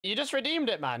You just redeemed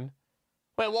it, man.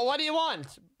 Wait, well, what do you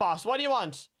want? Boss, what do you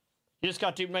want? You just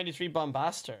got Dupe 93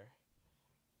 Bombaster.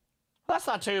 That's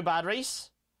not too bad,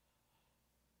 Reese.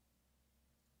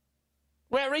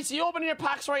 Wait, Reese, are you opening your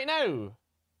packs right now?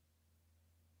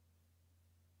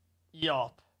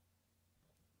 Yup.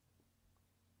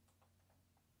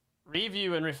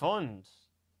 Review and refund.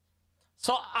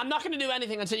 So, I'm not going to do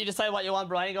anything until you decide what you want,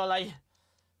 bro. I ain't gonna lie.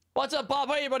 What's up, Bob?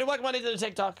 Hey, buddy. Welcome on into the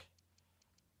TikTok.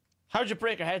 How'd you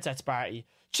break your headset, Sparty?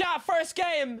 Chat, first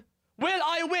game. Will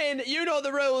I win? You know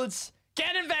the rules.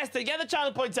 Get invested. Get the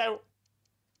channel points out.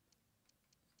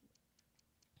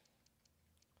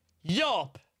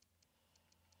 Yup.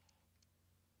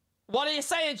 What are you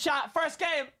saying, chat? First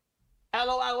game.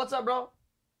 LOL. What's up, bro?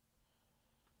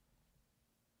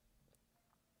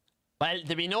 Well,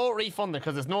 there'll be no refund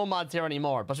because there's no mods here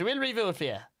anymore. But we will review it for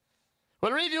you.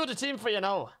 We'll review the team for you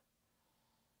now.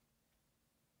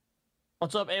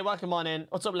 What's up? Hey, welcome on in.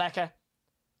 What's up, Lekka?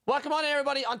 Welcome on in,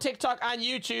 everybody, on TikTok and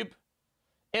YouTube.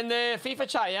 In the FIFA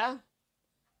chat, yeah?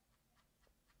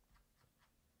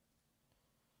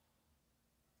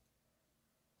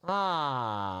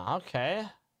 Ah, okay.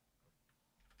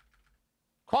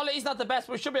 Quality's not the best,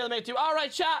 but we should be able to make two. All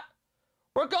right, chat.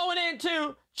 We're going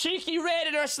into cheeky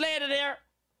rated or slated here.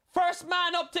 First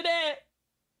man up today.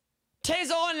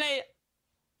 Tis only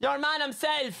your man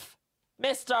himself,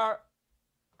 Mr.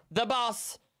 The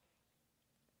Boss.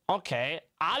 Okay,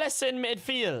 Allison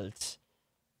midfield.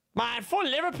 Man, full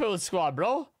Liverpool squad,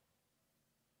 bro.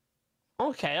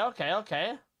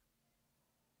 Okay.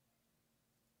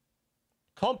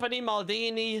 Company,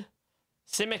 Maldini,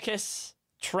 Simicus,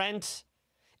 Trent.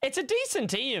 It's a decent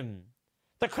team.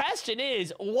 The question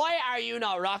is, why are you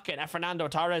not rocking a Fernando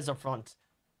Torres up front?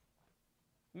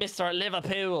 Mr.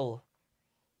 Liverpool.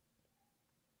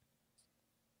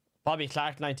 Bobby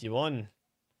Clark, 91.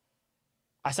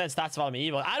 I said stats of all my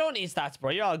evil. I don't need stats,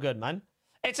 bro. You're all good, man.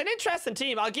 It's an interesting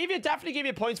team. I'll definitely give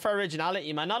you points for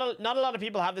originality, man. Not a lot of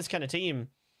people have this kind of team.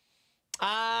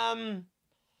 Yeah,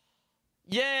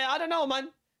 I don't know, man.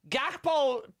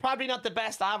 Gakpo, probably not the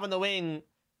best to have on the wing.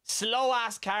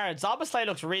 Slow-ass cards. Obviously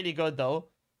looks really good, though.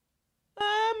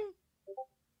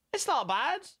 It's not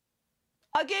bad.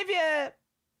 I'll give you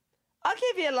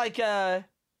like I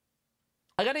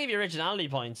gotta give you originality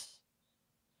points.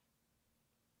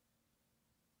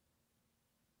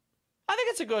 I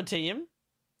think it's a good team.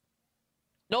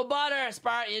 No bother,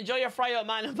 Sparty. Enjoy your fry up,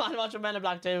 man. Man, watch Men in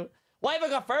Black 2. Why have I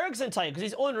got Ferguson type? Because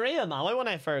he's unreal, man. Why wouldn't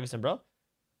I have Ferguson, bro?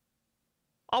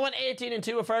 I went 18 and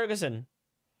 2 with Ferguson.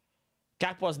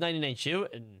 Gakpo's 99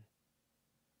 shooting.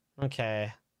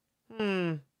 Okay.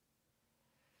 You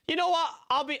know what?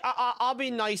 I'll be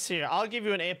nice here. I'll give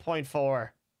you an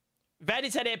 8.4.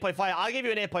 Vetty said 8.5. I'll give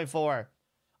you an 8.4.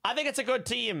 I think it's a good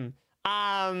team.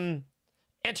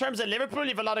 In terms of Liverpool, you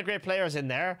have a lot of great players in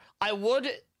there. I would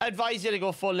advise you to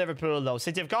go full Liverpool, though.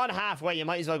 Since you've gone halfway, you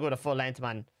might as well go to full length,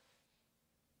 man.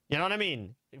 You know what I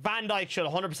mean? Van Dijk should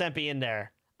 100% be in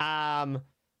there. And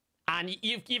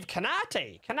you've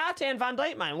Kanate and Van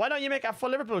Dijk, man. Why don't you make a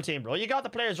full Liverpool team, bro? You got the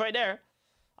players right there.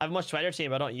 I have a much better team,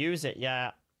 but I don't use it.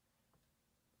 Yeah.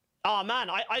 Oh,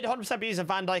 man. I'd 100% be using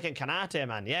Van Dijk and Kanate,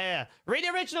 man. Yeah. Really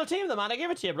original team, though, man. I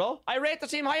give it to you, bro. I rate the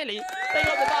team highly. Big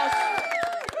up the Boss.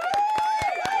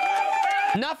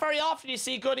 Not very often you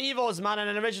see good Evos, man, in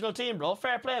an original team, bro.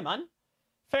 Fair play, man.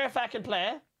 Fair fucking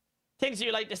play. Things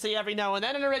you like to see every now and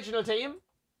then in an original team.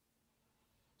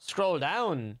 Scroll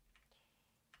down.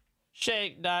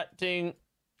 Shake that thing.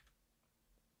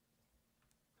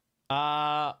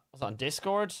 Was on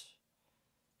Discord.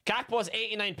 Gakpo's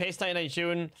 89 pace, 99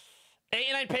 shooting.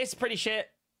 89 pace is pretty shit.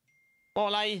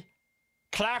 Won't lie.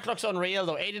 Clark looks unreal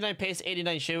though. 89 pace,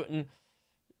 89 shooting.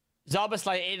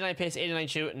 Zoboslai 89 pace, 89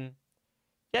 shooting.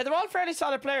 Yeah, they're all fairly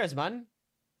solid players, man.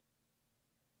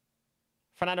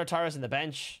 Fernando Torres in the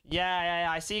bench. Yeah.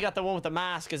 I see you got the one with the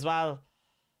mask as well.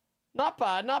 Not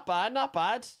bad.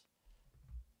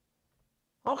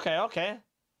 Okay.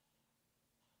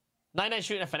 99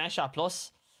 shooting a finesse shot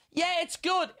plus. Yeah, it's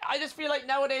good. I just feel like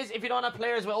nowadays, if you don't have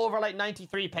players with over like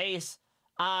 93 pace,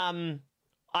 I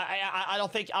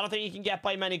don't think you can get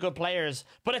by many good players.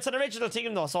 But it's an original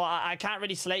team though, so I can't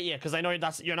really slate you because I know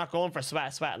you're not going for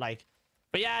sweat like.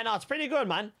 But yeah, no, it's pretty good,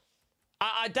 man.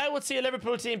 I doubt we'll see a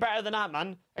Liverpool team better than that,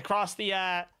 man. Across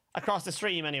the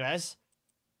stream, anyways.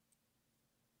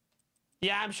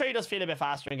 Yeah, I'm sure he does feel a bit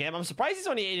faster in game. I'm surprised he's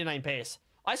only 89 pace.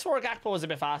 I swore Gakpo was a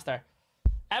bit faster.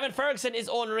 Evan Ferguson is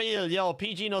unreal. Yo,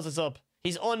 PG knows it's up.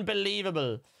 He's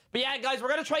unbelievable. But yeah, guys, we're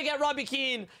going to try to get Robbie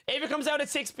Keane. If he comes out at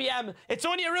 6 p.m. It's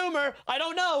only a rumor. I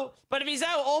don't know. But if he's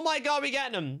out, oh my God, we're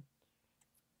getting him.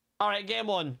 All right, game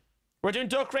one. We're doing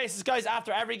duck races, guys,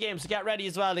 after every game, so get ready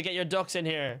as well to get your ducks in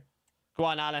here. Go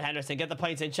on, Alan Henderson. Get the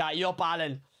points in chat. Yup,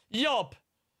 Alan. Yup.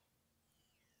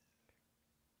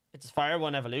 It's Fire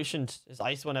 1 Evolution. It's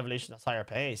Ice 1 Evolution. That's higher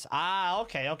pace. Ah,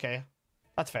 okay, okay.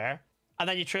 That's fair. And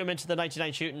then you threw him into the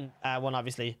 99 shooting one,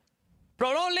 obviously.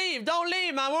 Bro, don't leave. Don't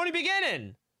leave, man. We're only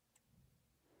beginning.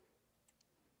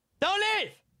 Don't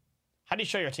leave. How do you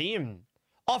show your team?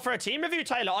 Oh, for a team review,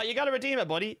 Tyler. Oh, you got to redeem it,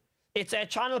 buddy. It's a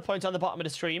channel point on the bottom of the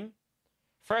stream.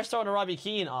 First owner, Robbie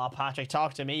Keane. Oh, Patrick,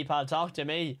 talk to me, pal. Talk to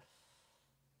me.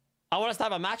 I want us to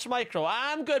have a match micro.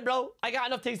 I'm good, bro. I got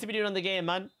enough things to be doing on the game,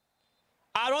 man.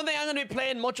 I don't think I'm going to be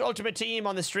playing much Ultimate Team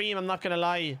on the stream. I'm not going to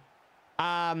lie.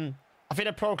 I feel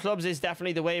that Pro Clubs is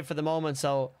definitely the wave for the moment,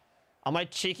 so I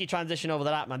might cheeky transition over to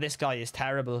that, man. This guy is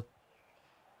terrible.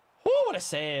 Oh, what a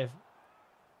save.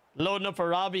 Loading up for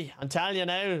Robbie. I'm telling you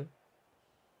now.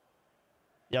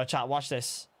 Yo, chat, watch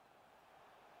this.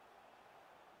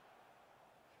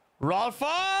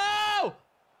 Rolfo!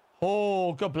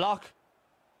 Oh, good block.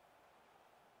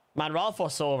 Man,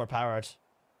 Rolfo's so overpowered.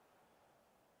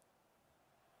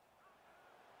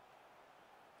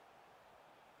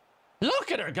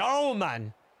 Look at her go,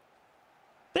 man.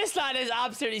 This lad is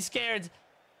absolutely scared.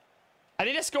 I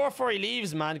need to score before he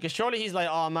leaves, man. Because surely he's like,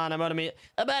 oh, man, I'm out of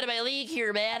my league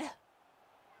here, man.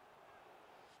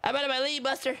 I'm out of my league,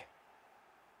 Buster.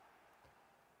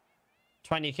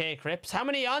 20k Crips. How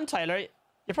many on, Tyler?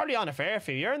 You're probably on a fair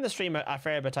few. You're in the stream a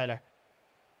fair bit, Tyler.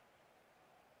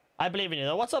 I believe in you,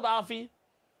 though. What's up, Alfie?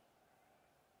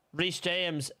 Reece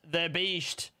James, the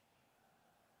beast.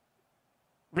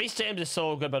 Reece James is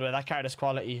so good, by the way. That card is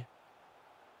quality.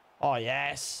 Oh,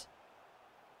 yes.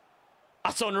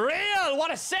 That's unreal.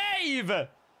 What a save.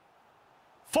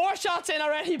 4 shots in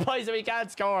already, boys, and we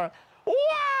can't score.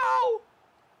 Wow.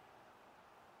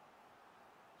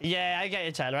 Yeah, I get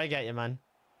you, Tyler. I get you, man.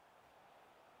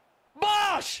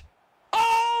 Bosh!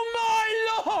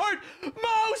 Oh, my Lord!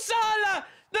 Mo Salah!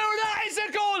 Now that is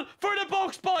a goal for the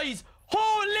Bucks, boys.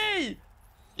 Holy!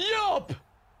 Yup!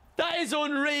 That is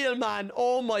unreal, man.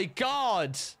 Oh, my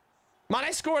God. Man,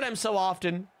 I score them so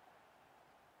often.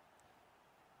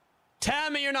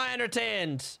 Tell me you're not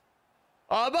entertained.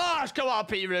 Oh, Bosh! Come on,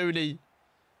 P. Rooney.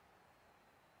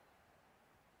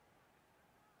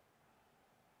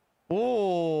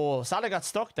 Oh, Salah got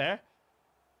stuck there.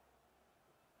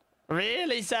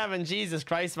 Really, 7? Jesus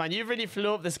Christ, man. You've really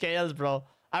flew up the scales, bro.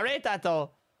 I rate that,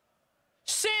 though.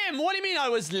 Sim, what do you mean I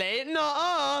was late?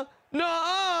 Nuh-uh.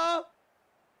 Nuh-uh.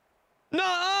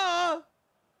 Nuh-uh.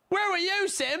 Where were you,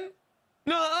 Sim?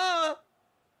 Nuh-uh.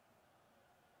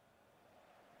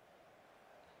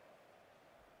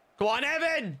 Go on,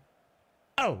 Evan.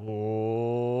 Oh.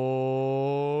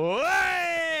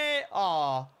 Hey!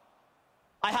 Oh.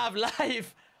 I have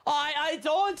life. Oh, I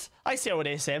don't. I see how it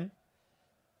is, Sim.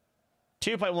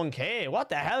 2.1k. What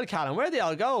the hell, Callum? Where'd they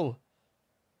all go?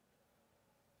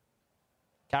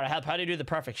 Gotta help. How do you do the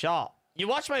perfect shot? You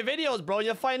watch my videos, bro, and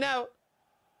you'll find out.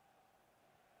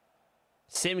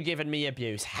 Sim giving me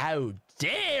abuse. How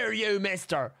dare you,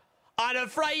 mister? On a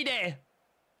Friday.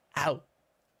 How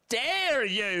dare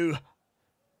you?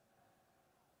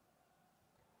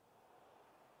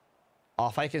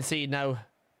 Off, I can see now.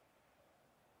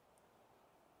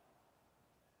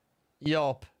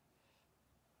 Yup.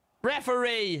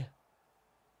 Referee.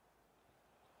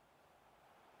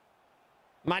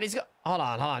 Man, he's got... Hold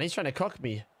on. He's trying to cook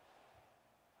me.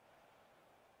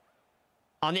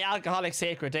 On the alcoholic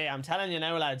sacred day, I'm telling you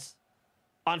now, lads.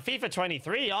 On FIFA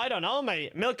 23, I don't know,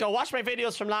 mate. Milko, watch my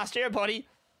videos from last year, buddy.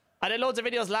 I did loads of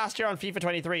videos last year on FIFA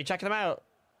 23. Check them out.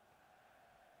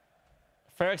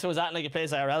 Ferguson was acting like he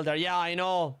plays IRL there. Yeah, I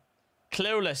know.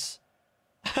 Clueless.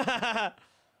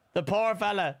 The poor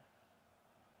fella.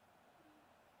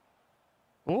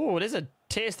 Ooh, it is a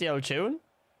tasty old tune.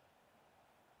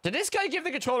 Did this guy give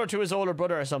the controller to his older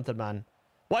brother or something, man?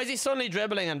 Why is he suddenly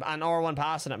dribbling and R1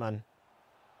 passing it, man?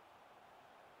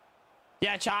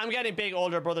 Yeah, chat, I'm getting big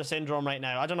older brother syndrome right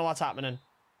now. I don't know what's happening.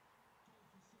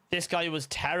 This guy was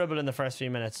terrible in the first few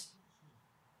minutes.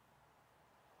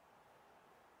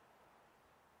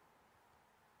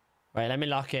 Right, let me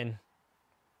lock in.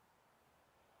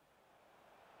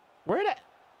 Where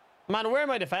are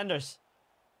my defenders?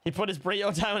 He put his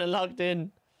burrito down and locked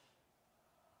in.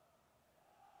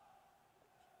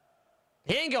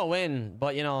 He ain't gonna win,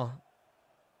 but you know.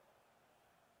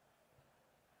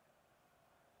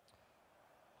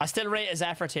 I still rate his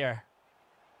effort here.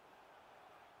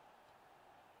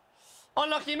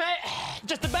 Unlucky, mate.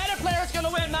 Just the better player's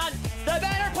gonna win, man. The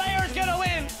better player's gonna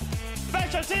win.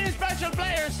 Special teams, special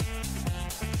players.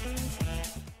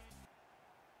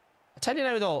 I tell you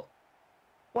now, though.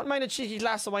 Wouldn't mind a cheeky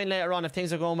glass of wine later on if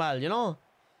things are going well, you know?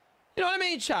 You know what I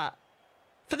mean, chat?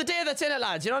 For the day that's in it,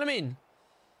 lads, you know what I mean?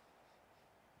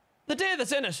 The day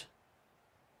that's in it.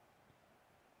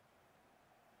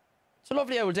 It's a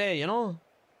lovely old day, you know?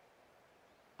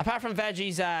 Apart from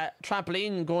Veggie's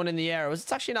trampoline going in the air,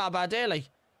 it's actually not a bad day, like.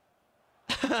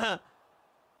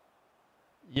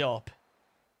 Yup.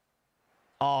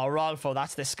 Oh, Rolfo,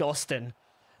 that's disgusting.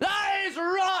 That is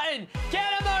rotten!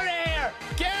 Get him out of here!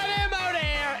 Get him out of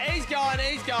here! He's gone,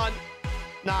 he's gone.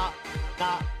 Nah.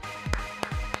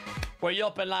 We're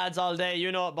yupping, lads, all day.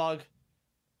 You know it, Bog.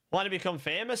 Want to become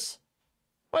famous?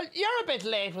 Well, you're a bit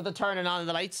late with the turning on of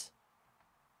the lights.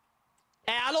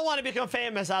 I don't want to become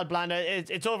famous, Alblanda.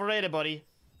 It's overrated, buddy.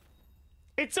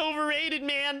 It's overrated,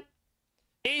 man.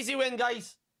 Easy win,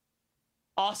 guys.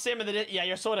 Oh, Simmer, yeah,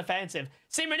 you're so defensive.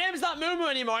 Simmer, your name's not Moo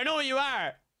anymore. I know who you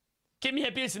are. Give me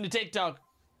abuse in the TikTok.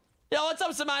 Yo, what's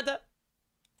up, Samantha?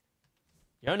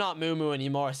 You're not Moo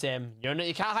anymore, Sim. You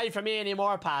can't hide from me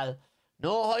anymore, pal.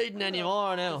 No hiding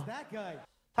anymore now. That guy.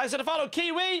 Thanks for the follow,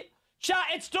 Kiwi. Chat,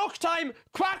 it's duck time.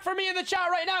 Quack for me in the chat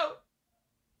right now.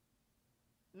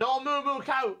 No moo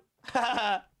cow.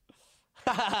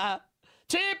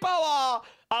 Tipo.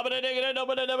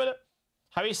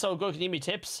 Harry's so good. Can you give me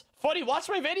tips? Funny, watch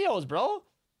my videos, bro.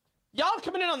 Y'all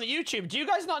coming in on the YouTube. Do you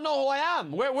guys not know who I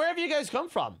am? Where have you guys come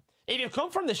from? If you've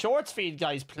come from the shorts feed,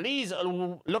 guys, please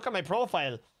look at my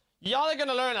profile. Y'all are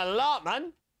gonna learn a lot,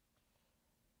 man.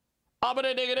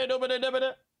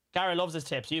 Gary loves his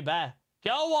tips, you bet.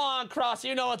 Go on, Cross.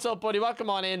 You know what's up, buddy. Welcome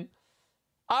on in.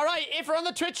 All right, if you're on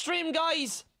the Twitch stream,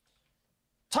 guys,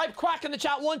 type quack in the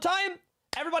chat one time.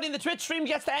 Everybody in the Twitch stream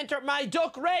gets to enter my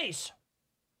duck race.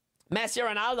 Messi or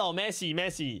Ronaldo?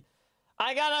 Messi.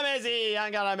 I got a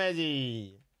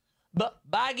Messi.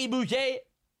 Baggy bouquet.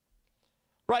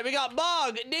 Right, we got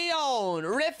Bog, Dion,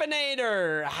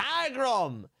 Riffinator,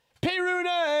 Hagram,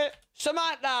 Pirune,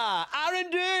 Samantha,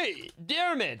 R&D,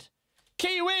 Dermot,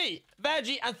 Kiwi,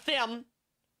 Veggie, and Thim.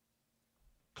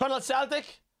 Colonel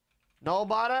Celtic. No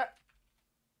bother.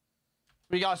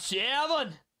 We got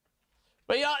 7.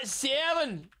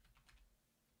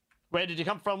 Where did you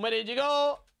come from? Where did you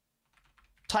go?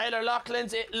 Tyler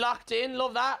Loughlin's locked in.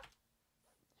 Love that.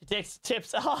 He takes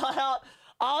tips.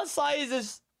 All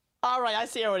sizes. All right, I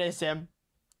see how it is, Sim.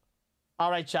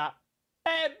 All right, chat.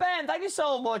 Hey, Ben, thank you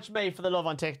so much, mate, for the love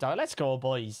on TikTok. Let's go,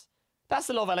 boys. That's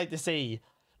the love I like to see.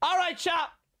 All right, chat.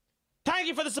 Thank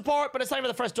you for the support, but it's time for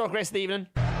the first duck race of the evening.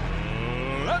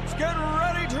 Let's get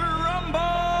ready to rumble!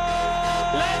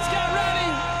 Let's get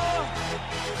ready!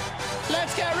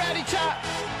 Let's get ready, chat!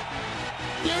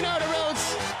 You know the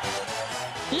rules.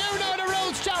 You know the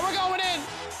rules, chat. We're going in.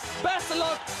 Best of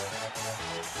luck.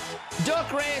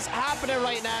 Duck race happening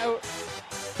right now.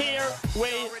 Here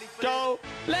we go.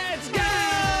 Let's go!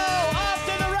 Off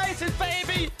to the races,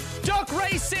 baby! Duck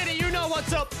Race City, you know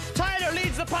what's up. Tyler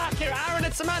leads the pack here. Aaron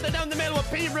and Samantha down the middle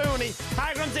with Pete Rooney.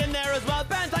 Hagram's in there as well.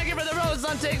 Ben, thank you for the roses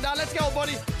on TikTok. Let's go,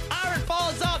 buddy. Aaron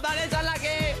falls off. That is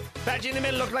unlucky. Veggie in the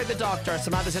middle look like the doctor.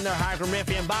 Samantha's in there. Hagram,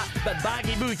 Riffy, and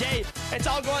Baggy Bouquet. It's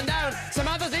all going down.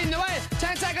 Samantha's leading the way.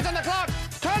 10 seconds on the clock.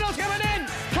 Colonel's coming in.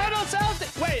 Colonel Celtic.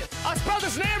 Wait, I spelled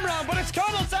his name wrong, but it's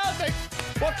Colonel Celtic.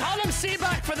 We'll call him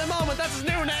Seaback for the moment. That's his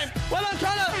new name. Well done,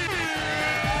 Colonel.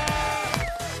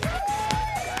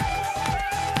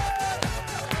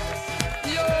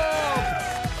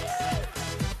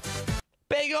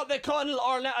 Big up the Colonel,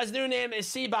 or his new name is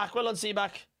Seaback. Well done,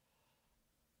 Seaback.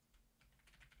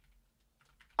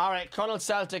 Alright, Colonel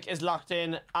Celtic is locked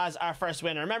in as our first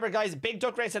winner. Remember, guys, big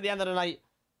duck race at the end of the night.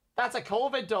 That's a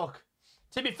COVID duck.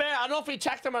 To be fair, I don't know if we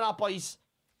checked them or not, boys.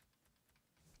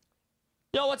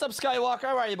 Yo, what's up, Skywalker?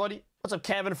 How are you, buddy? What's up,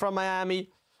 Kevin from Miami?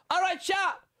 Alright,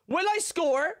 chat. Will I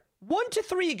score 1 to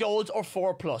 3 goals or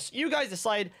 4+? You guys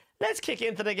decide. Let's kick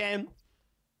into the game.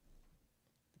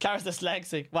 Car's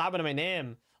dyslexic. What happened to my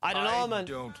name? I don't know, man. I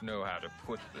don't know how to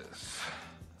put this,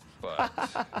 but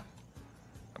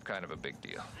I'm kind of a big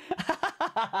deal.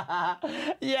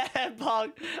 Yeah,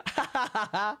 Pog.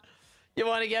 You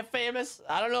want to get famous?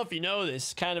 I don't know if you know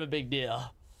this. Kind of a big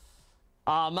deal.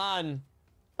 Oh, man.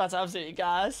 That's absolutely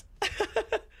gas.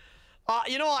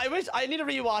 You know what? I need to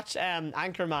rewatch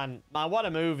Anchorman. Man, what a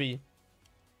movie.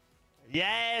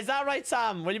 Yeah, is that right,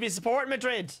 Sam? Will you be supporting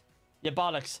Madrid? You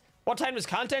bollocks. What time does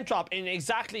content drop? In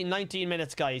exactly 19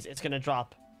 minutes, guys. It's going to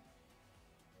drop.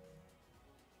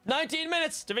 19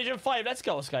 minutes. Division 5. Let's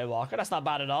go, Skywalker. That's not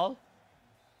bad at all.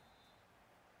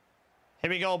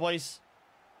 Here we go, boys.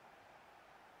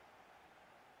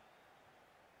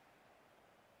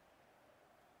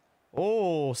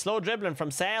 Oh, slow dribbling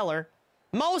from Sailor.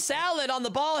 Mo Salad on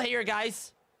the ball here,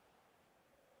 guys.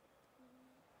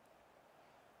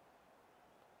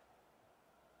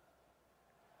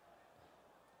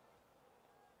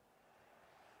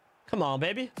 Come on,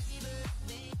 baby.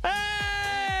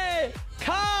 Hey!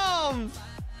 Come!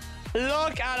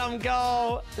 Look at him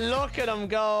go. Look at him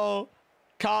go.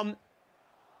 Come.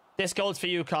 This goal's for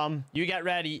you, come. You get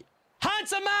ready.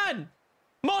 Handsome man!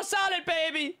 More solid,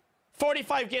 baby!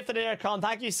 45 gifted there, Com.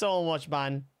 Thank you so much,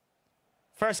 man.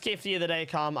 First gift of you of the day,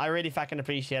 Com. I really fucking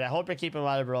appreciate it. I hope you're keeping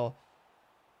well, bro.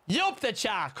 Yup the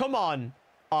chat. Come on.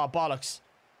 Oh, bollocks.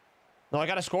 No, I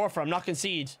got to score for him. Not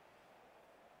concede.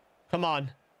 Come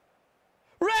on.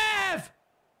 Rev!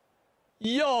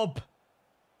 Yup.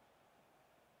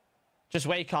 Just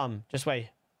wait, Com. Just wait.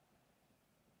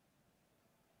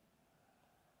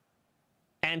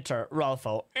 Enter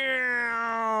Rolfo.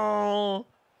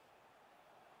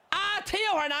 Ah,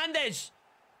 Theo Hernandez.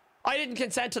 I didn't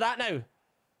consent to that now.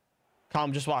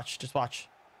 Calm, just watch. Just watch.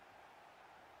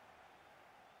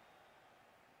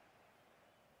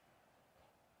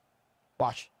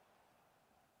 Watch.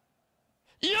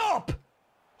 Yup!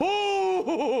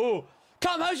 Ooh!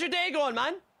 Calm, how's your day going,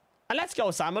 man? And let's go,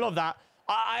 Sam. I love that.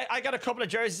 I got a couple of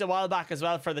jerseys a while back as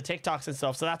well for the TikToks and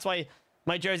stuff. So that's why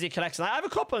my jersey collection. I have a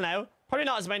couple now. Probably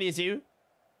not as many as you.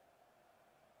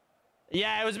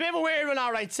 Yeah, it was a bit of a weird one,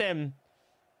 all right, Sim.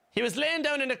 He was laying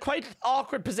down in a quite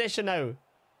awkward position now.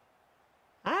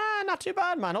 Ah, not too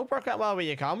bad, man. Hope worked out well with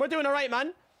you, Con. We're doing all right,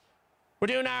 man. We're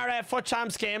doing our Fut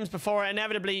Champs games before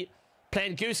inevitably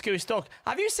playing Goose Goose Duck.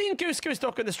 Have you seen Goose Goose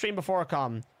Duck in the stream before,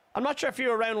 Com? I'm not sure if you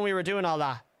were around when we were doing all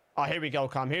that. Oh, here we go,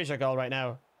 Com. Here's your goal right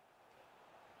now.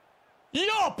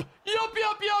 Yup! Yup,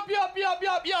 yup, yup, yup, yup,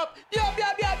 yup, yup. Yup,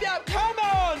 yup, yup, yup. Come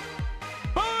on!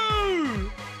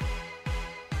 Boom!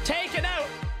 Take it out.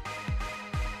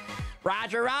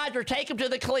 Roger, Roger. Take him to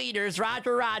the cleaners.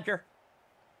 Roger, Roger.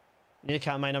 You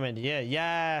can't mind him in.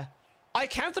 Yeah. I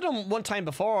counted him one time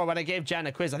before when I gave Jen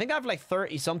a quiz. I think I have like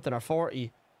 30 something or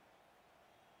 40.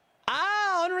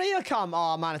 Ah, Unreal Com.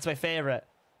 Oh, man, it's my favorite.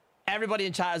 Everybody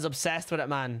in chat is obsessed with it,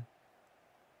 man.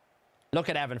 Look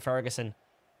at Evan Ferguson.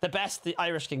 The best the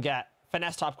Irish can get.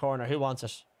 Finesse top corner. Who wants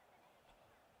it?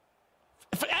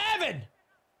 Evan!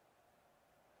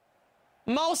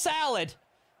 Mo Salad.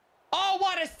 Oh,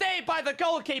 what a save by the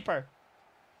goalkeeper.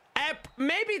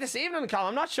 Maybe this evening, Colin.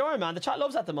 I'm not sure, man. The chat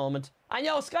loves at the moment. And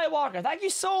yo, Skywalker, thank you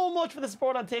so much for the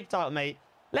support on TikTok, mate.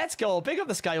 Let's go. Big up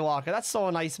the Skywalker. That's so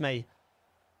nice, mate.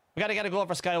 We gotta get a goal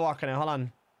for Skywalker now. Hold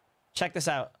on. Check this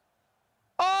out.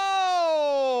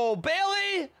 Oh,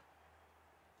 Bailey.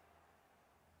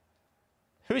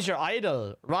 Who's your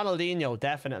idol? Ronaldinho,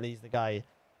 definitely is the guy.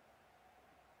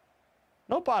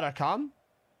 No bother, Com.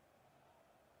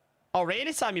 Oh,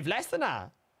 really, Sam? You've less than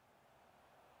that?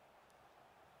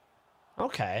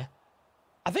 Okay.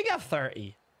 I think I have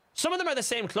 30. Some of them are the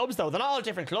same clubs, though. They're not all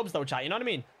different clubs, though, chat. You know what I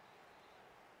mean?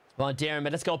 Come on, dear,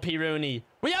 but let's go, P. Rooney.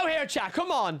 We out here, chat.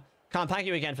 Come on. Com, thank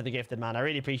you again for the gifted, man. I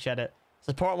really appreciate it.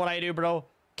 Support what I do, bro.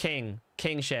 King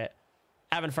shit.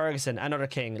 Evan Ferguson, another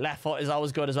king. Left foot is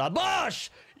always good as well. Bosh!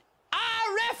 Ah,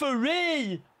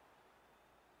 referee!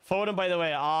 Foden, by the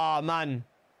way. Oh, man.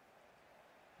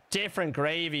 Different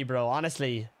gravy, bro.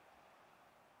 Honestly.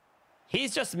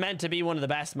 He's just meant to be one of the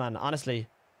best, man. Honestly.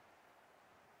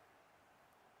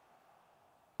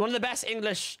 One of the best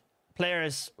English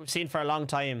players we've seen for a long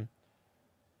time.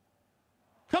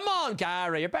 Come on,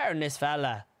 Gary. You're better than this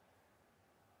fella.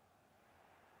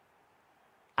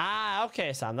 Ah,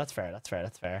 okay, Sam. That's fair. That's fair.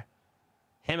 That's fair.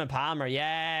 Him and Palmer.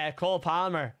 Yeah, Cole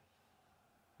Palmer.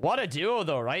 What a duo,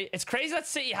 though, right? It's crazy that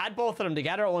City had both of them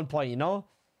together at one point, you know?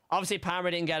 Obviously,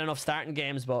 Palmer didn't get enough starting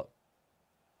games, but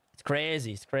it's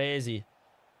crazy. It's crazy.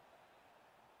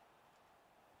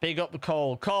 Big up the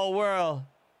Cole. Cole Whirl.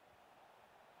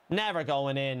 Never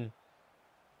going in.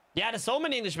 Yeah, there's so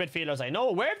many English midfielders I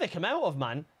know. Where have they come out of,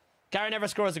 man? Gary never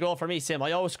scores a goal for me, Sim.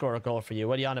 I always score a goal for you.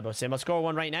 What are you on about, Sim? I'll score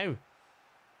one right now.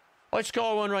 I'll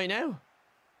score one right now.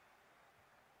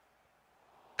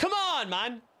 Come on,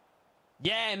 man.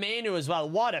 Yeah, Manu as well.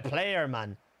 What a player,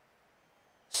 man.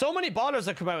 So many ballers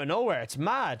that come out of nowhere. It's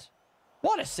mad.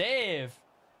 What a save.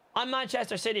 I'm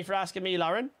Manchester City for asking me,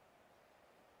 Lauren.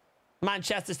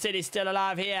 Manchester City still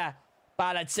alive here.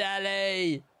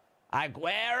 Balotelli.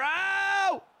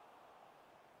 Aguero.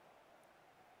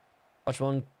 Which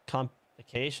one?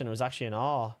 Complication. It was actually an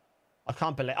awe. A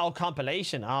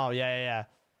compilation. Oh, yeah.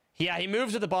 Yeah, he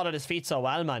moves with the ball at his feet so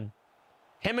well, man.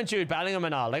 Him and Jude Bellingham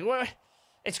and all. Like,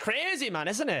 it's crazy, man,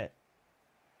 isn't it?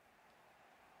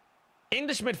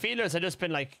 English midfielders have just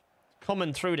been, like,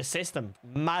 coming through the system.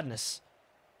 Madness.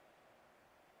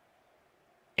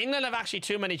 England have actually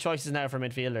too many choices now for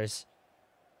midfielders.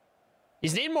 You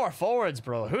need more forwards,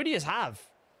 bro. Who do you have?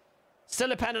 Still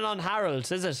dependent on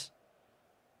Harold, is it?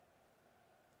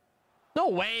 No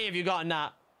way have you gotten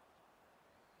that.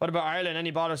 What about Ireland?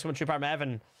 Any ballers coming through apart from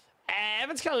Evan?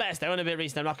 Evan's kind of let us down a bit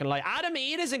recently, I'm not going to lie. Adam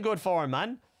Eade is in good form,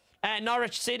 man.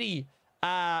 Norwich City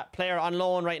player on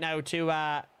loan right now to...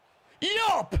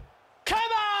 Yup! Come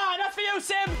on! That's for you,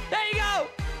 Sim! There you go!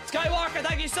 Skywalker,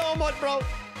 thank you so much, bro.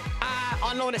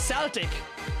 On loan to Celtic.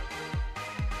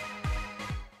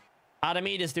 Adam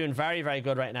Eade is doing very, very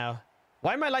good right now.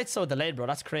 Why are my lights so delayed, bro?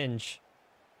 That's cringe.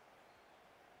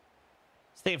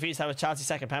 Sticking for you to have a Chelsea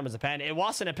second pen was a pen. It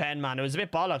wasn't a pen, man. It was a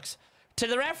bit bollocks. To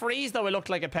the referees, though, it looked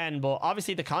like a pen, but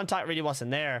obviously the contact really wasn't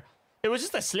there. It was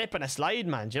just a slip and a slide,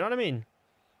 man. Do you know what I mean?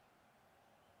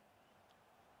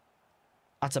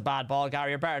 That's a bad ball,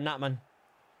 Gary. You're better than that, man.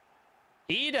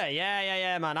 Ida.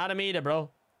 Yeah, man. Adam Ida,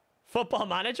 bro. Football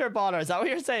manager baller. Is that what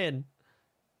you're saying?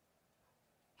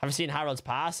 Have you seen Harold's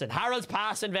passing? Harold's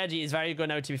passing, Veggie, is very good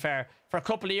now, to be fair. For a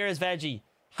couple of years, Veggie,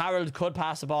 Harold could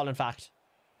pass the ball, in fact.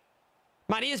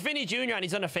 Man, he is Vinny Jr. and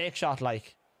he's on a fake shot,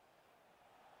 like.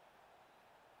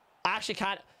 I actually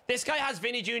can't. This guy has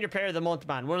Vinny Jr. Player of the Month,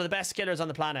 man. One of the best skillers on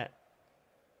the planet.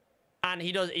 And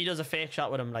he does a fake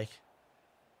shot with him, like.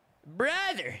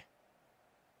 Brother.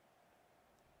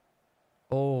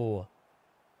 Oh.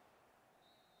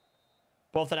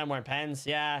 Both of them wearing pens,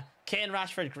 yeah. Kane,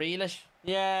 Rashford, Grealish.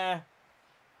 Yeah.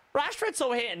 Rashford's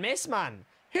so hit and miss, man.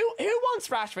 Who wants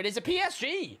Rashford? Is it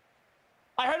PSG?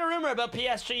 I heard a rumor about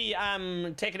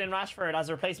PSG taking in Rashford as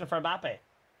a replacement for Mbappe.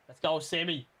 Let's go,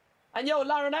 Simmy. And yo,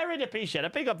 Lauren, I really appreciate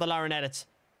it. Pick up the Lauren edits.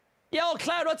 Yo,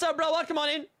 Cloud, what's up, bro? Welcome on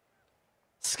in.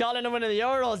 Scotland are winning the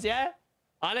Euros, yeah?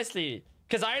 Honestly.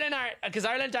 Because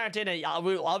Ireland aren't in it.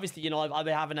 Obviously, you know, I'll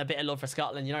be having a bit of love for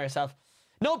Scotland, you know yourself.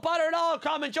 No bother at all.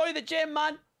 Come, enjoy the gym,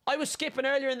 man. I was skipping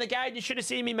earlier in the garden. You should have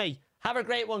seen me, mate. Have a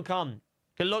great one, come.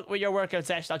 Good luck with your workout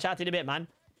session. I'll chat to you in a bit, man.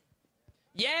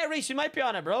 Yeah, Reese, you might be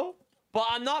on it, bro. But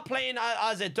I'm not playing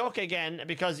as a duck again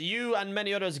because you and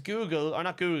many others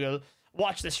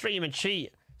watch the stream and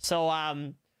cheat. So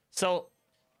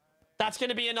that's going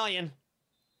to be annoying.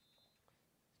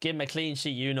 Give him a clean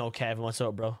sheet. You know, Kevin. What's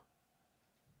up, bro?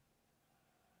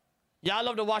 Y'all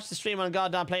love to watch the stream on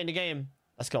goddamn playing the game.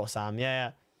 Let's go, Sam.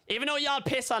 Yeah. Even though y'all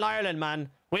piss on Ireland, man.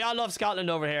 We all love Scotland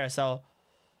over here, so.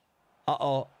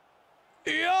 Uh-oh.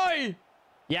 Yay!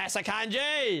 Yes, I can,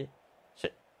 Jay.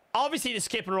 Obviously, the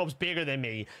skipping rope's bigger than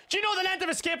me. Do you know the length of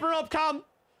a skipping rope, Com?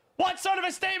 What sort of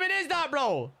a statement is that,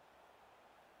 bro?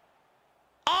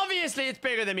 Obviously, it's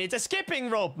bigger than me. It's a skipping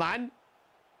rope, man.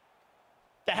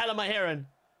 The hell am I hearing?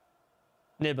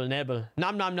 Nibble, nibble.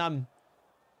 Nom, nom, nom.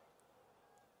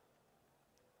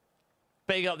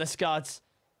 Big up the Scots.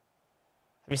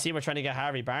 Have you seen we're trying to get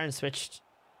Harvey Barnes switched?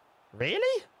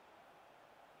 Really?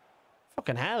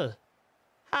 Fucking hell.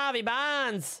 Harvey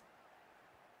Barnes.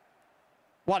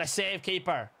 What a save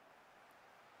keeper.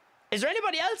 Is there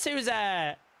anybody else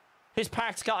who's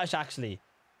part Scottish, actually?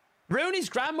 Rooney's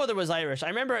grandmother was Irish. I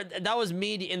remember that was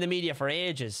in the media for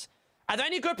ages. Are there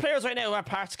any good players right now who are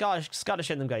part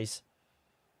Scottish in them, guys?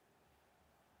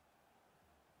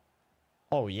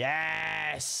 Oh,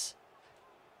 yes.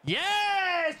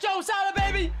 Yes! Joe Salah,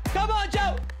 baby! Come on,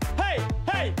 Joe! Hey,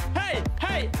 hey, hey,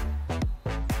 hey!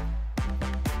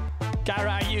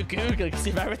 Gara, are you Google? You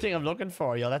see everything I'm looking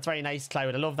for, yo. That's very nice,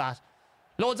 Cloud. I love that.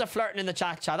 Loads of flirting in the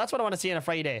chat. That's what I want to see on a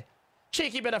Friday.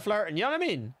 Cheeky bit of flirting, you know what I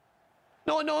mean?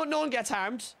 No one gets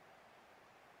harmed.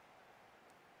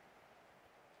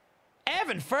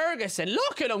 Evan Ferguson,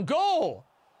 look at him go!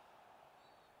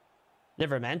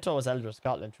 Livermento was elder of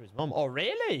Scotland through his mum. Oh,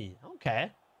 really?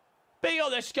 Okay. Big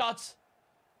up the Scots.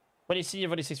 When you see your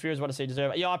buddy 6 viewers, what to say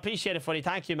deserve it. Yo, I appreciate it, Footy.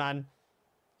 Thank you, man.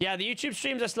 Yeah, the YouTube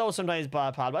streams are slow sometimes,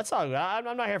 pal, but it's all good.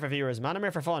 I'm not here for viewers, man. I'm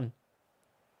here for fun.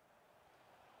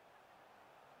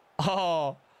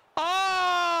 Oh.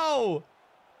 Oh!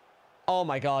 Oh,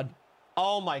 my God.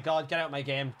 Oh, my God. Get out of my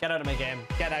game. Get out of my game.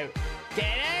 Get out.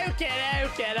 Get out, get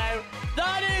out, get out.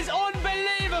 That is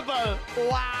unbelievable.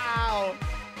 Wow.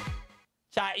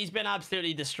 Chat, he's been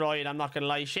absolutely destroyed. I'm not going to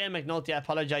lie. Shane McNulty, I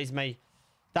apologize, mate.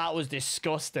 That was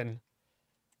disgusting.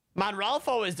 Man,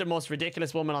 Ralpho is the most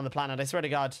ridiculous woman on the planet. I swear to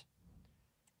God.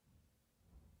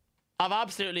 I've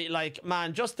absolutely, like,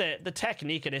 man, just the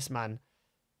technique of this, man.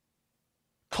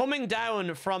 Coming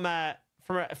down from a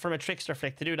trickster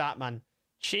flick to do that, man.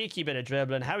 Cheeky bit of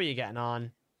dribbling. How are you getting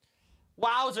on?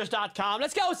 Wowzers.com.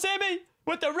 Let's go, Simmy,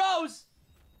 with the rose.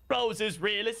 Roses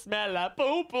really smell like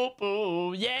boo, boo,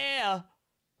 boo. Yeah.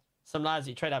 Some lads,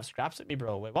 you try to have scraps with me,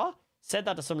 bro. Wait, what? Said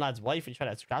that to some lad's wife and you try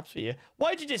to have scraps with you.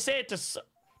 Why did you say it to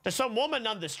some woman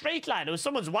on the street, lad? It was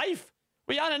someone's wife.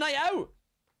 Were you on a night out?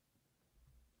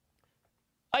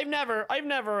 I've never,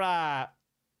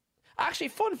 actually,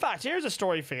 fun fact, here's a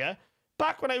story for you.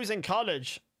 Back when I was in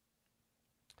college,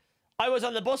 I was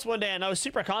on the bus one day and I was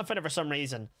super confident for some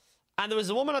reason. And there was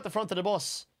a woman at the front of the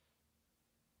bus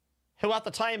who at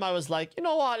the time I was like, you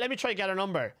know what? Let me try to get her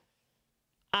number.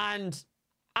 And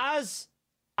what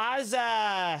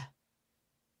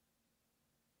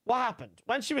happened?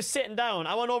 When she was sitting down,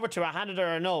 I went over to her, handed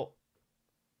her a note.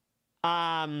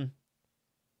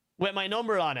 With my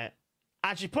number on it.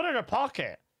 And she put it in her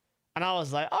pocket. And I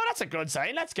was like, oh, that's a good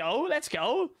sign. Let's go. Let's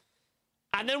go.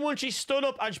 And then when she stood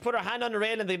up and she put her hand on the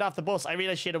railing to get off the bus, I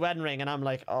realized she had a wedding ring. And I'm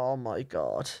like, oh my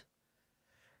God.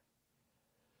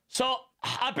 So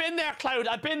I've been there, Cloud.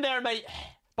 I've been there, mate.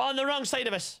 But on the wrong side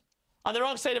of it. On the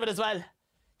wrong side of it as well.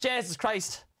 Jesus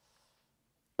Christ.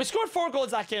 We scored 4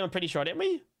 goals that game, I'm pretty sure, didn't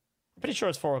we? I'm pretty sure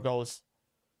it's 4 goals.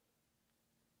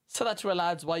 Said that to a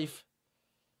lad's wife.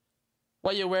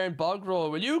 Why are you wearing bog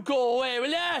roll? Will you go away, will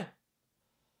ya?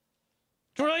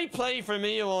 Great play for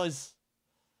me it was.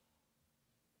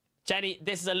 Jenny,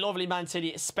 this is a lovely Man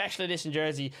City special edition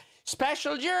jersey.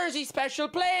 Special jersey, special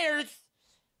players.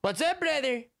 What's up,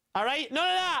 brother? Alright, none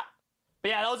of that. But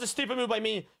yeah, that was a stupid move by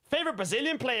me. Favorite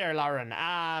Brazilian player, Lauren?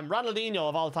 Ronaldinho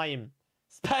of all time.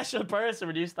 Special person,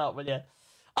 would you stop, will you?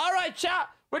 Alright, chat.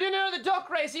 We're doing another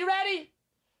duck race. Are you ready?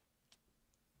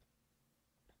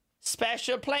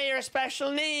 Special player,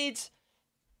 special needs.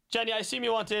 Jenny, I assume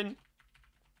you want in.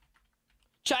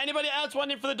 Chat, anybody else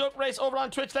want in for the duck race over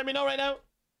on Twitch? Let me know right now.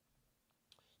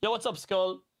 Yo, what's up,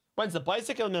 Skull? When's the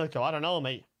bicycle Milko? I don't know,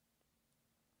 mate.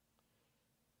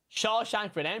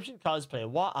 Shawshank Redemption cosplay.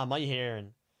 What am I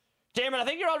hearing? Damon, I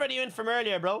think you're already in from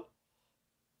earlier, bro.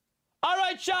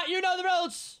 Alright, chat, you know the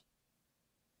rules.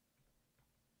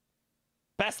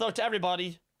 Best luck to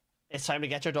everybody. It's time to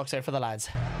get your ducks out for the lads.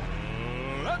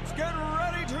 Let's get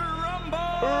ready to rumble!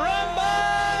 Rumble!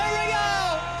 Here we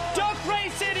go! Duck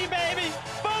Race City, baby!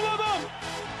 Boom, boom, boom!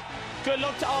 Good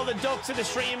luck to all the ducks in the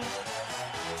stream.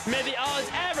 May the odds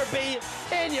ever be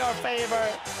in your favor.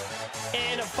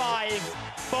 In 5,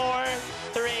 4,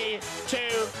 3, 2,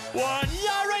 1.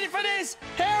 Y'all ready for this?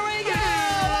 Here we go!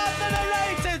 Off to the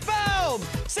races! Boom!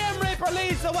 Sim Ripper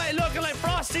leads the way, looking like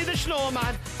Frosty the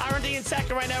Snowman. R&D in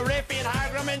second right now. Riffy and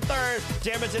Hargram in third.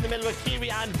 Dermot's in the middle with Kiwi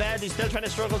and Verdi still trying to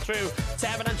struggle through.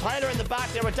 Seven and Tyler in the back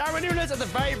there with Darwin Nunes at the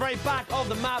very, very back of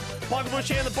the map. Michael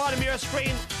Boucher on the bottom of your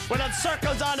screen. We're on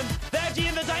circles on him. Veggie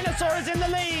and the dinosaur is in the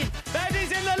lead.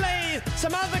 Veggie's in the lead.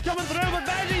 Samantha coming through with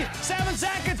Veggie. 7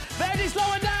 seconds. Veggie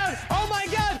slowing down. Oh my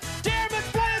God. Dermot's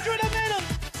flying through the middle.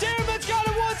 Dermot's got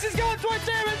it once. He's going towards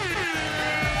Dermot.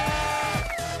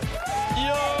 Yo!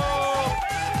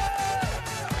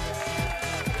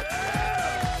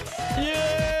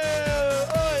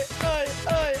 Yeah! Oi, oi,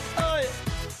 oi, oi!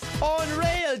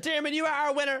 Unreal! Dermot, you are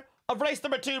our winner of race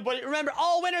number 2, but remember,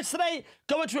 all winners today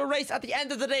going to a race at the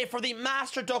end of the day for the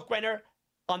Master Duck winner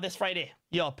on this Friday.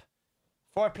 Yup.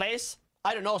 4th place?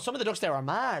 I don't know, some of the ducks there are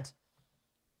mad.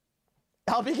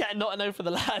 I'll be getting nothing out for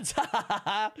the lads.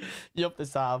 Yup, the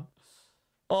Sam.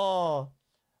 Oh.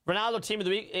 Ronaldo Team of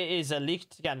the Week is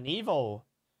leaked to get an Evo.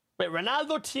 Wait,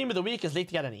 Ronaldo Team of the Week is leaked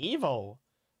to get an Evo.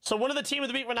 So one of the Team of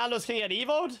the Week Ronaldo's can get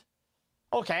Evo'd?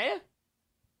 Okay.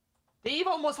 The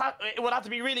Evo it would have to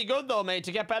be really good though, mate,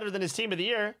 to get better than his Team of the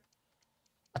Year.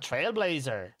 A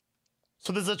Trailblazer.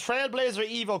 So there's a Trailblazer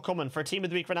Evo coming for Team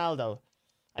of the Week Ronaldo.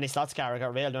 And his slots car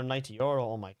got railed on €90.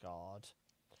 Oh my God.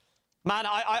 Man,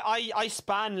 I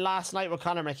span last night with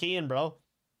Conor McKeon, bro.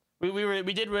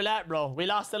 We did roulette, bro. We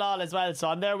lost it all as well, so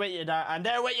I'm there with you, I'm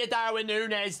there with you, Darwin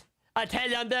Nunes. I tell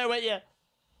you, I'm there with you.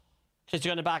 Because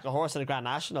you're going to back a horse in the Grand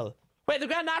National. Wait, the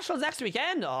Grand National's next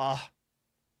weekend? Oh.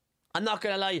 I'm not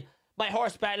going to lie. My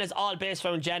horse betting is all based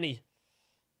around Jenny.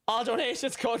 All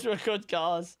donations go to a good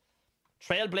cause.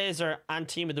 Trailblazer and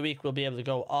Team of the Week will be able to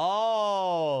go.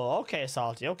 Oh, okay,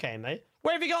 Salty. Okay, mate.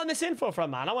 Where have you gotten this info from,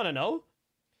 man? I want to know.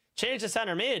 Change the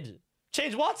centre mid.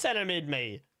 Change what centre mid,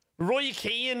 mate? Roy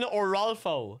Keane or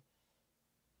Rolfo?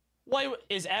 Why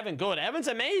is Evan good? Evan's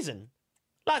amazing.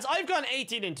 Lads, I've gone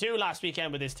 18-2 last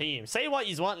weekend with this team. Say what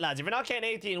you want, lads. If you're not getting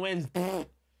 18 wins,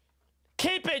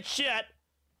 keep it shit.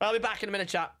 I'll be back in a minute,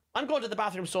 chat. I'm going to the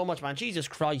bathroom so much, man. Jesus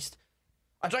Christ.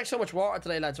 I drank so much water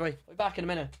today, lads. Right, I'll be back in a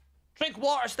minute. Drink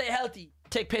water, stay healthy.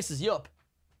 Take pisses, yup.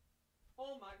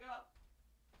 Oh my God.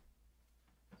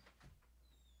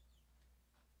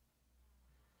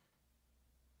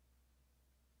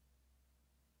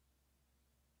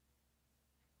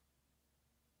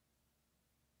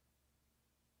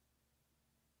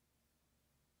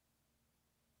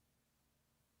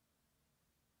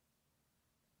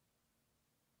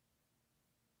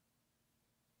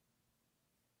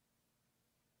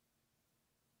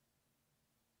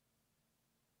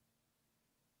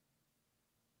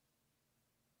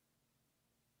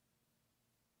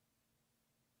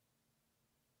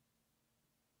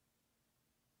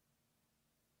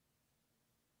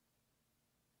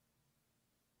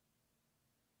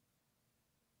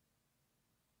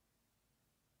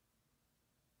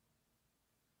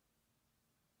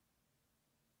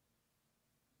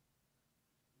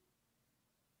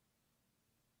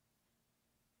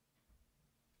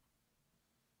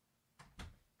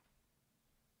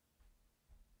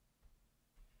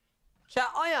 Chat,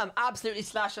 I am absolutely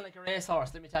slashing like a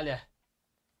racehorse, let me tell you.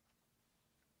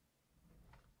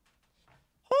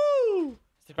 Woo!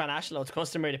 It's the Grand National. It's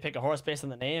customary to pick a horse based on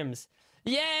the names.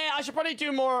 Yeah, I should probably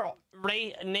do more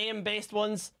name-based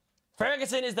ones.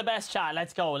 Ferguson is the best, chat.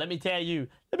 Let's go. Let me tell you.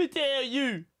 Let me tell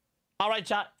you. All right,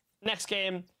 chat. Next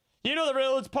game. You know the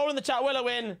rules. Poll in the chat. Will I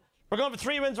win? We're going for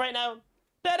 3 wins right now.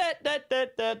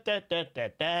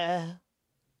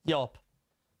 Yup.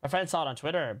 My friend saw it on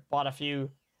Twitter. Bought a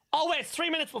few. Oh, wait. It's 3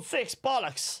 minutes till 6.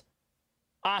 Bollocks.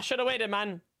 I should have waited,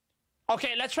 man.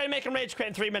 Okay, let's try making rage quit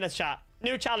in 3 minutes, chat.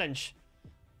 New challenge.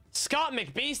 Scott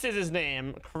McBeast is his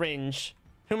name. Cringe.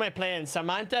 Who am I playing?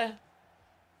 Samantha?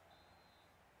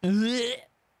 Blech.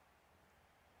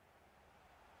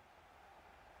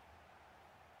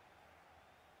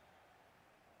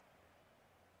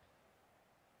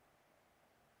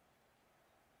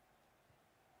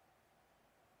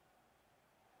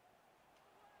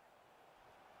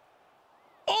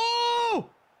 Oh!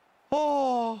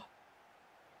 Oh!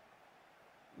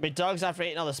 My dog's after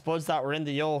eating all the spuds that were in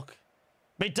the yolk.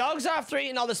 My dog's after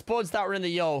eating all the spuds that were in the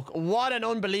yolk. What an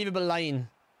unbelievable line.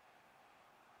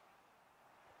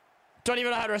 Don't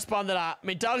even know how to respond to that.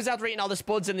 My dog's after eating all the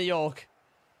spuds in the yolk.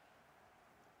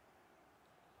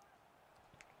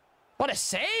 What a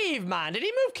save, man. Did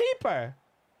he move keeper?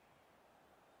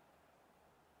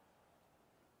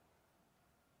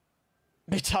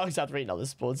 My dog's after eating all the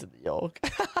spuds in the yolk.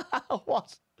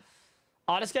 What?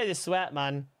 Oh, this guy just sweat,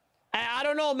 man. I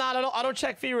don't know, man. I don't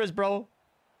check viewers, bro.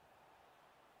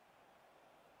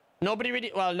 Nobody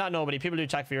really... Well, not nobody. People do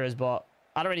check viewers, but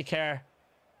I don't really care.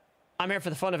 I'm here for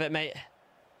the fun of it, mate.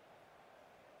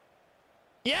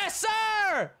 Yes,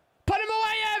 sir! Put him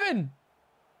away, Evan!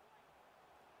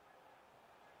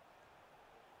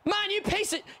 Man, you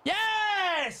piece of...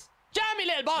 Yes! Jam me,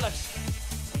 little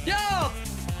bollocks! Yo!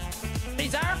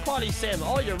 These are quality sim.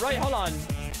 Oh, you're right. Hold on.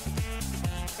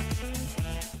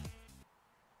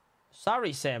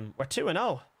 Sorry, sim. We're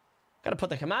 2-0. Gotta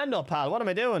put the command up, pal. What am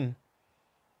I doing?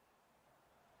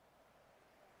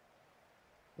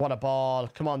 What a ball.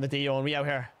 Come on, the Dion. We out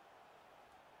here.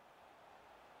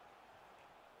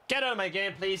 Get out of my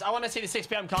game, please. I want to see the 6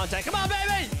 p.m. content. Come on,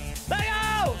 baby! Let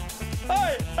go!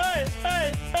 Hey, hey,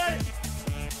 hey, hey!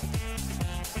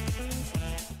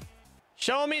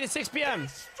 Show me the 6 p.m.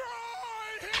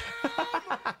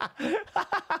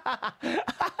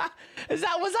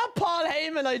 Was that Paul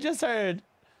Heyman I just heard?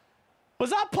 Was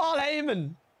that Paul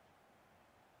Heyman?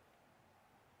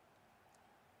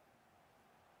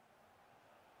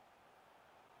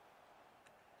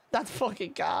 That's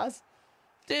fucking gas.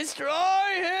 Destroy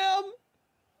him!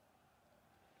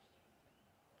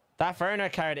 That Werner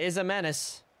card is a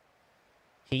menace.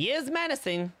 He is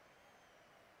menacing.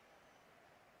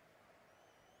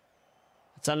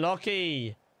 It's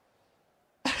unlucky.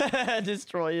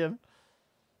 Destroy him.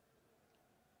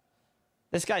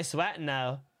 This guy's sweating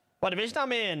now. What division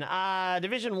I'm in?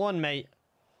 Division 1, mate.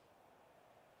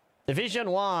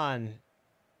 Division 1.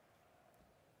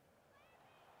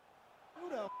 Who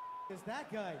the is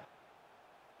that guy?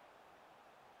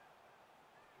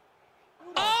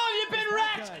 Oh, you've been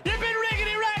wrecked! You've been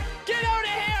riggedy wrecked! Get out of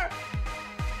here!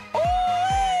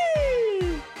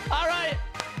 Ooh! Alright.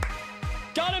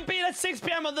 Got him beat at 6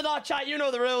 p.m. on the dot, chat. You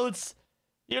know the rules.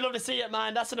 You love to see it,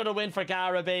 man. That's another win for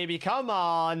Gara, baby. Come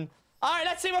on. Alright,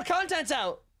 let's see what content's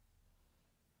out.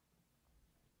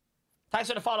 Thanks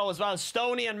for the follow as well.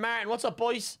 Stoney and Martin. What's up,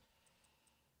 boys?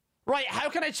 Right, how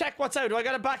can I check what's out? Do I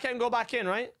gotta back out and go back in,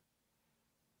 right?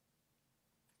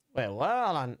 Wait, well,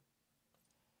 hold on.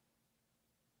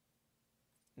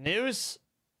 News.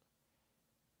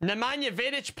 Nemanja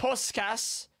Vidic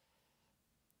Puskas.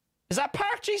 Is that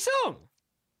Park Ji-sung?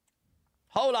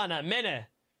 Hold on a minute.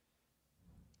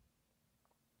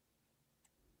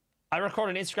 I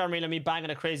recorded an Instagram reel of me banging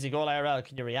a crazy goal IRL.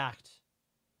 Can you react?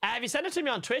 Have you sent it to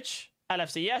me on Twitch?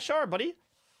 LFC? Yeah, sure, buddy.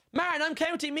 Martin, I'm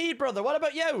County Meath, brother. What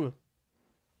about you?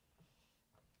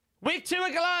 Week 2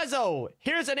 at Galazzo.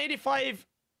 Here's an 85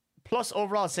 plus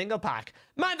overall single pack.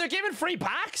 Man, they're giving free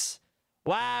packs?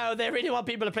 Wow, they really want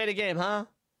people to play the game, huh?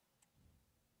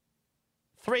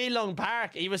 3 Lung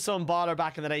Park. He was some baller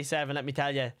back in the day, 7, let me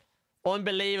tell you.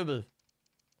 Unbelievable.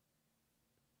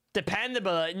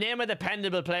 Dependable. Name a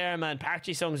dependable player, man. Park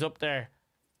Ji-sung's up there.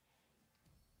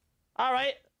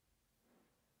 Alright.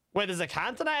 Wait, there's a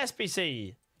Cantona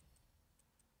SBC.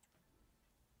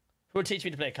 Who would teach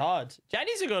me to play COD?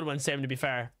 Jenny's a good one, Sim, to be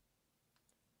fair.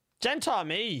 Jen taught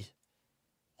me.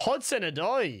 Hudson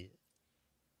Odoi.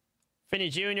 Finney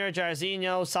Jr.,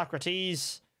 Jarzinho,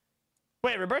 Socrates.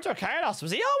 Wait, Roberto Carlos,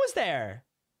 was he always there?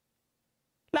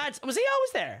 Lads, was he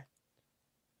always there?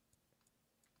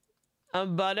 All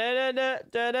the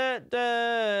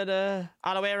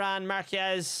way around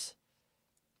Marquez.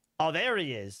 Oh, there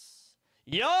he is.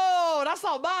 Yo, that's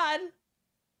not bad.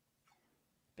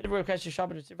 Bit of a request to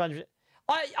shopping.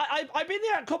 I've been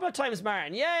there a couple of times,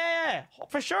 Martin. Yeah.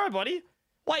 For sure, buddy.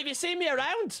 Why, have you seen me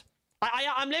around?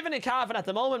 I'm living in Cavan at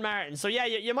the moment, Martin. So yeah,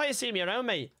 you might have seen me around,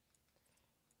 mate.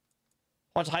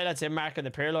 Watch highlights in Mark and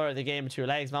the Pirlo of the game with 2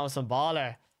 legs. Man with some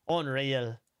baller.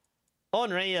 Unreal.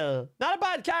 Unreal. Not a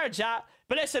bad card, chat.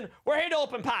 But listen, we're here to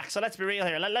open packs, so let's be real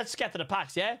here. Let's get to the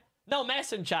packs, yeah? No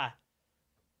messing, chat.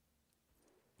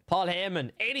 Paul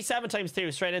Heyman. 87 times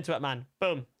 2. Straight into it, man.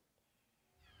 Boom.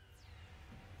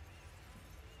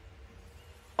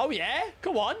 Oh, yeah?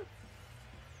 Go on.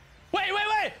 Wait.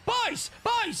 Boys!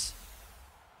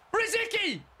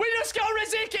 Riziki! We just got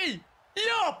Riziki!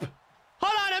 Yup!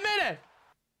 Hold on a minute.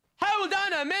 Hold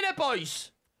on a minute,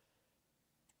 boys.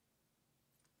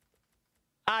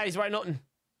 Ah, he's wearing nothing.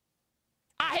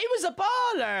 Ah, he was a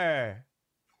baller.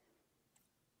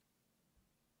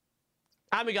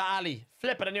 And we got Ali.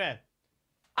 Flip it anyway.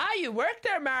 Ah, you work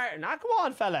there, Martin. Ah, come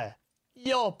on, fella.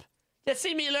 Yup. You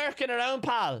see me lurking around,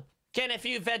 pal. Getting a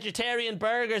few vegetarian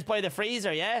burgers by the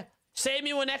freezer, yeah? Save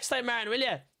me one next time, Martin, will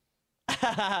you?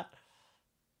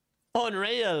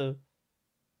 Unreal.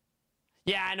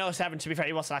 Yeah, I know, 7. To be fair,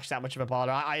 he wasn't actually that much of a baller.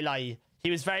 I lie.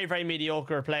 He was very, very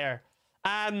mediocre player.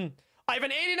 I have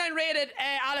an 89 rated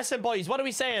Allison, boys. What are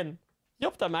we saying?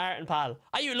 Yup, the Martin, pal.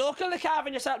 Are you local to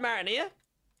Cavan yourself, Martin, are you?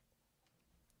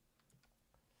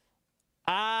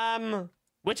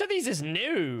 Which of these is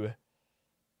new?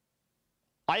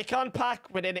 Icon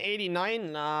pack within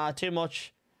 89? Nah, too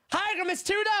much. Hargrim, it's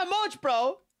too damn much,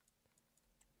 bro.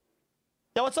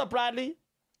 Yo, what's up, Bradley?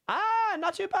 Ah,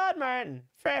 not too bad, Martin.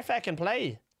 Fair feckin'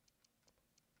 play.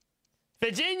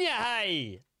 Virginia,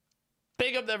 hey.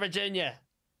 Big up the Virginia.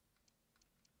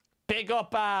 Big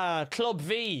up Club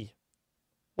V.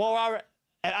 Well, I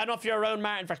don't know if you're around,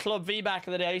 Martin, for Club V back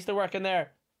in the day. I used to work in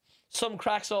there. Some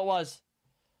crack, so it was.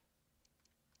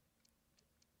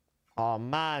 Oh,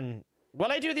 man. Will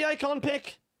I do the icon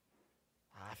pick?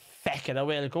 Ah, feck it, I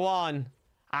will. Go on.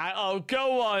 Oh,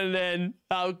 go on then.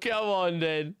 Oh, go on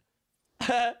then.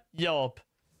 Yup.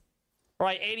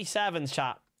 Right, 87s,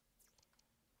 chat.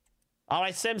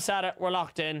 Alright, SimSat, we're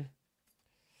locked in.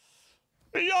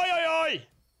 Yoy!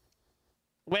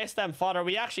 Waste them fodder.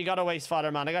 We actually got to waste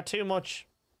fodder, man. I got too much.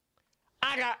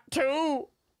 I got 2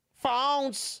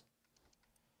 phones.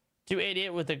 Do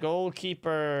 88 with the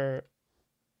goalkeeper.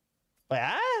 Wait,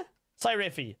 huh? Sorry,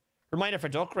 Riffy. Reminder for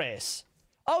duck race.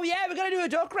 Oh, yeah, we're going to do a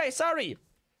duck race. Sorry.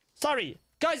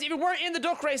 Guys, if you weren't in the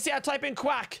duck race yet, type in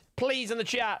quack, please, in the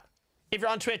chat. If you're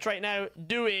on Twitch right now,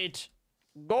 do it.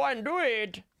 Go and do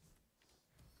it.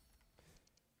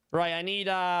 Right, I need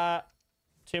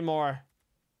 2 more.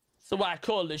 So I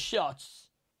call the shots.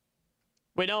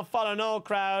 We don't follow no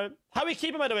crowd. How we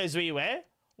keeping, by the way, Zwiwe?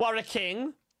 What a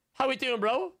king. How we doing,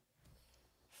 bro?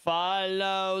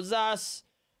 Follows us.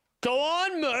 Go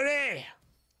on,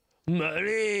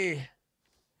 Murray.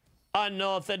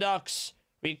 Unorthodox.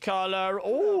 We call her.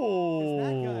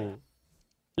 Oh.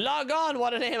 Log on.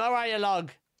 What a name. How are you,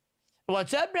 Log?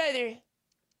 What's up, brother?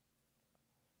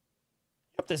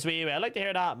 Up this way. I like to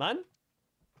hear that, man.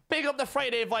 Big up the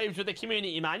Friday vibes with the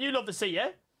community, man. You love to see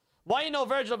it. Why no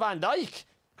Virgil van Dijk?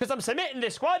 Because I'm submitting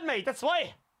this squad, mate. That's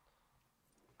why.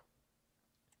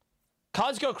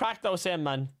 COD's go crack, though, Sim,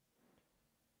 man.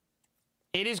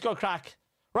 It is go crack.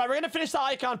 Right, we're going to finish the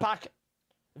icon pack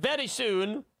very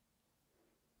soon.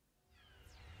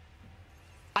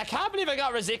 I can't believe I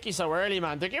got Riziki so early,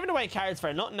 man. They're giving away cards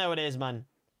for nothing nowadays, man.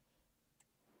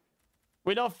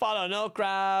 We don't follow no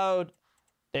crowd.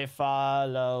 They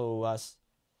follow us.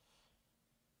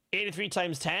 83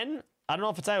 times 10. I don't know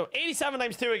if it's out. 87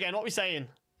 times 2 again. What are we saying?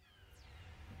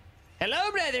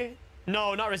 Hello, brother.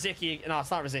 No, not Riziki. No,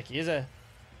 it's not Riziki, is it?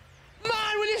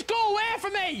 Man, will you just go away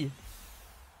from me?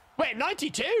 Wait,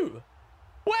 92?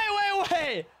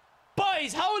 Wait.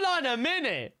 Boys, hold on a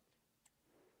minute.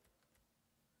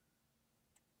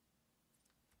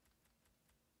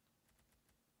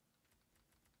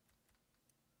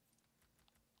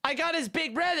 I got his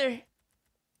big brother.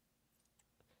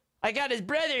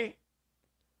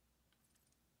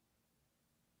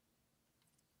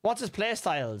 What's his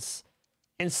playstyles?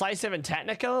 Incisive and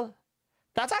technical?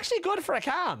 That's actually good for a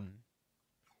cam.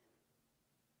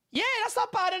 Yeah, that's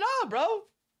not bad at all, bro.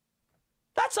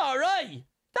 That's alright.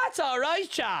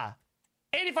 Cha.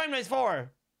 85-4.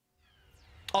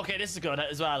 Okay, this is good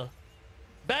as well.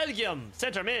 Belgium,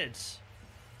 center mid.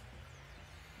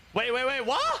 Wait,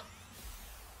 what?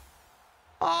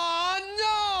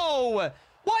 Oh, no!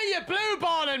 Why are you blue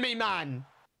balling me, man?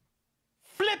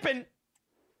 Flippin'.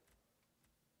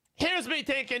 was me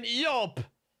thinking, yup.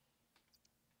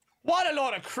 What a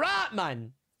load of crap,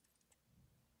 man.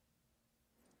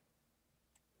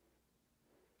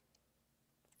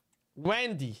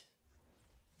 Wendy.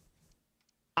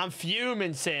 I'm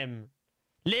fuming, Sim.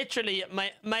 Literally,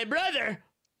 my brother.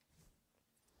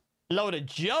 Load of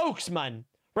jokes, man.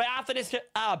 Right after this,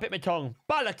 I bit my tongue.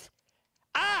 Bollocks.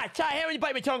 Chat, here when you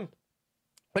bite my tongue.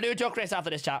 We'll do a joke race after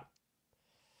this, chat.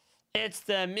 It's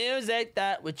the music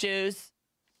that we choose.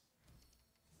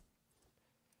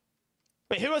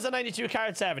 Wait, who was a 92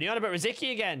 card 7? You on about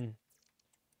Riziki again?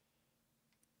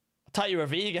 I thought you were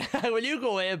vegan. Will you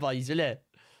go away, boys, will you?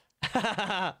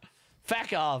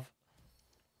 Feck off.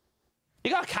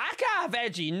 You got caca,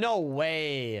 Veggie? No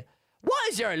way.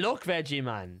 What is your look, Veggie,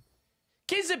 man?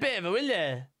 Give us a bit of it, will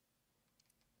you?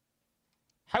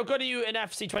 How good are you in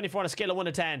FC 24 on a scale of 1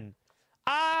 to 10?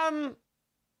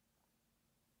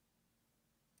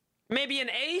 Maybe an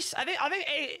 8. I think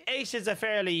 8 is a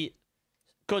fairly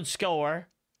good score.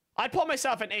 I'd put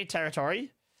myself in 8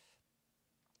 territory.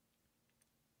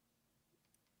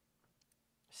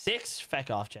 6? Feck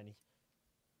off, Jenny.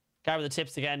 Guy with the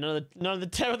tips again. None of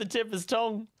the tip is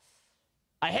tongue.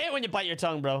 I hate when you bite your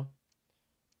tongue, bro.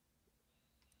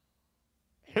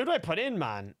 Who do I put in,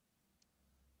 man?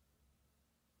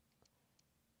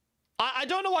 I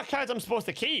don't know what cards I'm supposed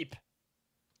to keep.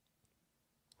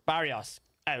 Barrios.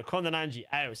 Out. Kondananji.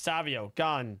 Out. Savio.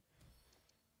 Gone.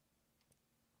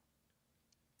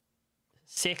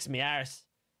 6, me arse.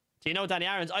 Do you know Danny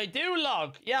Aaron's? I do,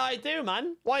 Log. Yeah, I do,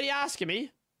 man. Why are you asking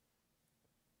me?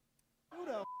 Who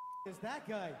the is that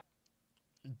guy?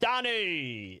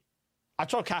 Danny! I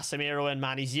throw Casemiro in,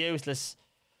 man. He's useless.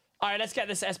 Alright, let's get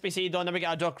this SBC done. Then we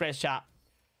got a duck race, chat.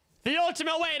 The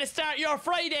ultimate way to start your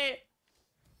Friday.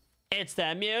 It's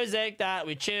the music that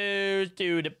we choose.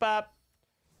 Do the bop.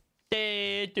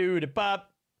 Do the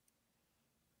bop.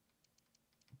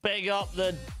 Big up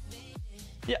the...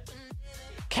 Yeah.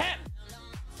 Kev!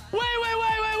 Wait!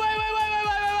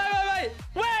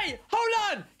 Hold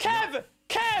on! Kev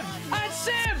and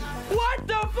Sim! What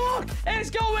the fuck is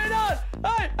going on?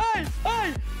 Hey!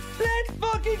 Let's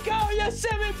fucking go, you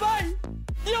Simmy boy!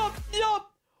 Yup!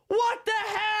 What the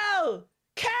hell?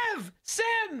 Kev!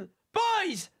 Sim!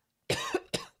 Boys!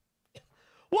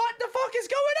 What the fuck is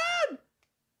going on?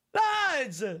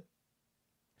 Lads!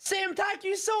 Sim, thank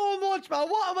you so much, man.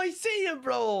 What am I seeing,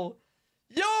 bro?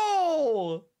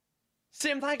 Yo!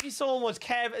 Sim, thank you so much.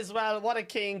 Kev as well. What a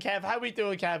king, Kev. How we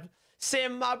doing, Kev?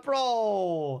 Sim, my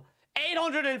bro.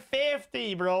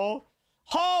 850, bro.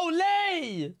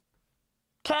 Holy!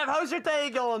 Kev, how's your day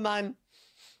going, man?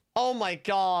 Oh my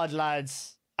god,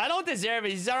 lads. I don't deserve it.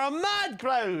 These are a mad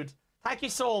crowd. Thank you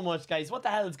so much, guys. What the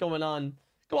hell is going on?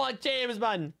 Go on, James,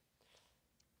 man.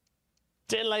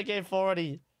 Didn't like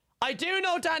 840. I do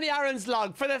know Danny Aaron's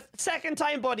log for the second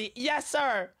time, buddy. Yes,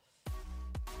 sir.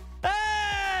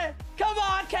 Hey! Come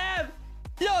on, Kev.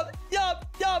 Yup.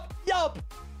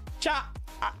 Chat,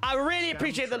 I really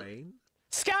appreciate the...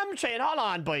 Scam train. Hold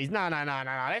on, boys. No. Hold on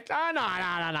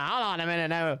a minute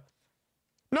now.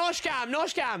 No scam. No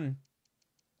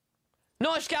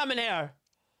scam in here.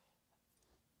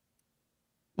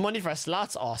 Money for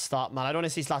slots? Oh, stop, man. I don't want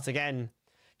to see slots again.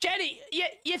 Jenny,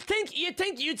 you'd think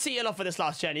you'd see enough of the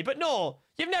slots, Jenny, but no.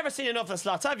 You've never seen enough of the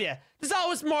slots, have you? There's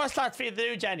always more slots for you to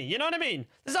do, Jenny. You know what I mean?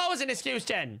 There's always an excuse,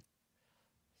 Jen.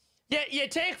 You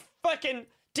take fucking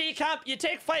decamp, you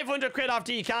take 500 quid off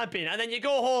decamping, and then you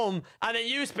go home, and then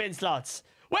you spin slots.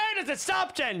 Where does it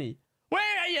stop, Jenny?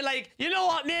 Where are you like, you know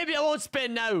what, maybe I won't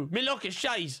spin now. Me luck is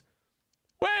shite.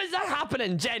 Where is that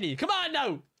happening, Jenny? Come on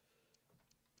now.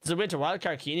 There's a winter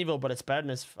wildcard Keeneyville, but it's better than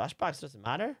his flashbacks. Doesn't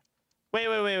matter. Wait.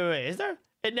 Is there?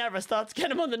 It never stops. Get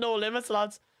him on the no limit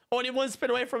slots. Only one spin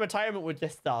away from retirement would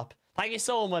just stop. Thank you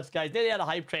so much, guys. Nearly had a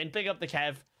hype train. Big up the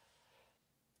Kev.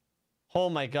 Oh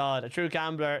my god. A true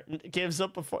gambler gives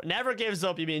up before. Never gives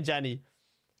up, you mean, Jenny.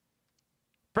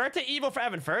 Birthday Evo for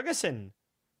Evan Ferguson.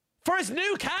 For his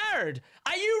new card.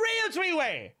 Are you real,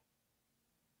 Three-Way?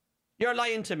 You're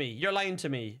lying to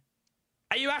me.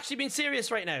 Are you actually being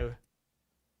serious right now?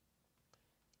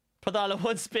 Put that all in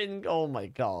one spin. Oh my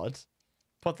god.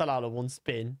 Put that all in one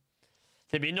spin.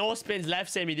 There'll be no spins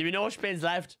left, Sammy. There'll be no spins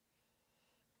left.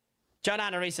 John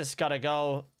Anarissa's gotta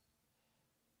go.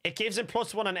 It gives him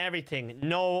 +1 on everything.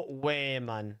 No way,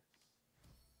 man.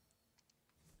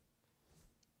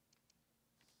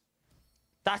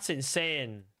 That's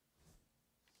insane.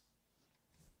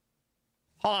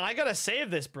 Hold on, I gotta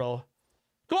save this, bro.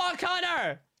 Go on,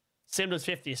 Connor! Sim does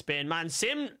 50 spin, man.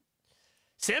 Sim's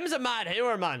a mad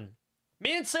hooer, man.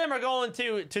 Me and Sim are going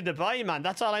to Dubai, man.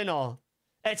 That's all I know.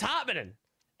 It's happening.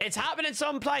 It's happening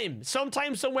sometime.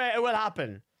 Sometime, somewhere, it will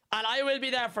happen. And I will be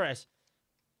there for it.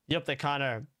 Yup, the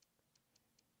Connor.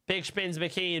 Big spins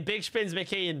McKean. Big spins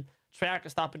McKean. Treyarch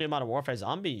is stopping doing Modern Warfare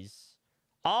Zombies.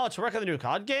 Oh, to work on the new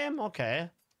COD game? Okay.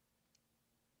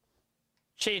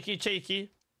 Cheeky,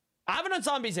 cheeky. I haven't done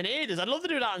zombies in ages. I'd love to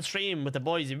do that on stream with the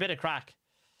boys. A bit of crack.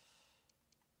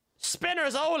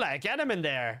 Spinners Ola. Get him in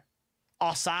there.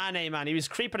 Oh, Sane, man. He was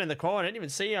creeping in the corner. I didn't even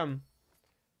see him.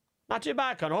 Not too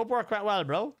bad, Con. Hope work went well,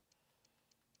 bro.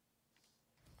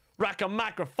 Rack a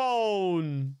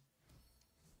microphone.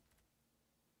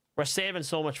 We're saving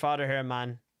so much fodder here,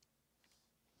 man.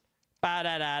 Ba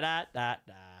da da da da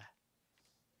da.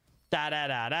 Da da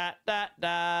da da da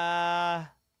da.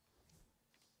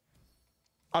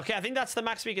 Okay, I think that's the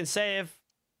max we can save.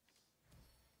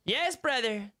 Yes,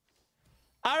 brother.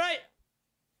 All right.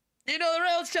 You know the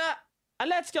rules, chat. And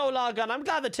let's go log on. I'm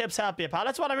glad the tips help you, pal.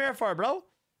 That's what I'm here for, bro.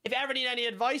 If you ever need any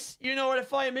advice, you know where to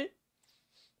find me.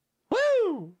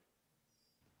 Woo!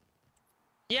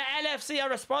 Yeah, LFC, I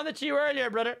responded to you earlier,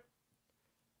 brother.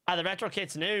 Ah, the retro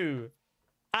kit's new.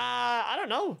 I don't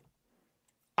know.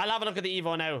 I'll have a look at the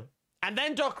Evo now. And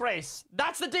then Duck Race.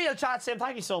 That's the deal, chat sim.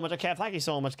 Thank you so much. Okay, thank you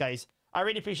so much, guys. I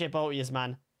really appreciate both of you,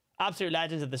 man. Absolute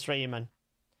legends of the stream, man.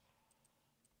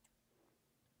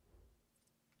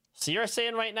 So you're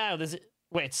saying right now, there's...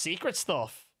 Wait, secret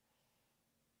stuff?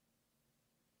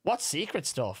 What secret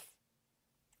stuff?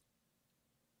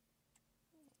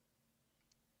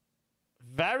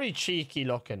 Very cheeky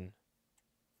looking.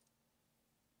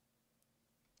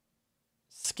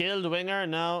 Skilled winger?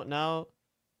 No, no.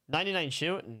 99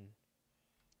 shooting.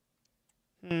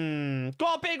 Go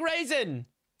on, Big Raisin!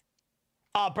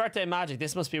 Oh, birthday magic.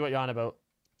 This must be what you're on about.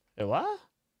 Wait, what?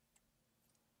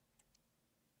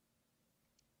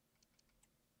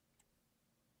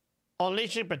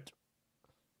 Unleashing, but...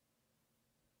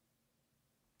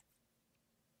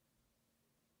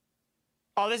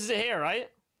 Oh, this is it here, right?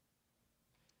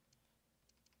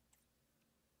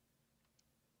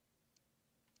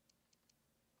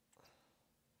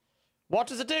 What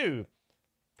does it do?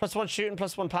 +1 shooting,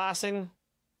 +1 passing.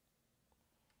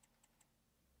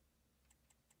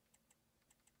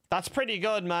 That's pretty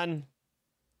good, man.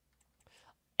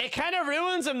 It kind of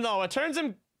ruins him, though. It turns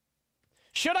him...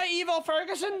 Should I Evo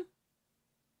Ferguson?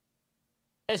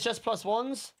 It's just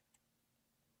 +1s.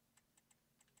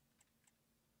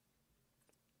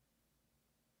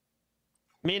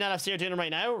 Me and LFC are doing it right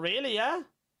now? Really, yeah?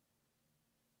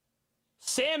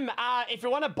 Sim, if you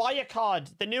want to buy a COD,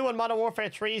 the new one, Modern Warfare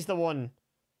 3 is the one.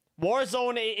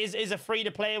 Warzone is a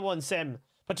free-to-play one, Sim.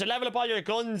 But to level up all your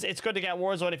guns, it's good to get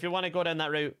Warzone if you want to go down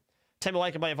that route. Tell me why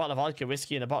I can buy a bottle of vodka,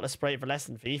 whiskey, and a bottle of Sprite for less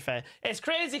than FIFA. It's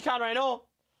crazy, Connor, I know.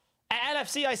 At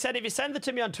LFC, I said, if you send it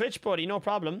to me on Twitch, buddy, no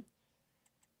problem.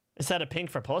 Instead of pink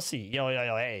for pussy. Yo,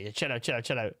 hey, chill out, chill out,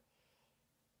 chill out.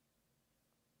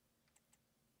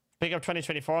 Big up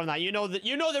 2024 on that. You know the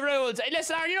rules. Hey,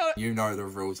 listen, Aaron, you know the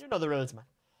rules. You know the rules, man.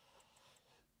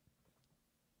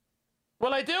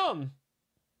 Will I do them?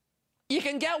 You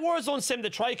can get Warzone Sim the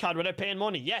Tricod without paying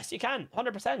money. Yes, you can.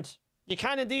 100%. You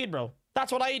can indeed, bro.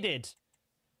 That's what I did.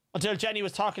 Until Jenny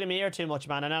was talking to me ear too much,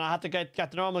 man. And then I had to get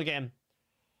the normal game.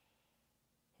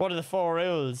 What are the 4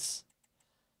 rules?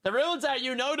 The rules are,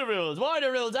 you know the rules. What are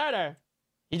the rules, are there?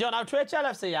 You don't have Twitch,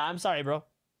 LFC? Yeah, I'm sorry, bro.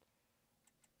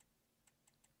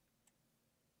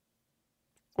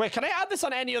 Wait, can I add this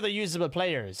on any other usable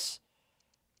players?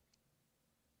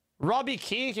 Robbie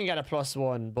Keane can get a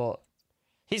 +1, but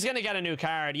he's going to get a new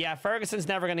card. Yeah, Ferguson's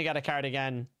never going to get a card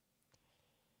again.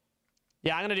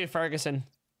 Yeah, I'm going to do Ferguson.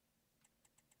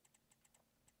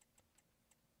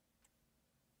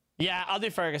 Yeah, I'll do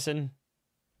Ferguson.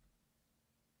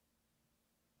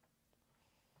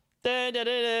 Da, da,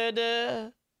 da, da, da.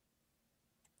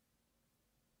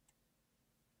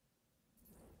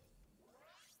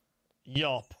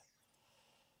 Yup.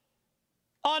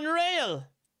 Unreal.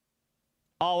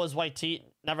 Always white teeth.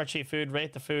 Never cheap food.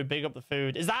 Rate the food. Big up the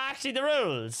food. Is that actually the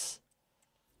rules?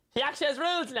 He actually has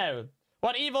rules now.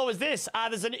 What Evo is this?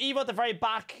 There's an Evo at the very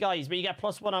back, guys, where you get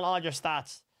 +1 on all your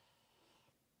stats.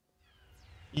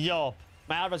 Yup.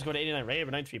 My Alvarez go to 89 rate,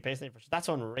 but 93 pace. That's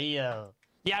unreal.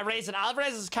 Yeah, Raisin.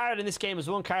 Alvarez's card in this game is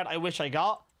one card I wish I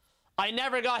got. I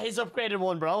never got his upgraded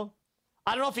one, bro.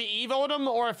 I don't know if you Evo'd him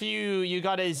or if you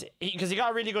got his... Because he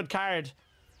got a really good card.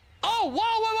 Oh, whoa,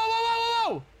 whoa, whoa, whoa,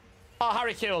 whoa, whoa! Oh,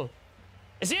 Harry Kill.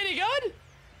 Is he any good?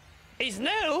 He's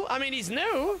new. I mean, he's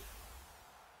new.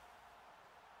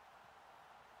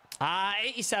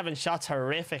 87 shots.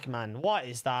 Horrific, man. What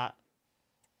is that?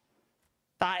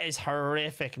 That is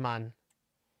horrific, man.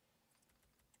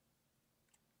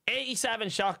 87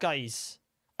 shot, guys.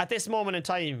 At this moment in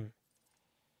time.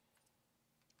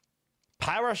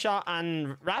 Power shot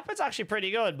and rapid's actually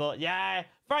pretty good, but yeah,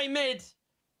 very mid.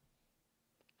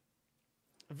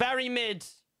 Very mid.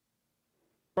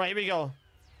 Right, here we go.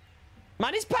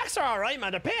 Man, these packs are alright,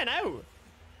 man. They're paying out.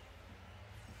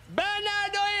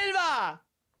 Bernardo Silva!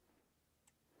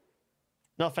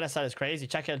 No, Finestar is crazy.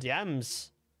 Check out DMs.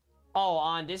 Oh,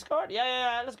 on Discord?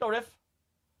 Yeah. Let's go, Riff.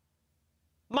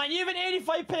 Man, you have an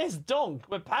 85 pace dunk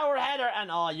with power header and...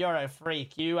 Oh, you're a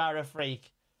freak. You are a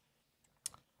freak.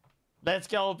 Let's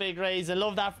go, Big Raisin.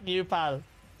 Love that from you, pal.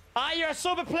 Ah, you're a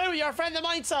sub of Plu. You're a friend of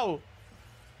mine, so.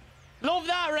 Love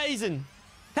that, Raisin.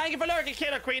 Thank you for lurking,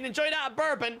 Killer Queen. Enjoy that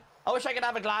bourbon. I wish I could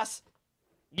have a glass.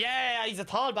 Yeah, he's a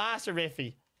tall bastard,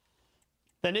 Riffy.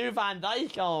 The new Van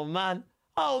Dyke. Oh, man.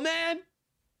 Oh, man.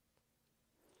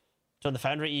 Done the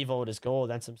Foundry Evo with his goal,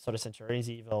 then some sort of Centurions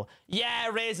Evo. Yeah,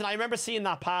 Raisin. I remember seeing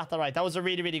that path. All right, that was a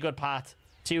really, really good path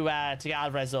to get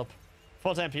Alvarez up.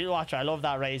 Full-time Pute watcher. I love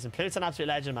that, Raisin. Pute's an absolute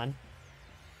legend, man.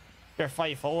 You're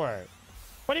 5'4".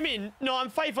 What do you mean? No,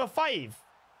 I'm 5'5".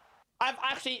 I've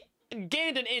actually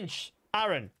gained an inch,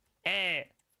 Aaron.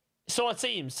 So it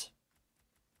seems.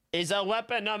 Is a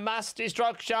weapon of mass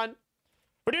destruction.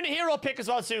 We're doing a hero pick as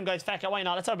well soon, guys. Feck it, why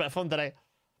not? Let's have a bit of fun today.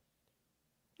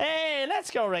 Hey,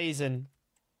 let's go, Raisin.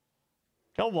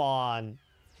 Go on.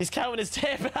 He's counting his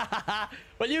tip.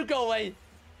 Well, you go away.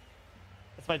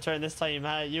 It's my turn this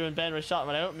time. You and Ben were shot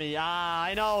without me. Ah,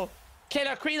 I know.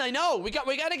 Killer Queen, I know. We got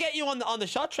to get you on the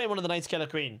shot train one of the nights, Killer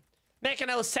Queen. Make an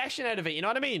L section out of it. You know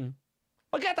what I mean?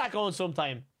 We'll get that going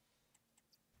sometime.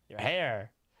 Your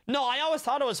hair. No, I always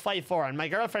thought it was 5'4", and my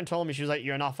girlfriend told me, she was like,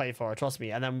 "You're not 5'4", trust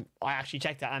me." And then I actually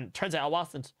checked it, and turns out I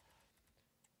wasn't.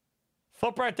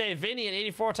 Foot birthday, Vinny, and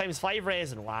 84 times 5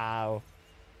 Raisin. Wow.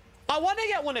 I want to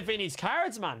get one of Vinny's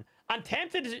cards, man. I'm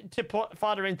tempted to put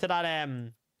fodder into that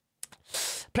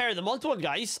player of the month one,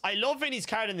 guys. I love Vinny's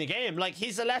card in the game. Like,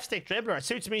 he's a left stick dribbler. It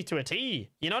suits me to a T.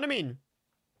 You know what I mean?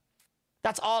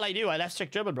 That's all I do. I left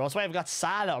stick dribble, bro. That's why I've got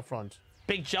Salah up front.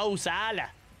 Big Joe Salah.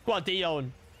 Go on,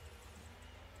 Dion.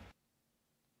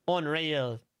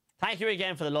 Unreal. Thank you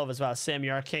again for the love as well, Sim.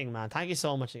 You're a king, man. Thank you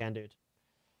so much again, dude.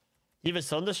 You have a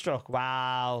Thunderstruck.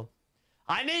 Wow.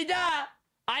 I need that.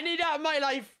 I need that in my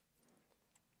life.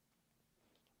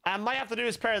 I might have to do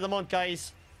this player of the month,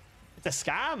 guys. It's a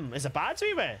scam. It's a bad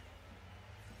to way.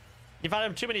 You've had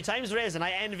him too many times, Raisin.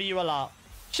 I envy you a lot.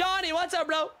 Shawnee, what's up,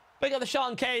 bro? Big up the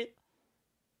Sean K.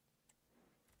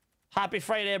 Happy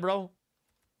Friday, bro.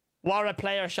 What a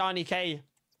player, Shawnee K.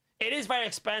 It is very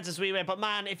expensive, Sweetway, but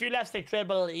man, if you left stick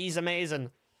dribble, he's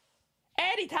amazing.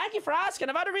 Eddie, thank you for asking.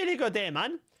 I've had a really good day,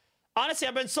 man. Honestly,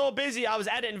 I've been so busy. I was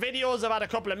editing videos. I've had a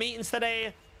couple of meetings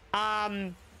today.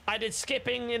 I did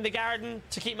skipping in the garden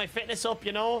to keep my fitness up,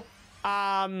 you know.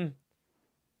 Yeah,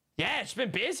 it's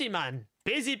been busy, man.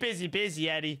 Busy,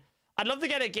 Eddie. I'd love to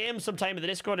get a game sometime in the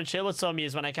Discord and chill with some of you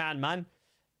when I can, man.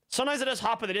 Sometimes I just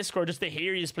hop in the Discord just to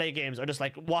hear you play games or just,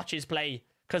 like, watch you play.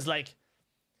 Because, like,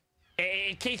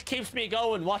 it keeps me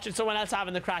going watching someone else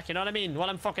having the crack, you know what I mean? While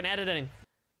I'm fucking editing.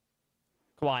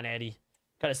 Come on, Eddie.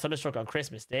 Got his Thunderstruck on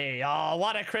Christmas Day. Oh,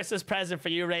 what a Christmas present for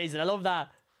you, Raisin. I love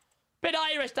that. Bit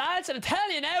Irish dancing. I'm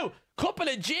telling you now. Couple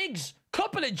of jigs.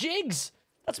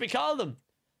 That's what we call them.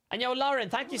 And yo, Lauren,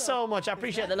 thank you so much. I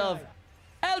appreciate the love.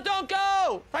 El, don't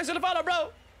go. Thanks for the follow, bro.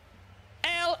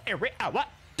 El, what?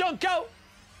 Don't go.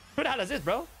 Who the hell is this,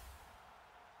 bro?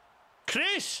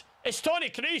 Chris. It's Tony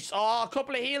Chris. Oh, a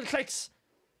couple of heel clicks.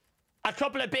 A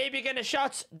couple of baby getting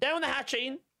shots. Down the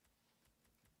hatching.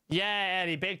 Yeah,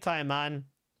 Eddie. Big time, man.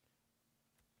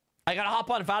 I gotta hop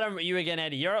on Valorant with you again,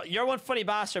 Eddie. You're one funny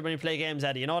bastard when you play games,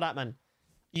 Eddie. You know that, man.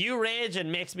 You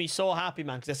raging makes me so happy,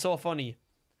 man, because it's so funny.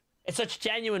 It's such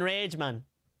genuine rage, man.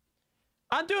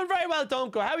 I'm doing very well,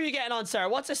 Donko. How are you getting on, sir?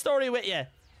 What's the story with you?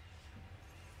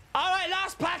 Alright,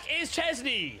 last pack is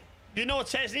Chesney. You know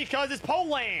Chesney because it's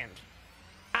Poland.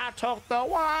 I took the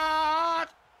walk.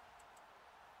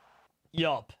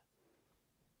 Yup.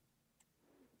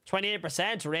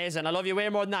 28% Raisin. I love you way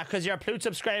more than that because you're a Plute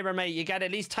subscriber, mate. You get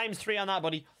at least ×3 on that,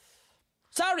 buddy.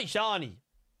 Sorry, Shawnee.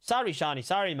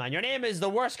 Sorry, man. Your name is the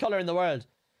worst color in the world.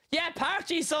 Yeah,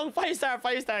 Parchy sung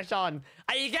 5-star, Sean.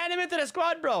 Are you getting him into the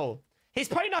squad, bro? He's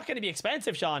probably not going to be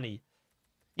expensive, Shawnee.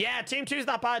 Yeah, Team 2's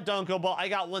not bad, Dunkel, but I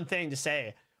got one thing to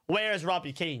say. Where's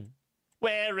Robbie Keane?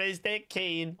 Where is the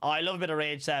Keane? Oh, I love a bit of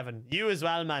Rage 7. You as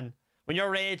well, man. When you're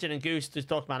raging and Goose is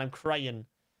stuck, man, I'm crying.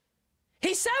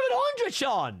 He's 700,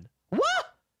 Sean.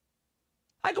 What?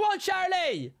 Hi, go on,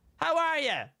 Charlie. How are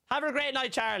you? Have a great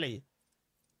night, Charlie.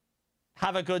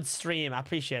 Have a good stream. I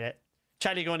appreciate it.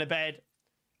 Charlie going to bed.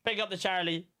 Pick up the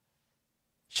Charlie.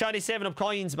 Charlie saving up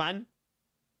coins, man.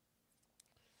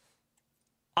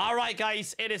 All right,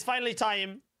 guys. It is finally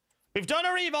time. We've done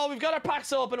our Evo. We've got our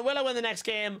packs open. Will I win the next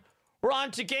game? We're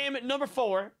on to game number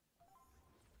 4.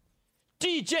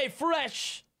 DJ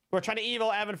Fresh. We're trying to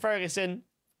Evo Evan Ferguson.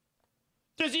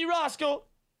 Dizzy Roscoe.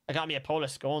 I got me a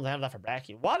Polish scone. I have that for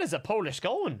brekkie. What is a Polish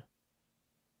scone?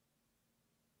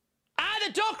 Ah,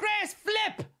 the duck race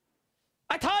flip.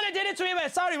 I thought I did it to him.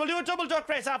 Sorry, we'll do a double duck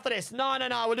race after this. No.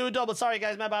 We'll do a double. Sorry,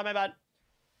 guys. My bad.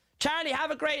 Charlie,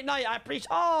 have a great night. I appreciate...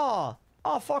 Oh,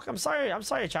 fuck. I'm sorry,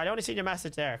 Charlie. I only seen your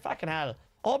message there. Fucking hell.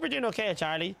 I hope you're doing okay,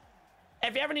 Charlie.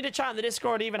 If you ever need to chat in the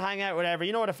Discord, even hang out, whatever,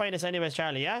 you know where to find us anyways,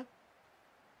 Charlie, yeah?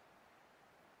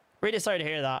 Really sorry to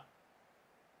hear that.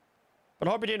 But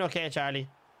I hope you're doing okay, Charlie.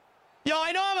 Yo,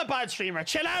 I know I'm a bad streamer.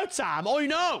 Chill out, Sam. I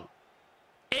know.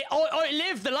 I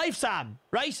live the life, Sam.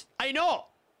 Right? I know.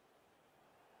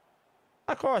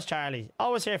 Of course, Charlie.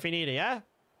 Always here if you need it, yeah?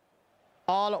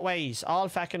 All ways. All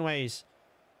fucking ways.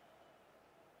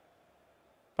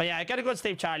 But yeah, get a good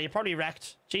sleep, Charlie. You're probably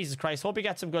wrecked. Jesus Christ. Hope you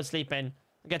get some good sleep in.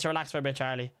 Get to relax for a bit,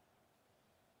 Charlie.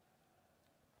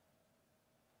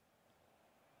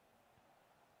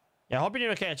 Yeah, I hope you're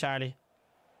doing okay, Charlie.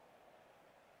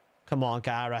 Come on,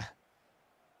 Gara.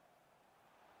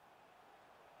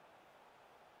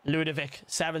 Ludovic,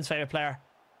 Seven's favourite player.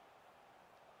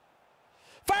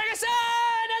 Ferguson!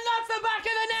 And that's the back of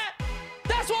the net!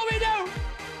 That's what we do!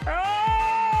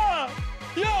 Oh!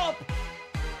 Yup!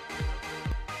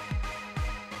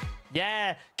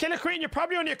 Yeah. Killer Queen, you're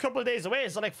probably only a couple of days away.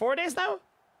 Is it like 4 days now?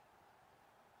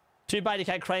 Too bad you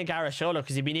can't cry in TheGaraShow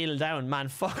because you'd be kneeling down. Man,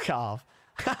 fuck off.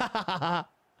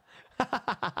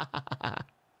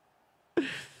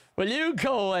 Will you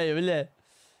go away, will you?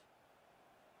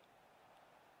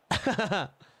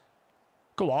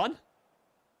 Go on.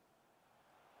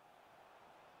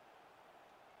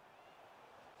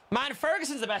 Man,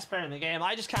 Ferguson's the best player in the game.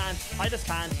 I just can't. I just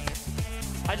can't.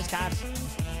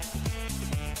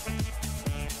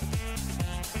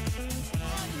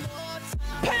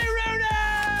 Hey, Rooney!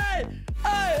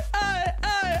 Hey!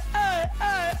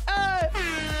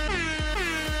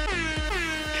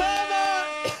 Come on!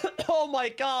 Oh my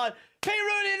God. P.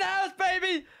 Rooney in the house,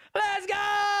 baby! Let's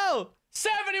go!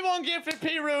 71 gifted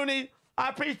P. Rooney. I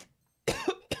appreciate...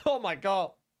 Oh my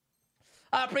God.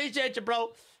 I appreciate you,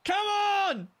 bro. Come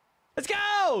on! Let's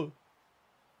go!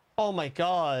 Oh my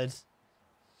God.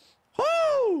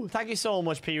 Woo! Thank you so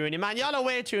much, P. Rooney. Man, y'all are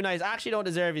way too nice. I actually don't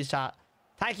deserve his chat.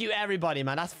 Thank you, everybody,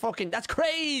 man. That's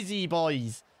crazy,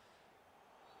 boys.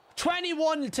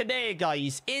 21 today,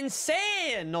 guys.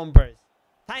 Insane numbers.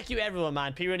 Thank you, everyone,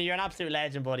 man. P. Rooney, you're an absolute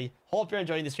legend, buddy. Hope you're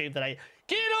enjoying the stream today.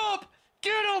 Get up!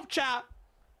 Get up, chat!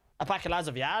 A pack of lads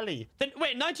of Yali.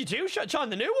 Wait, 92? Sean,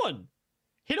 the new one.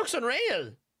 He looks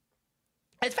unreal.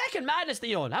 It's fucking madness,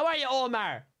 Leon. How are you,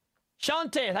 Omar?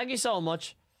 Shante, thank you so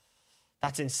much.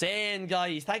 That's insane,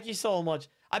 guys. Thank you so much.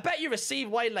 I bet you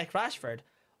receive wide like Rashford.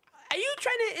 Are you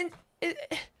trying to...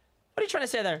 What are you trying to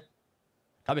say there?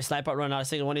 Got me sniper running out of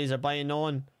single one of these are buying no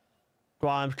one. Go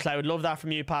on, Cloud. Love that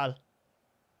from you, pal.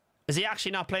 Is he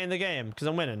actually not playing the game? Because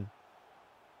I'm winning.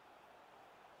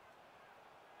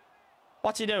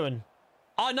 What's he doing?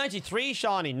 Oh, 93,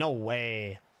 Shawnee. No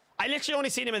way. I literally only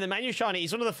seen him in the menu, Shawnee.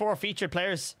 He's one of the 4 featured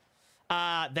players.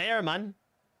 There, man.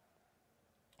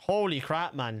 Holy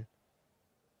crap, man.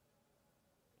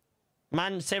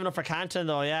 Man, saving up for Canton,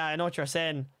 though. Yeah, I know what you're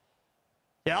saying.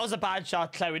 Yeah, that was a bad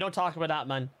shot, Cloud. We don't talk about that,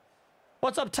 man.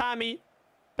 What's up, Tommy?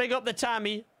 Big up the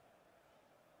Tommy.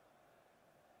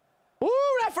 Woo,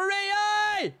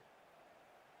 referee!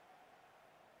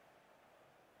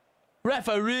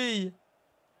 Referee!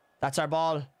 That's our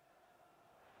ball.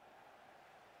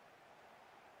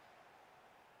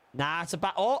 Nah, it's a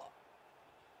bad... Oh!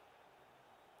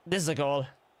 This is a goal.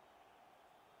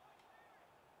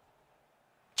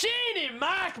 Genie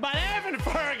Mac, man! Evan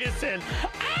Ferguson!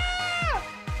 Ah!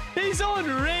 He's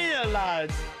unreal,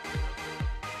 lads.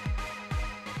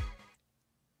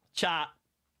 Chat.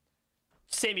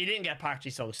 Sim, you didn't get Parchy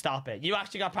Sung. Stop it. You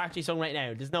actually got Parchy Sung right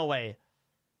now. There's no way.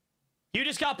 You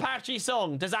just got Parchy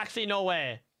Sung. There's actually no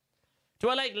way. Do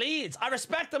I like Leeds? I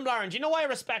respect them, Lauren. Do you know why I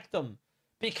respect them?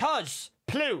 Because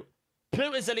Plute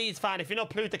is a Leeds fan. If you know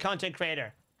Plute, the content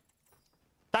creator.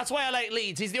 That's why I like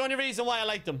Leeds. He's the only reason why I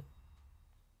like them.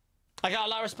 I got a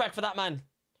lot of respect for that man.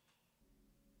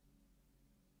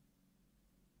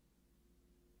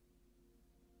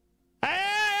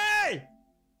 Hey!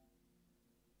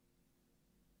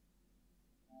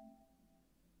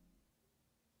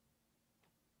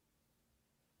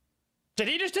 Did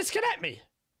he just disconnect me?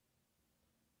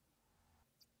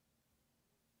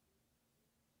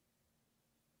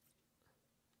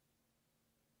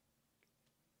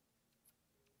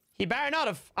 He better not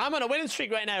have. I'm on a winning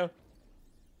streak right now.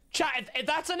 Chat, if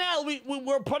that's an L,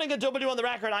 we're putting a W on the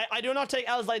record. I do not take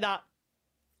L's like that.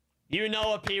 You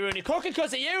know it, P. Rooney. Cooking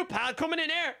because of you, pal. Coming in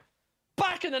here.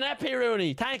 Back in the net, P.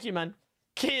 Rooney. Thank you, man.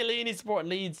 Chiellini supporting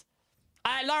Leeds.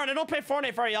 Lauren, I don't play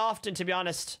Fortnite very often, to be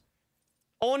honest.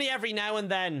 Only every now and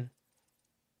then.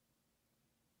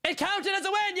 It counted as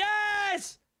a win.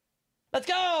 Yes! Let's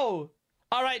go.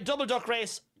 All right, double duck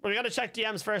race. We got to check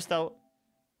DMs first, though.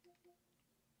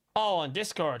 Oh, on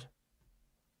Discord.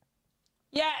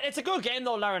 Yeah, it's a good game,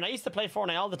 though, Lauren. I used to play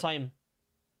Fortnite all the time.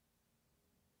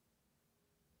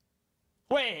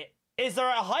 Wait, is there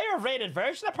a higher rated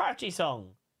version of Party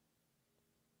Song?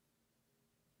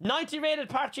 90 rated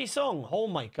Party Song. Oh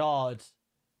my god.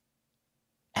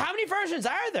 How many versions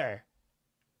are there?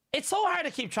 It's so hard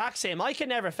to keep track, Sam. I can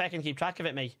never fucking keep track of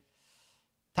it, mate.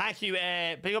 Thank you,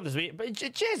 big up this week. But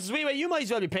Jesus, you might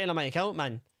as well be playing on my account,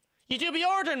 man. You do be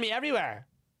ordering me everywhere.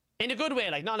 In a good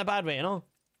way, like, not in a bad way, you know?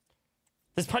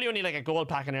 There's probably only like a gold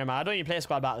pack in there, man. I don't even play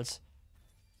squad battles.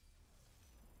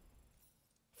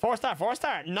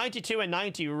 4-star. 92 and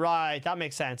 90. Right, that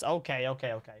makes sense. Okay.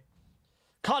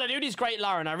 Call of Duty's great,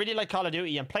 Lauren. I really like Call of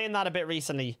Duty. I'm playing that a bit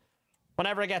recently.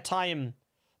 Whenever I get time.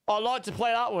 Oh, I'd like to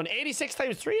play that one. 86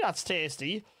 times 3, that's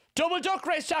tasty. Double duck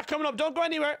race chat coming up. Don't go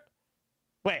anywhere.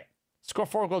 Wait. Score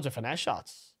 4 goals with finesse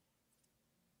shots.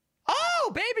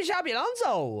 Oh, baby Xabi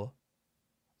Alonso.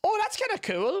 Oh, that's kind of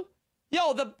cool.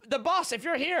 Yo, the boss, if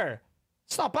you're here,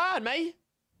 it's not bad, mate.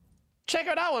 Check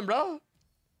out that one, bro.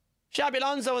 Xabi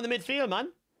Alonso in the midfield, man.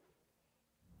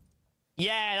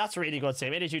 Yeah, that's really good,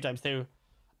 Sam. 82 times 2.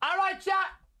 All right, chat.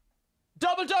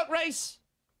 Double duck race.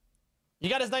 You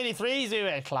got his 93s,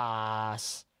 Zue.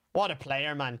 Class. What a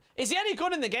player, man. Is he any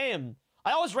good in the game?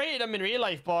 I always rated him in real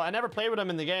life, but I never played with him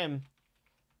in the game.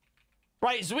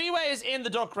 Right, Zwiwe is in the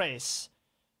duck race.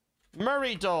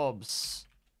 Murray dubs.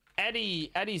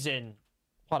 Eddie's in.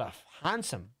 What a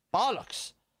handsome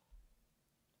bollocks.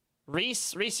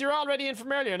 Reese, you're already in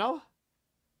from earlier, no?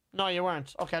 No, you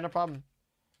weren't. Okay, no problem.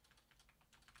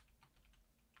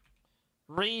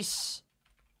 Reese,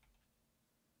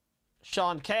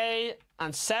 Sean K,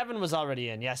 and Seven was already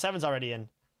in. Yeah, Seven's already in.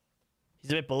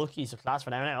 He's a bit bulky, so class for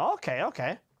now.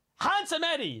 Okay. Handsome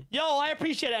Eddie. Yo, I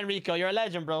appreciate it, Enrico. You're a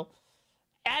legend, bro.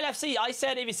 LFC, I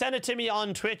said if you send it to me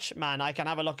on Twitch, man, I can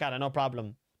have a look at it, no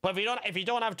problem. But if you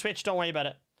don't have Twitch, don't worry about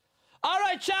it. All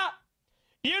right, chat.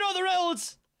 You know the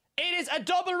rules. It is a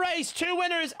double race. 2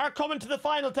 winners are coming to the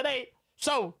final today.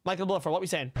 So, Michael Buffer, what are we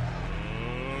saying?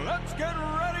 Let's get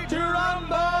ready to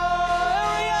rumble!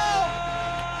 Here we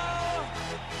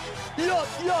go!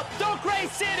 Look, Duck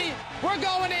Race City. We're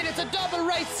going in. It's a double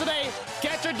race today.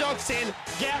 Get your ducks in.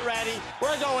 Get ready.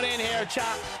 We're going in here,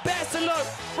 chat. Best of luck.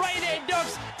 Friday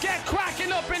Ducks. Get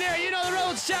cracking up in here. You know the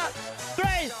rules, chat.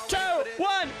 3, 2,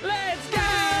 1. Let's go!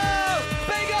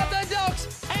 Big up the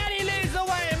Ducks. Eddie leads the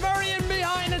way. Murray in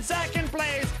behind in second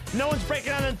place. No one's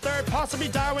breaking on in third. Possibly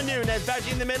Darwin Núñez.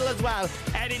 Veggie in the middle as well.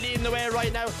 Eddie leading the way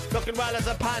right now. Looking well as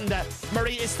a panda.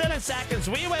 Murray is still in seconds.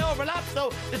 We way overlaps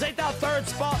though to take that third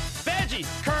spot. Veggie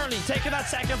currently taking that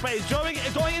second place. Going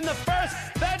in the first.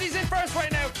 Veggie's in first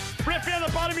right now. Riffy on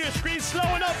the bottom of your screen.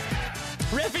 Slowing up.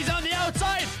 Riffy's on the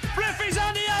outside. Riffy's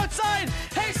on the outside.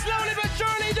 Hey, slowly but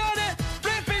surely done it.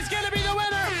 Riffy's going to be the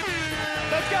winner.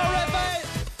 Let's go, Riffy.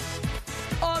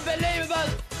 Unbelievable.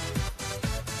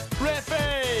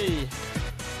 Riffy.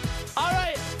 All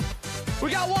right.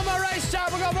 We got one more race,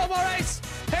 chat. We got one more race.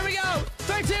 Here we go.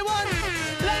 3, 2, 1.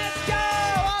 Let's go.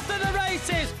 Off to the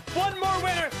races. One more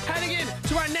winner heading in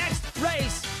to our next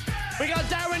race. We got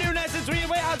Darwin Núñez and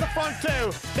Zwiwe at the front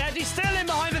too. Veggie still in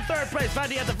behind in third place.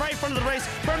 Veggie at the very front of the race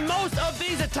for most of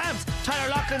these attempts. Tyler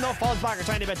Loughlin though falls back a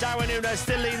tiny bit. Darwin Núñez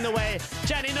still leading the way.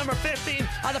 Jenny number 15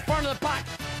 at the front of the pack.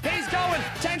 He's going.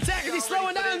 10 seconds. He's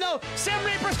slowing down though. Sim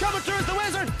Reaper's coming through as the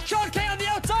wizard. Sean K on the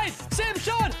outside. Sim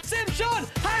Sean.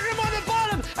 Hagram on the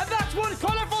bottom. And that's one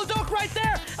colourful duck right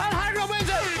there. And Hagram wins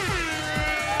it.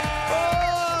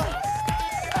 Oh,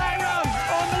 Hagram.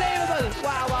 Unbelievable.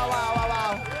 Wow.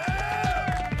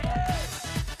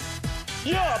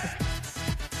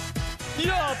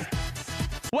 Yup.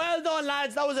 Well done,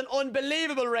 lads. That was an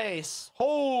unbelievable race.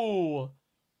 Oh.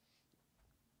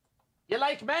 You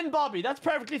like men, Bobby? That's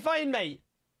perfectly fine, mate.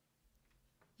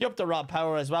 You up to Rob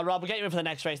Power as well. Rob, we'll get you in for the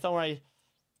next race. Don't worry.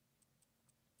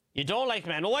 You don't like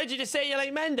men. Well, why did you say you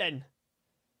like men then?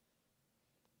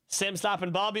 Sim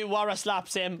slapping Bobby. Wara slap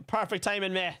Sim. Perfect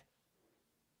timing, mate.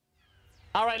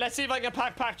 All right, let's see if I can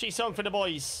pack G song for the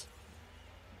boys.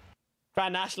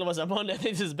 Grand National was a Monday.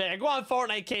 This is big. Go on,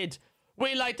 Fortnite kid.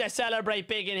 We like to celebrate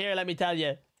big in here, let me tell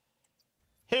you.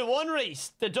 Who won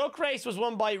race? The duck race was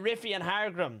won by Riffy and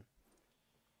Hargram.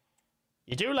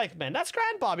 You do like men. That's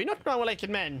grand, Bobby. Nothing wrong with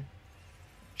liking men.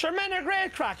 Sure, men are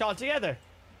great crack altogether.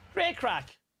 Great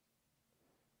crack.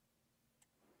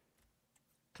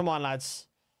 Come on, lads.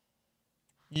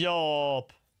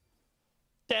 Yup.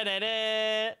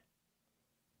 Da-da-da.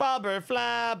 Bobber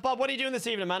Flab. Bob, what are you doing this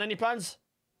evening, man? Any plans?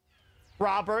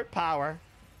 Robert Power.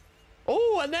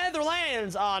 Oh,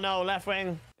 Netherlands. Oh, no. Left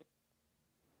wing.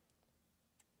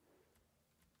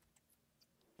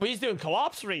 Well, he's doing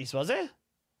co-ops, Reese, was it?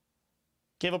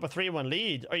 Gave up a 3-1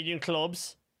 lead. Are you doing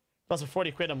clubs? Plus a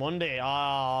 40 quid on Monday.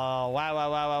 Oh,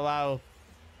 wow.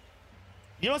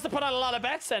 You must have put on a lot of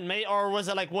bets then, mate. Or was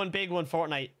it like one big one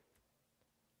fortnight?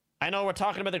 I know we're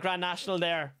talking about the Grand National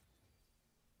there.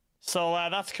 So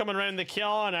that's coming around the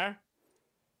corner.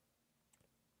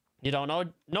 You don't know?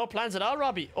 No plans at all,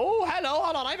 Robbie. Oh, hello.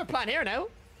 Hold on. I have a plan here now.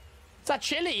 It's that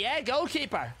Chile, yeah?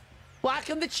 Goalkeeper.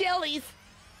 Welcome to Chili's.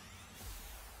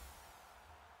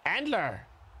 Handler.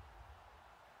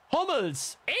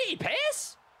 Hummels. 80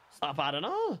 pace? It's not bad at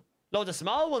all. Loads of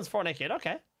small ones for a kid.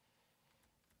 Okay.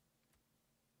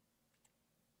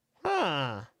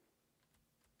 Huh.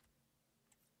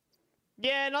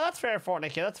 Yeah, no, that's fair,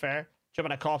 Fortnite kid. That's fair.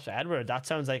 Jumping a corpse to Edward. That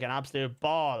sounds like an absolute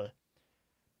ball.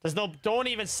 There's no... Don't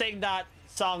even sing that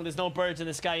song. There's no birds in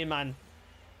the sky, man.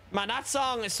 Man, that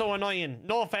song is so annoying.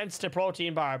 No offense to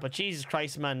Protein Bar, but Jesus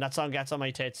Christ, man. That song gets on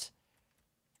my tits.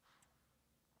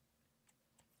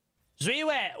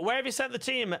 Zwiwe, where have you sent the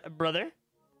team, brother?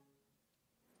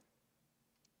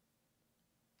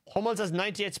 Hummels has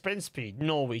 98 sprint speed.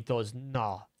 No, he does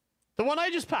not. The one I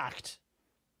just packed.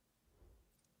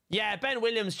 Yeah, Ben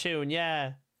Williams tune,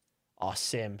 yeah. Oh,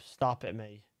 Sim, stop it,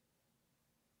 mate.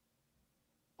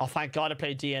 Oh, thank God I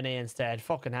played DNA instead.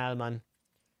 Fucking hell, man.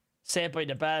 Saved by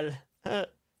the bell.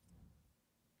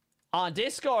 On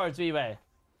Discord, Zwiwe.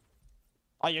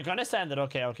 Oh, you're gonna send it?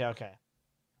 Okay.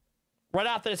 Right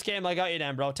after this game, I got you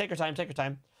then, bro. Take your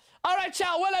time. All right, chat.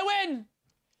 Will I win?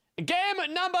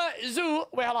 Game number zoo.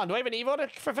 Wait, hold on. Do I have an Evo to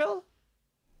fulfill?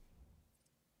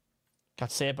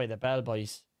 Got saved by the bell,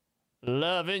 boys.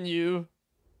 Loving you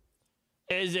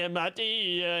is in my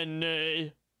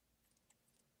DNA.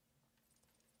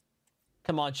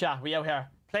 Come on, chat. We out here.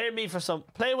 Play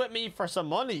with me for some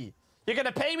money. You're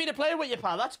gonna pay me to play with you,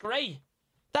 pal. That's great.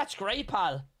 That's great,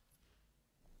 pal.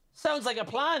 Sounds like a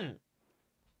plan.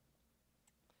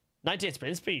 98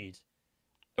 sprint speed.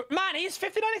 Man, he's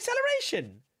 59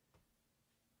 acceleration.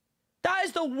 That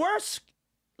is the worst,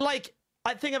 like,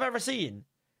 I think I've ever seen.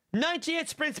 98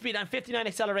 sprint speed and 59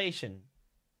 acceleration.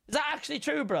 Is that actually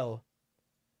true, bro?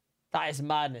 That is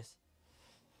madness.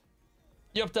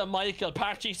 You're up to Michael.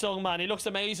 Parchy song, man. He looks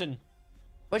amazing.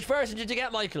 Which version did you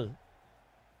get, Michael?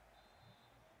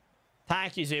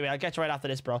 Thank you, Zooey. I'll get you right after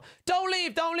this, bro. Don't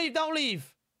leave.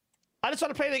 I just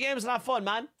want to play the games and have fun,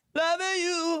 man. Loving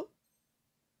you.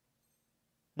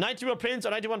 91 Prince or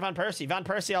 91 Van Persie. Van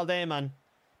Persie all day, man.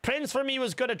 Prince for me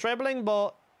was good at dribbling,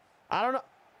 but I don't know.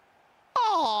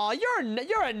 Oh,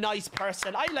 you're a nice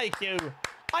person. I like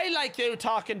you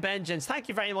talking vengeance. Thank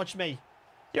you very much, mate.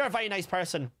 You're a very nice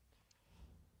person.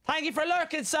 Thank you for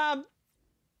lurking, Sam.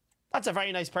 That's a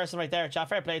very nice person right there, chat.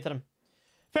 Fair play to them.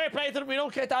 Fair play to them. We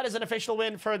don't get that as an official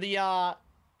win for the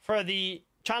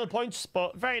channel points,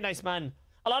 but very nice man.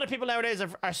 A lot of people nowadays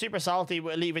are super salty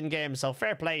with leaving games, so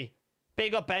fair play.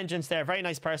 Big up vengeance there. Very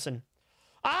nice person.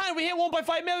 And we hit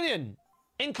 1.5 million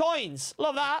in coins.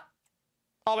 Love that.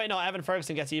 Oh, wait, no. Evan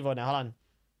Ferguson gets Evo now. Hold on.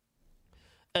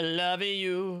 I love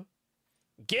you.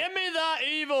 Give me that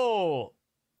Evo.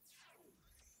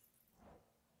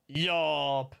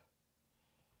 Yup.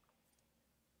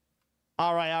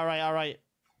 All right.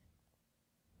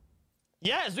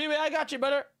 Yeah, Zwiwi, I got you,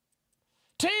 brother.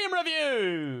 Team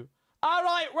review. All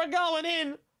right, we're going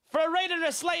in for a rated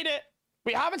or slated.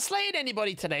 We haven't slayed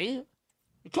anybody today.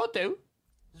 We could do.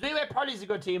 Zwiwi probably a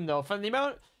good team, though. From the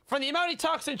amount he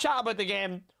talks and chat about the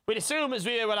game, we'd assume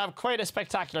Zwiwi will have quite a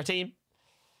spectacular team.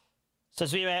 So,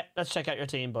 Zwiwi, let's check out your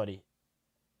team, buddy.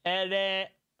 And,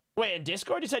 wait, in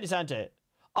Discord you said you sent it?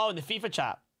 Oh, in the FIFA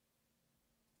chat.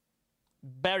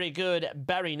 Very good,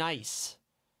 very nice.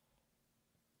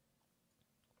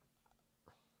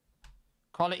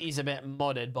 Quality's a bit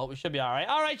mudded, but we should be alright.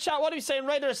 Alright, chat, what are we saying?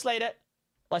 Rated or slated?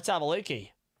 Let's have a lookie.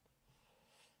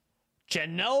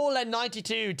 Genola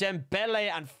 92,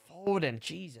 Dembele and Foden.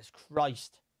 Jesus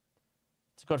Christ.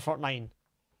 It's a good 49.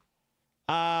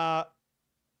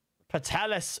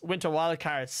 Patelis, Winter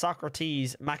Wildcard,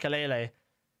 Socrates, Makalele.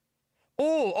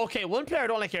 Oh, okay. One player I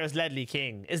don't like here is Ledley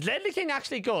King. Is Ledley King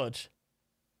actually good?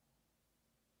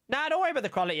 Nah, don't worry about the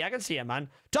quality. I can see him, man.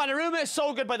 Donnarumma is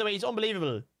so good, by the way. He's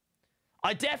unbelievable.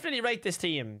 I definitely rate this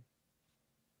team.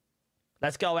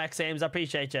 Let's go, X Ames. I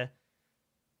appreciate you.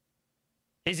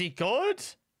 Is he good?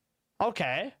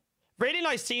 Okay. Really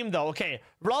nice team, though. Okay.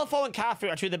 Rolfo and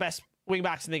Cafu are two of the best wing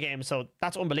backs in the game, so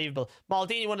that's unbelievable.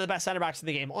 Maldini, one of the best centre backs in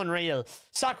the game. Unreal.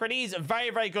 Socrates, very,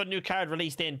 very good new card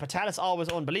released in. Patelis, always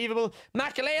unbelievable.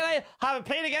 Makelele, haven't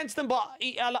played against him, but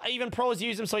even pros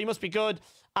use him, so he must be good.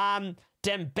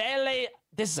 Dembele,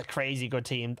 this is a crazy good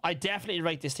team. I definitely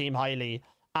rate this team highly.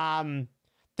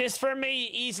 This, for me,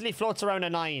 easily floats around a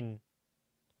 9.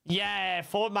 Yeah,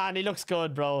 Fut, man, he looks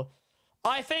good, bro.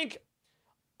 I think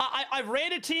I've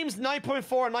rated teams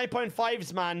 9.4,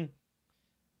 9.5s, man.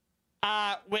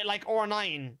 With like or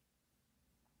 9.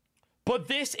 But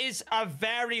this is a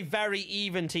very, very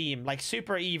even team. Like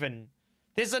super even.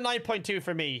 This is a 9.2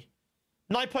 for me.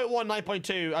 9.1,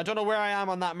 9.2. I don't know where I am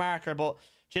on that marker, but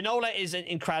Ginola is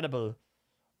incredible.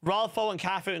 Rolfo and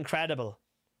Cafu, incredible.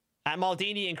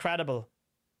 Maldini, incredible.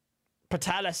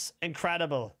 Patelis,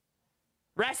 incredible.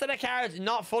 Rest of the cards,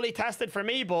 not fully tested for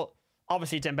me, but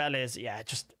obviously Dembele is, yeah,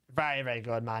 just very, very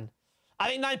good, man. I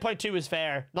think 9.2 is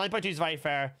fair. 9.2 is very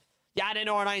fair. You add in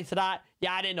R9 to that, you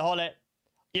add in Hull it.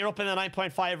 You're up in the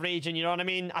 9.5 region, you know what I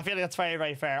mean? I feel like that's very,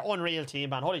 very fair. Unreal team,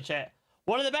 man. Holy shit.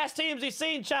 One of the best teams we've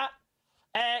seen, chat.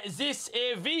 This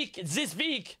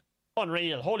week.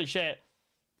 Unreal. Holy shit.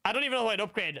 I don't even know who I'd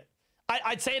upgrade.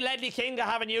 I'd say Ledley King. I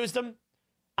haven't used them.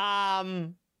 But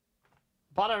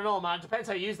I don't know, man. Depends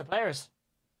how you use the players.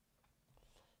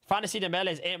 Fantasy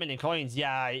Dembele is 8 million coins.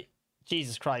 Yeah,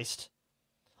 Jesus Christ.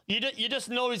 You just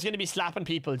know he's going to be slapping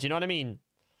people. Do you know what I mean?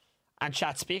 And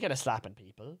chat, speaking of slapping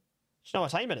people, do you know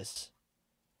what time it is?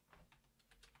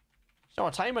 Do you know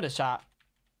what time it is, chat?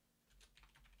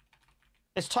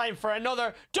 It's time for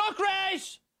another duck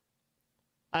race!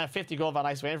 And a 50 gold Van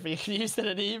Ice waiting for you. Can use it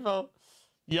in Evo.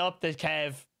 Yup, the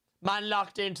Kev. Man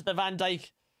locked into the Van Dijk.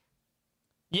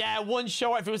 Yeah, one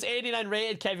short. If it was 89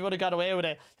 rated, Kev, you would have got away with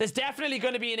it. There's definitely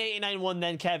going to be an 89 one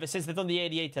then, Kev, since they've done the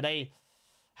 88 today.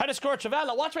 How to score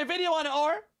Travella. Watch my video on it,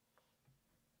 or?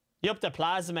 Yup, the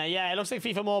Plasma. Yeah, it looks like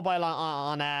FIFA Mobile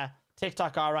on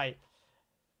TikTok. All right.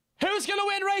 Who's going to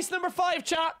win race number 5,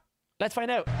 chat? Let's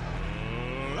find out.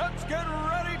 Let's get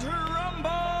ready to rumble!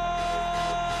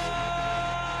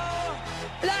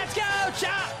 Let's go,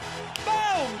 chat!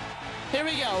 Boom! Here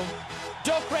we go.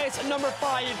 Duck race number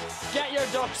 5. Get your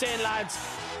ducks in, lads.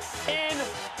 In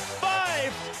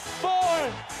 5, 4,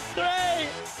 3,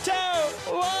 2,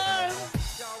 1.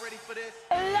 Y'all ready for this?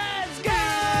 Let's go!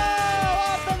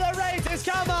 Off to the races,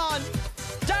 come on!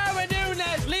 Darwin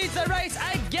Nunes leads the race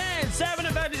again. 7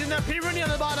 advantage in there. P. Rooney on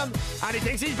the bottom. And he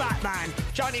thinks he's Batman.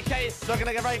 Johnny K looking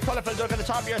like a very colourful duck at the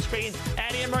top of your screen.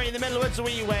 Eddie and Murray in the middle with a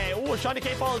wee way. Oh, Johnny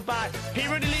K falls back. P.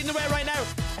 Rooney leading the way right now.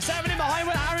 7 in behind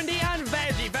with R&D and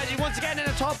Veggie. Veggie once again in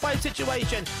a top 5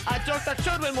 situation. A duck that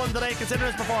should win one today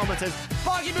considering his performances.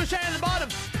 Boggy Boucher on the bottom.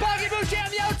 Boggy Boucher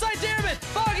on the outside. Dearman.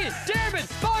 Boggy. Dearman.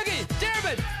 Boggy.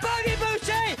 Dearman. Boggy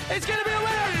Boucher. It's going to be a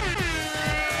winner.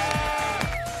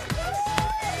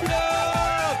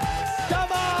 No!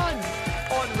 Come on!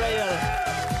 Unreal.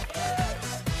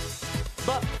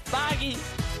 But Baggy.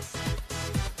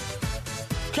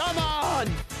 Come on!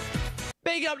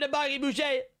 Big up to Baggy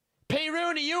Boucher. P.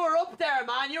 Rooney, you were up there,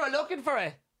 man. You were looking for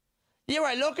it. You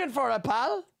were looking for it,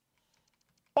 pal.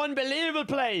 Unbelievable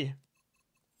play.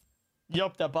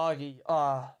 Yup, the Baggy.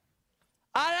 Oh.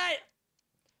 Alright.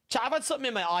 I've had something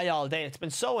in my eye all day. It's been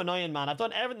so annoying, man. I've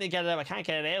done everything to get it out. I can't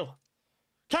get it out.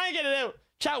 Can't get it out.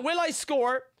 Chat, will I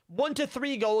score 1 to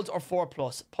 3 goals or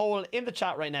 4+? Poll in the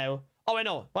chat right now. Oh, I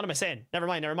know. What am I saying? Never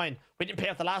mind, never mind. We didn't pay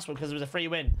off the last one because it was a free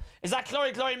win. Is that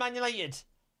Glory, Glory, Man United?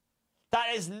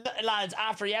 That is, lads,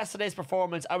 after yesterday's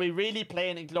performance, are we really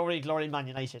playing in Glory, Glory, Man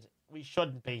United? We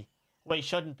shouldn't be. We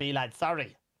shouldn't be, lads.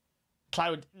 Sorry.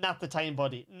 Cloud, not the time,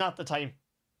 buddy. Not the time.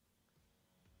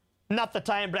 Not the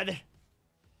time, brother.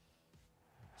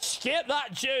 Skip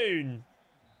that tune.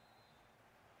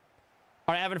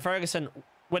 All right, Evan Ferguson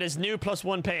with his new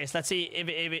 +1 pace. Let's see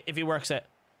if he works it.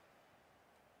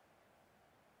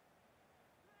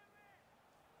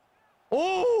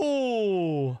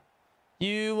 Oh,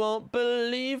 you won't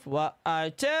believe what I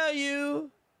tell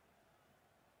you.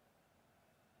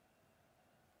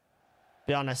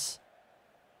 Be honest.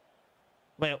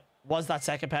 Wait, was that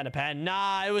second pen a pen?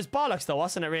 Nah, it was bollocks though,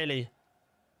 wasn't it really?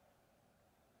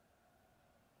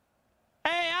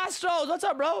 Hey, Astros, what's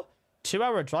up, bro?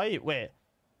 2-hour drive. Wait.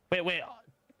 I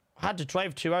had to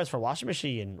drive 2 hours for washing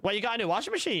machine. Well, you got a new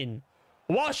washing machine?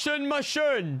 Washing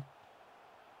machine.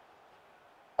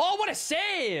 Oh, what a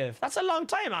save. That's a long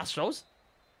time, Astros.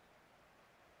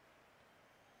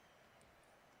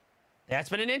 Yeah, it's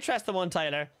been an interesting one,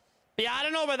 Tyler. Yeah, I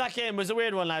don't know about that game. It was a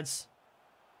weird one, lads.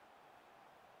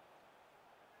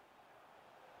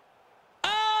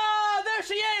 Oh, there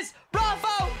she is.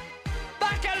 Rafa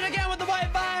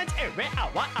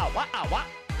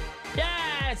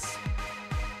Yes!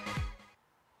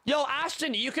 Yo,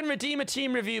 Ashton, you can redeem a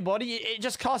team review, buddy. It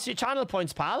just costs you channel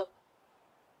points, pal.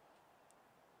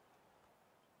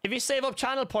 If you save up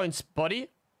channel points, buddy,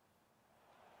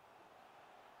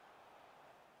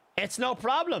 it's no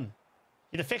problem.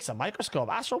 You need to fix a microscope.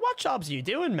 Astro, what jobs are you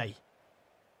doing, mate?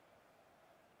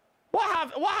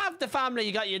 What have the family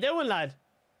you got you doing, lad?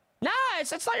 Nah,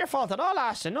 it's not your fault at all,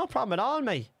 Ashton. No problem at all,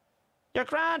 mate. You're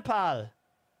grand, pal.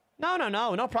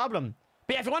 No problem.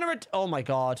 But yeah, if you want to... Oh, my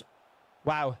God.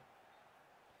 Wow.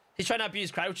 He's trying to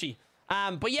abuse Crouchy.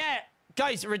 But yeah,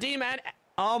 guys, redeem it.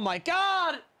 Oh, my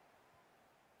God.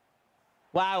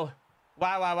 Wow.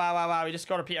 Wow. We just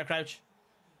got to Peter Crouch.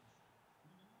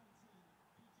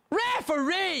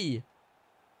 Referee!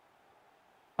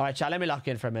 All right, chat, let me lock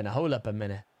in for a minute. Hold up a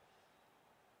minute.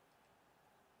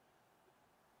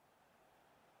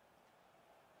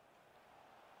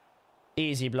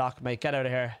 Easy block, mate. Get out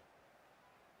of here.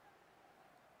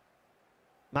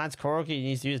 Man's corgi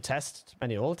needs to use a test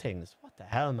many old things. What the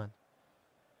hell, man?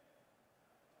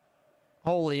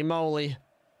 Holy moly.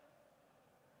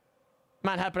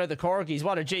 Man helping out the corgis.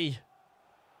 What a G.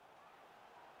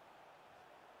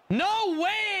 No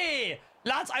way!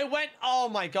 Lads, I went... Oh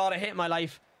my God, I hate my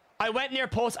life. I went near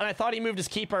post and I thought he moved his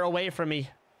keeper away from me.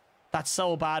 That's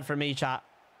so bad for me, chat.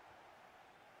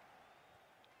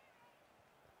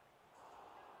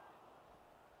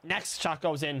 Next shot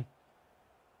goes in.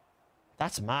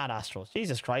 That's mad, Astros.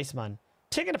 Jesus Christ, man.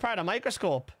 Taking apart a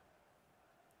microscope.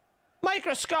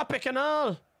 Microscopic and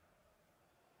all.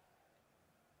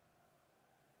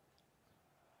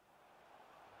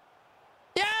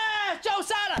 Yeah! Joe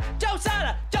Sala!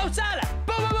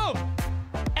 Boom, boom, boom!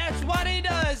 That's what he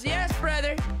does. Yes,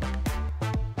 brother.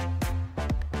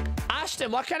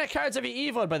 Ashton, what kind of cards have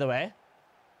you evoed, by the way?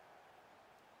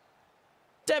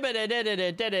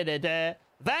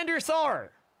 Vander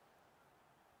Thor.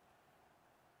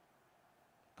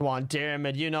 Come on,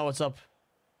 Dermot. You know what's up.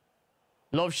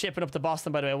 Love shipping up to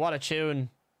Boston, by the way. What a tune.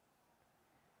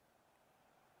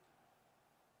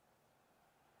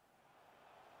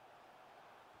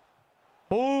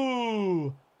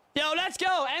 Ooh. Yo, let's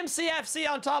go. MCFC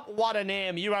on top. What a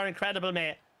name. You are incredible,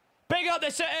 mate. Big up the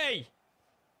city.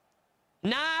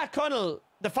 Nah, Cunnell.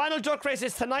 The final duck race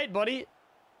is tonight, buddy.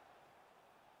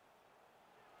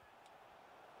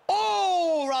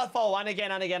 Oh, Ralpho. And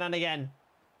again.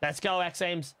 Let's go,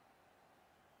 X-Ames.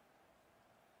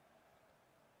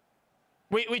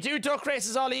 We do duck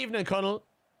races all evening, Cunnell.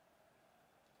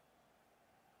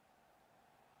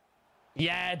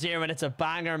 Yeah, dear, and it's a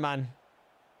banger, man.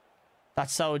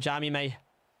 That's so jammy, mate.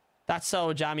 That's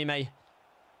so jammy, mate.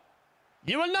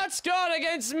 You will not score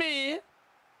against me.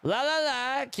 La la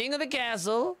la. King of the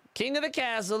castle. King of the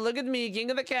castle. Look at me, king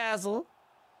of the castle.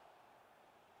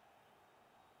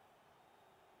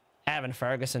 Evan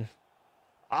Ferguson.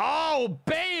 Oh,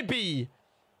 baby.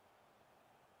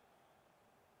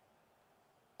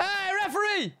 Hey,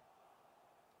 referee.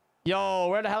 Yo,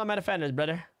 where the hell are my defenders,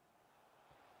 brother?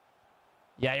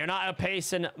 Yeah, you're not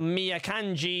outpacing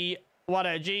Miyakanji. What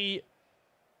a G.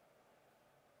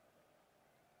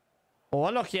 Oh,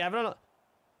 unlucky, Evan.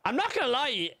 I'm not going to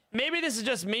lie. Maybe this is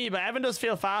just me, but Evan does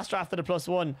feel faster after the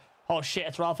 +1. Oh, shit,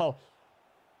 it's Ralpho.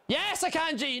 Yes,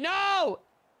 Akanji. No.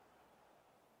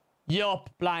 Yup,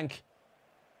 blank.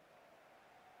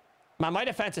 Man, my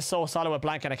defense is so solid with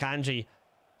blank and Akanji.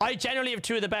 I generally have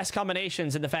two of the best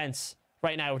combinations in defense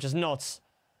right now, which is nuts.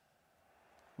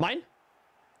 Mine?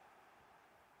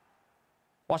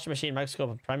 Washing machine, microscope,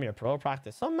 and Premiere Pro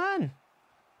practice. Oh, man.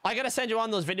 I gotta send you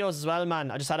on those videos as well,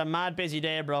 man. I just had a mad busy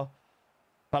day, bro.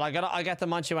 But I get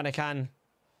them on you when I can.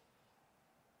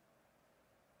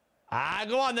 Ah,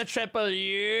 go on the triple.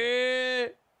 Yeah.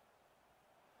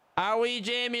 Are we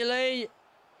Jamie Lee?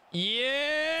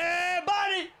 Yeah,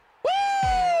 buddy.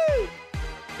 Woo!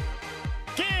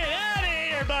 Get out of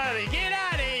here, buddy. Get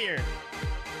out of here.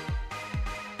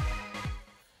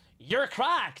 You're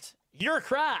cracked. You're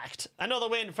cracked. Another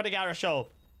win for the TheGaraShow.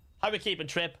 How we keeping,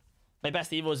 Trip? My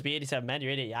best Evo is B87, man.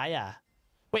 You're idiot, yeah.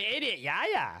 Wait, idiot,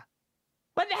 yeah.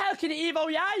 What the hell can you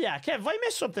Evo, yeah? Kev, have I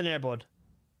missed something there, bud?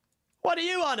 What are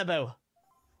you on about?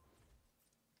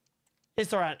 Is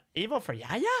there an Evo for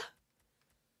Yaya?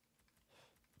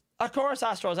 Of course,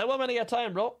 Astros. I will when I get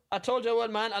time, bro. I told you I would,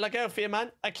 man. I look out for you,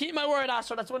 man. I keep my word,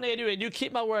 Astro. That's one thing I do. I do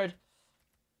keep my word.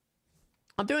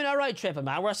 I'm doing all right, Trippin',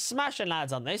 man. We're smashing,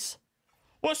 lads, on this.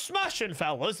 We're smashing,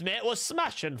 fellas, mate. We're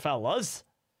smashing, fellas.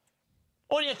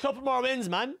 Only a couple more wins,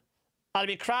 man. I'll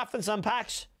be crafting some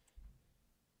packs.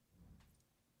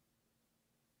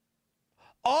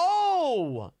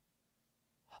 Oh!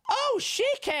 Oh,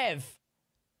 shit, Kev.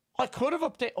 I could have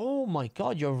updated. Oh my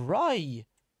god, you're right.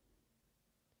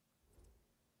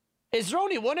 Is there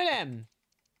only one of them?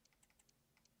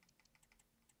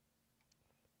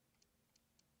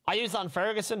 I used on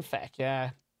Ferguson. Feck,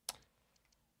 yeah.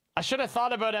 I should have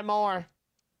thought about it more.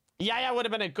 Yeah, would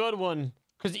have been a good one.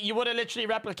 Because you would have literally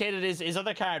replicated his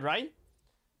other card, right?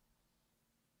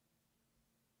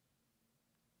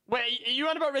 Wait, you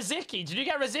on about Riziki? Did you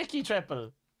get Riziki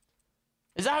triple?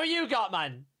 Is that who you got,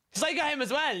 man? Because I got him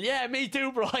as well. Yeah, me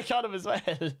too, bro. I got him as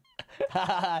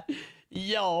well.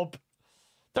 Yup.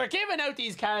 They're giving out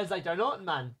these cards like they're nothing,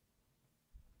 man.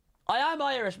 I am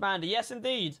Irish, man. Yes,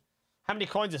 indeed. How many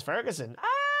coins is Ferguson?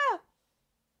 Ah!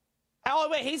 Oh,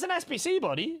 wait. He's an SBC,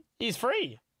 buddy. He's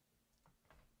free.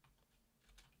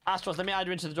 Astros, let me add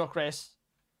you into the duck race.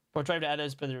 Bro, drive to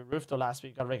Edda's been the roof though last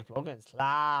week. Got regular plugins.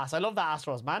 Class. I love the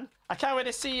Astros, man. I can't wait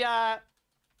to see all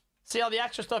the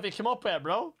extra stuff you come up with,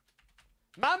 bro.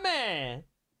 My man.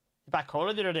 Back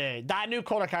color the other day. That new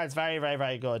color card is very, very,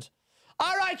 very good.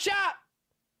 All right, chat.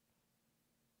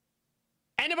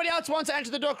 Anybody else wants to enter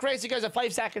the duck race? You guys have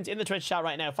 5 seconds in the Twitch chat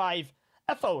right now. 5,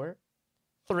 4,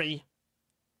 3,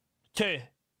 2,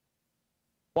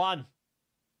 1.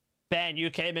 Ben, you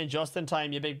came in just in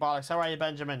time, you big bollocks. How are you,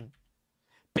 Benjamin?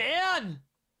 Ben!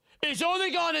 He's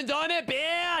only gone and done it,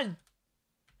 Ben!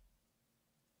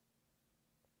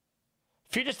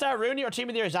 Future star Rooney or Team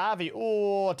of the Year Xavi?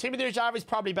 Oh, Team of the Year Xavi's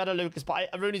probably better, Lucas, but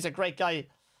Rooney's a great guy.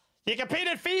 You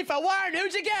competed FIFA. Warren,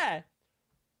 who'd you get?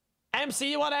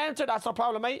 MC, you want to enter? That's no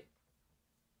problem, mate.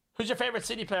 Who's your favorite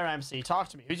City player, MC? Talk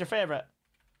to me. Who's your favorite?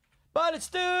 But it's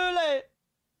too late.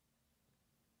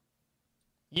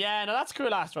 Yeah, no, that's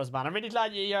cool, Astros, man. I'm really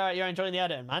glad you're enjoying the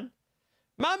editing, man.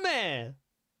 My man.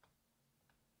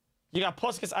 You got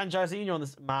Puskas and Jarzinho on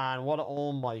this. Man, what a...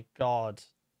 Oh, my God.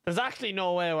 There's actually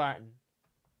no way, Martin.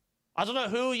 I don't know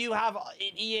who you have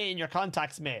in EA in your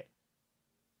contacts, mate.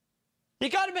 You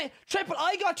gotta be... Triple,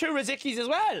 I got 2 Rizikis as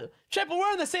well. Triple, we're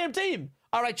on the same team.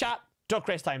 All right, chat. Duck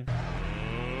race time.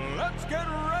 Let's get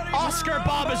ready. Oscar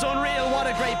Bob is unreal. What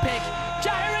a great pick.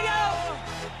 Chat, here we go.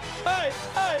 Hey,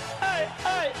 hey, hey,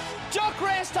 hey. Duck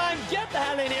race time. Get the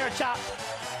hell in here, chat.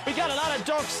 We got a lot of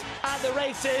ducks at the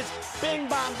races. Bing,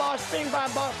 bam, bosh, bing,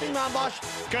 bam, bosh, bing, bam, bosh.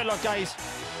 Good luck, guys.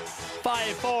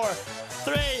 5, 4,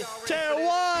 3, 2,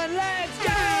 1. Let's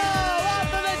go. On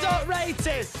to the duck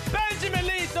races. Benjamin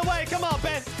leads the way. Come on,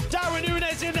 Ben. Darwin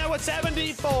Nunes in there with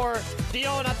 74.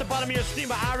 Dion at the bottom of your screen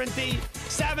with Aaron D.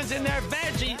 7's in there.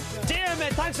 Veggie.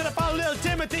 Dearman, thanks for the follow, little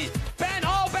Timothy. Ben,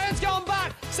 oh, Ben's going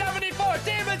back. 74.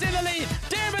 Dearman's in the lead.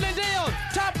 Dearman and Dion.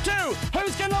 Top 2.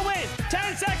 Who's going to win?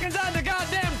 10 seconds on the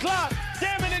goddamn clock.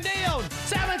 Dearman and Dion.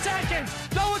 7 seconds.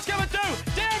 No one's coming through.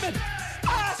 Dearman.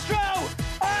 Astro.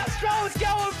 Astro's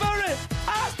going for it.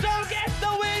 Astro gets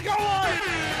the win. Go on.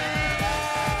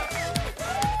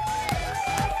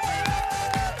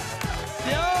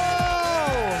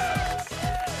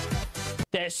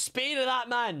 The speed of that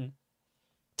man.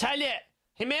 Tell you,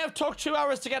 he may have took 2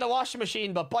 hours to get a washing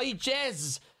machine, but by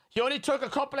jizz, he only took a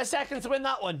couple of seconds to win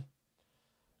that one.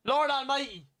 Lord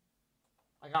Almighty.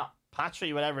 I got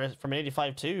Patry, whatever, from an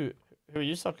 85 too. Who are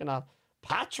you sucking at?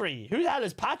 Patry. Who the hell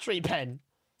is Patry, Ben?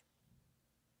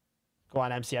 Go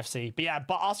on, MCFC. But yeah,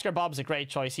 Oscar Bob's a great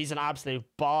choice. He's an absolute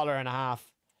baller and a half.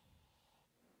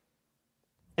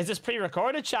 Is this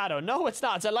pre-recorded, Shadow? No, it's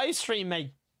not. It's a live stream,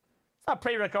 mate. It's not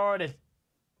pre-recorded.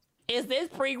 Is this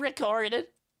pre-recorded?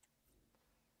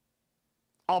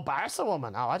 Oh, Barca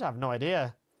woman. Oh, I'd have no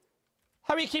idea.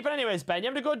 How are you keeping anyways, Ben? You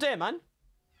having a good day, man?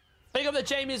 Big up to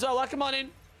Jamie as well. Welcome on in.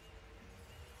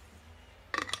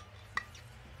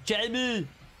 Jamie.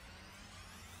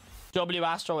 W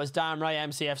Astro is damn right,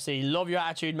 MCFC. Love your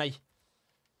attitude, mate.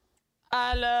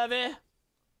 I love it.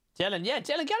 Dylan, yeah,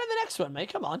 Dylan, get in the next one,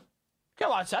 mate. Come on.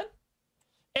 Come on, son.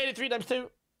 83 times 2.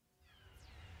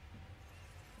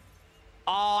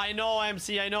 Oh, I know,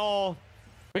 MC, I know.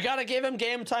 We gotta give him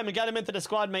game time and get him into the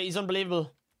squad, mate. He's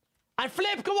unbelievable. And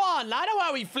Flip, go on, lad. How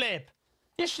are we, Flip?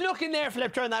 You snuck in there,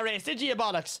 Flip, during that race, did you, you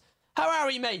bollocks? How are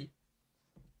we, mate?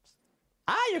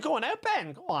 Ah, you're going out,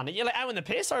 Ben. Go on. Are you like out in the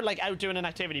piss or like out doing an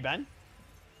activity, Ben?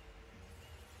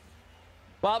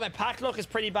 Well, my pack luck is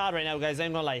pretty bad right now, guys. I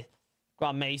ain't gonna lie. Go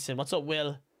on, Mason. What's up,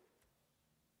 Will?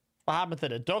 What happened to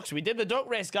the ducks? We did the duck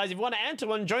race, guys. If you want to enter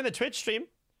one, join the Twitch stream.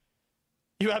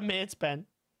 You have mates, Ben.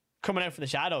 Coming out for the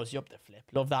shadows. You up the Flip.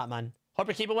 Love that, man. Hope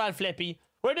you're keeping well, Flippy.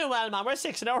 We're doing well, man. We're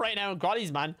 6-0 right now in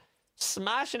Grollies, man.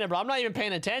 Smashing it, bro. I'm not even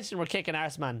paying attention. We're kicking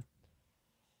arse, man.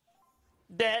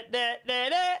 Chat,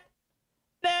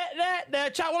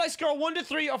 will I score 1 to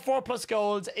 3 or 4 plus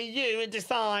goals? You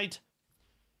decide.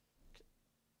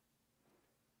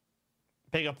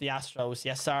 Big up the Astros.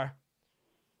 Yes, sir.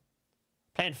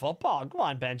 Playing football. Go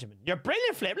on, Benjamin. You're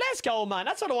brilliant, Flip. Let's go, man.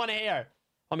 That's what I want to hear.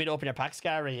 Want me to open your pack,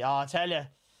 Scary? Oh, I tell you.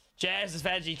 Jesus,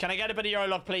 Veggie. Can I get a bit of your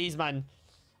luck, please, man?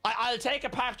 I'll take a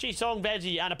Pakchi Song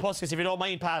Veggie and a Puskas if you don't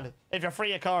mind, pal. If you're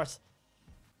free, of course.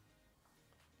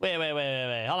 Wait.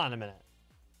 Hold on a minute.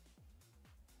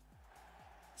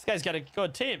 This guy's got a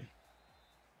good team.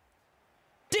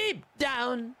 Deep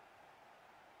down.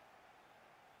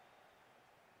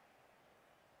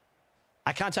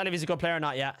 I can't tell if he's a good player or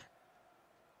not yet.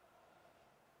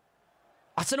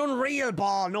 That's an unreal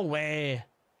ball. No way.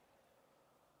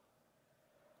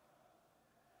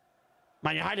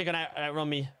 Man, you're hardly going to outrun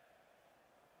me.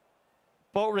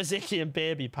 Both Riziki and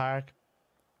Baby Park.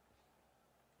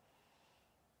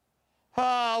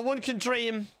 Ah, one can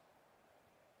dream.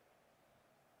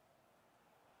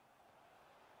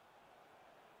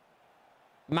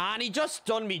 Man, he just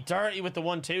done me dirty with the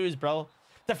 1-2s, bro.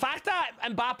 The fact that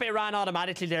Mbappe ran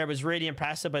automatically there was really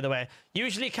impressive, by the way.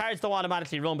 Usually cards don't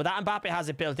automatically run, but that Mbappe has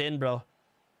it built in, bro.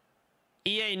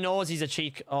 EA knows he's a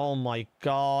cheek. Oh my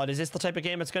god. Is this the type of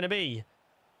game it's going to be?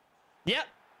 Yep.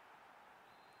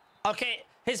 Okay,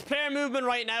 his player movement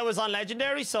right now is on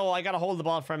Legendary, so I got to hold the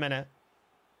ball for a minute.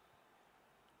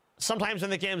 Sometimes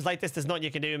when the game's like this, there's nothing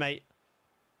you can do, mate.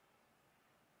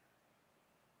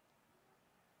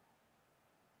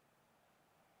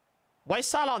 Why is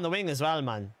Salah on the wing as well,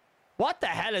 man? What the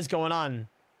hell is going on?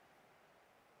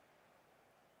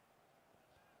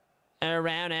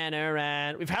 Around and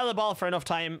around. We've held the ball for enough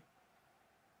time.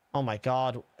 Oh my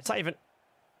god. It's not even...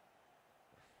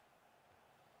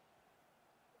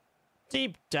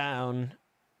 Deep down.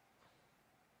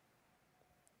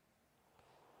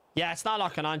 Yeah, it's not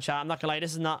locking on, chat. I'm not gonna lie.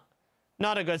 This is not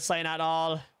a good sign at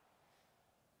all.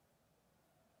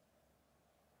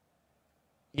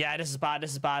 Yeah, this is bad.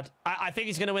 This is bad. I think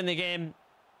he's going to win the game.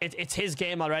 It's his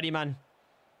game already, man.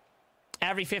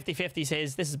 Every 50-50 is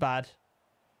his. This is bad.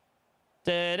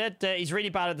 He's really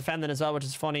bad at defending as well, which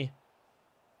is funny.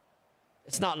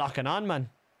 It's not locking on, man.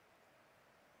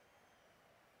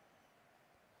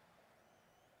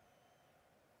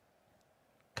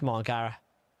 Come on, Gara.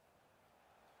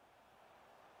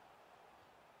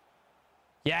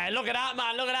 Yeah, look at that,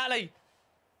 man. Look at that. Like,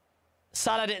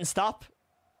 Salah didn't stop.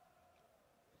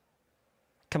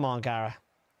 Come on, Gara.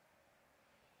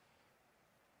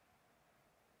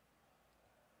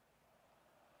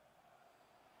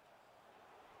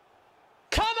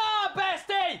 Come on,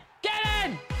 bestie! Get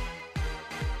in!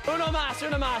 Uno mas,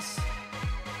 uno mas.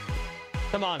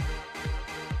 Come on.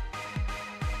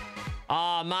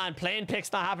 Oh, man. Playing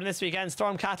picks not happening this weekend.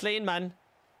 Storm Kathleen, man.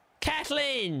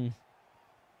 Kathleen!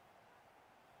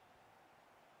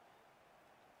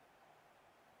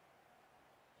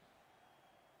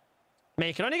 Mate,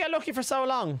 you can only get lucky for so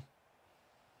long.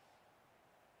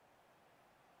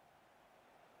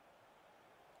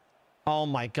 Oh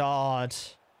my god.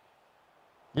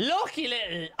 Lucky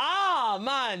little... Ah,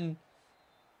 man.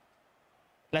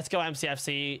 Let's go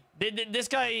MCFC. This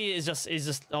guy is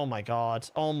just... Oh my god.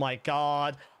 Oh my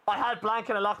god. I had blank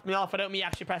and it locked me off without me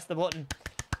actually pressing the button.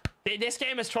 This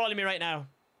game is trolling me right now.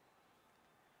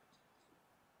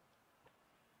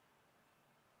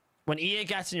 When EA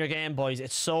gets in your game, boys,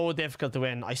 it's so difficult to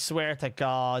win. I swear to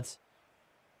God.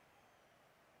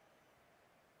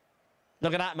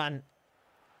 Look at that, man.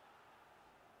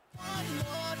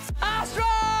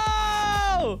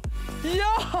 Astro!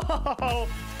 Yo!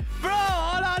 Bro,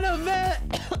 hold on a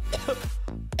minute.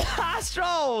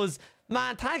 Astros!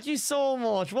 Man, thank you so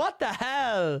much. What the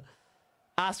hell?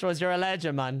 Astros, you're a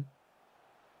legend, man.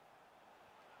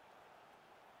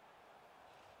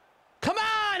 Come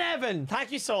on, Evan.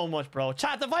 Thank you so much, bro.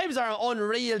 Chat, the vibes are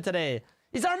unreal today.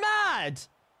 These are mad.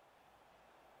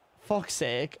 Fuck's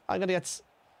sake. I'm gonna get...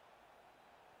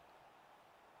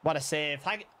 What a save.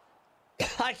 Thank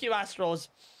you, Astros.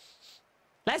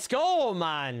 Let's go,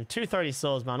 man. 230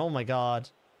 souls, man. Oh, my God.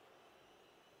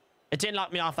 It didn't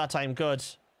lock me off that time. Good.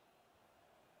 It's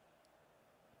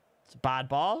a bad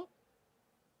ball.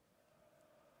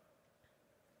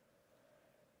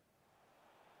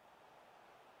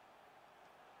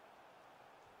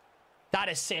 That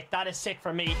is sick. That is sick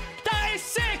for me. That is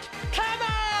sick. Come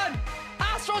on.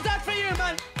 Astros, that's for you,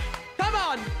 man. Come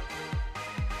on.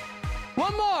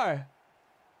 One more.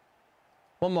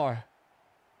 One more.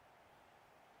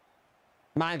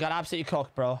 Man got absolutely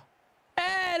cooked, bro.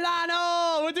 Hey,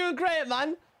 Lano. We're doing great,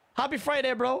 man. Happy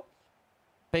Friday, bro.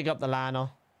 Big up the Lano.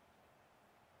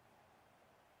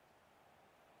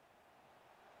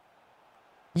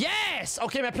 Yes.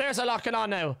 Okay, my players are locking on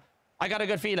now. I got a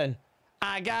good feeling.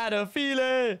 I got a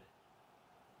feeling.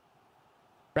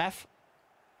 Ref.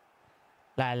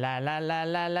 La la la la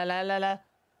la la la la la.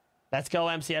 Let's go,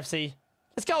 MCFC.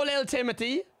 Let's go, little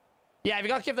Timothy. Yeah, if you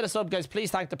got gifted a sub, guys, please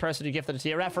thank the person who gifted it to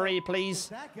you. Referee, please.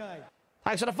 That guy.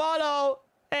 Thanks for the follow.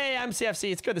 Hey,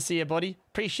 MCFC, it's good to see you, buddy.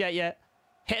 Appreciate you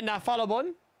hitting that follow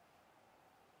button.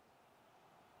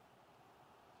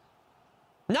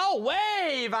 No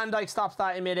way Van Dijk stops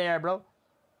that in midair, bro.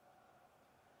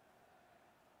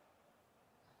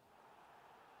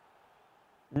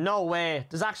 No way.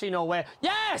 There's actually no way.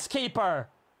 Yes, keeper.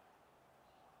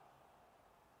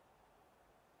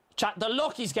 Chat, the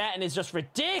look he's getting is just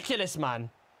ridiculous, man.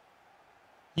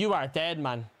 You are dead,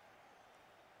 man.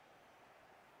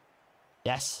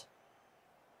 Yes.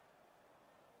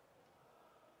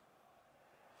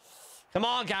 Come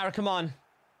on, Garrett, come on.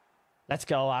 Let's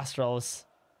go, Astros.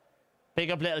 Big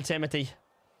up little Timothy.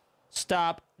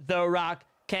 Stop the rock.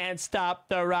 Can't stop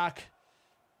the rock.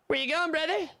 Where you going,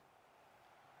 brother?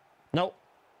 Nope.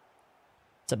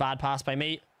 It's a bad pass by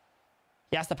me.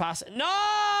 He has to pass.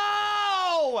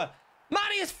 No!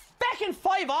 Man, he has fucking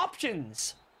 5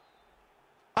 options.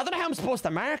 I don't know how I'm supposed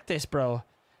to mark this, bro.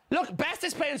 Look, Best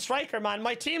is playing striker, man.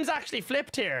 My team's actually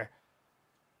flipped here.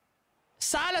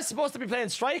 Salah's supposed to be playing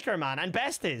striker, man, and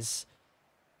Best is.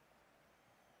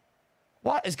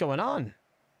 What is going on?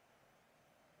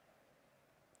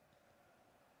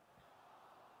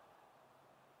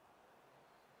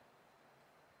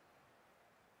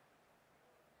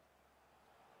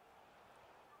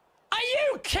 Are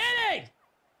you kidding?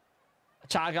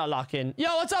 Chat, I gotta lock in.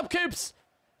 Yo, what's up, Coops?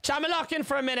 Chat, I'm gonna lock in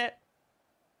for a minute.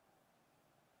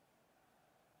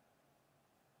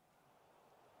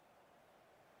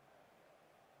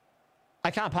 I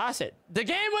can't pass it. The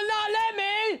game will not let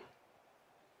me.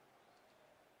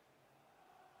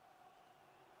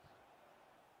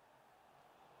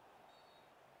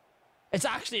 It's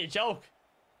actually a joke.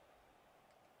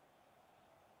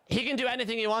 He can do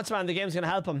anything he wants, man. The game's going to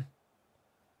help him.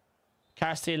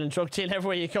 Car steal and truck steal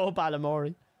everywhere you go,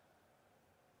 Balamori.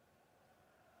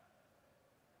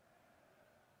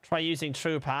 Try using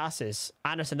true passes.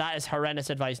 Anderson, that is horrendous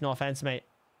advice. No offense, mate.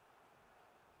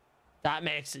 That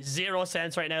makes 0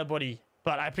 sense right now, buddy.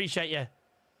 But I appreciate you.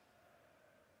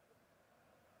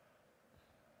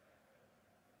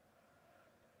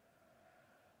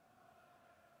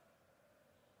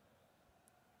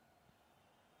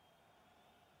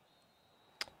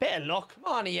 Bit of luck.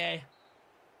 Come on, EA.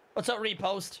 What's up,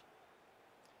 repost?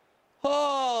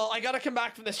 Oh, I gotta come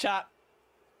back from this chat.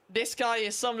 This guy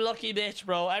is some lucky bitch,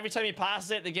 bro. Every time he passes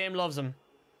it, the game loves him.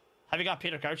 Have you got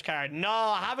Peter Crouch card? No,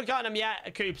 I haven't gotten him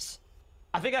yet, Coops.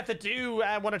 I think I have to do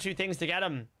 1 or 2 things to get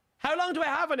him. How long do I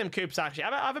have on him, Coops, actually?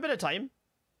 I have a bit of time.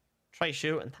 Try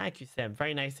shooting. Thank you, Sim.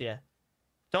 Very nice of you.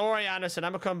 Don't worry, Anderson.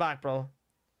 I'm gonna come back, bro.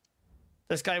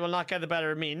 This guy will not get the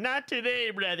better of me. Not today,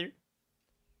 brother.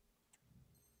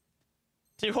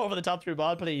 2 over the top through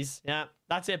ball, please. Yeah,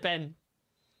 that's it, Ben.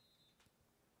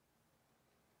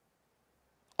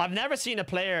 I've never seen a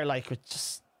player like with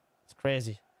just... It's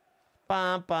crazy.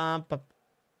 Bam, bam, bam.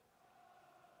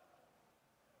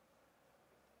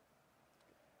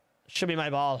 Should be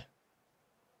my ball.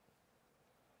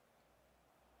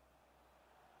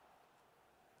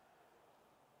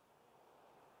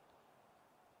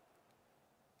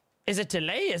 Is it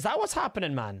delay? Is that what's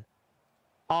happening, man?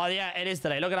 Oh, yeah, it is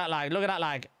delay. Look at that lag. Look at that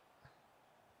lag.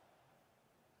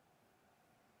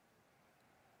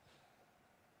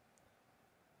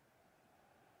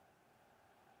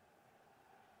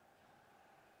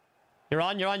 You're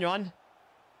on, you're on, you're on.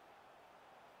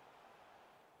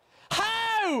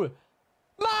 How?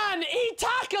 Man, he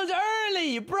tackled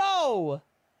early, bro.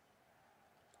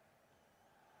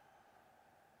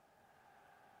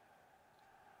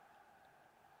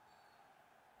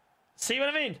 See what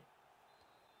I mean?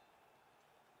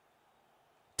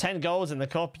 10 goals in the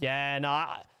cup. Yeah, no,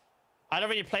 I don't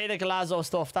really play the Galazzo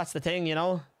stuff. That's the thing, you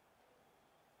know?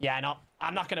 Yeah, no,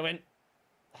 I'm not going to win.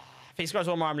 If he scores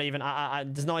 1 more, I'm leaving.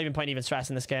 There's no even point even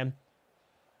stressing this game.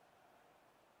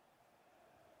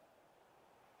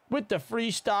 With the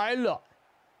freestyle.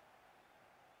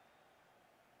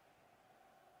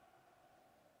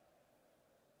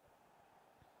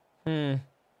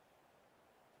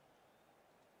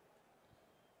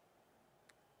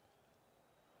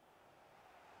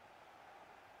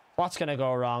 What's going to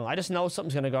go wrong? I just know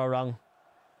something's going to go wrong.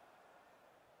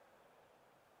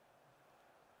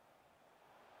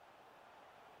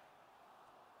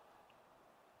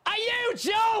 Are you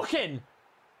joking?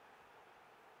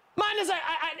 Man, there's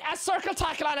a circle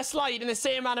tackle and a slide in the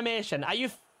same animation. Are you...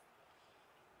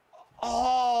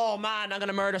 Oh, man, I'm going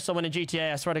to murder someone in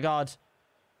GTA, I swear to God.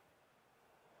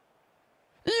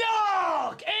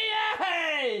 Look!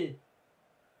 EA!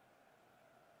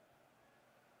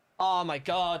 Oh, my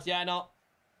God. Yeah, no.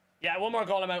 Yeah, 1 more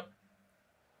goal, I'm out.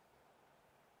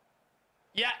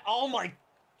 Yeah, oh my.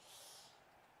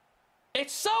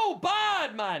 It's so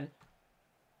bad, man.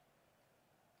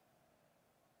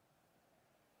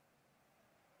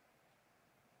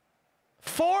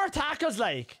 Four tackles,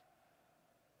 like.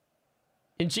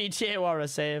 In GTA War a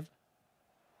save.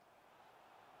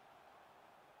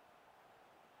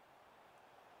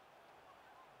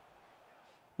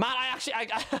 Man,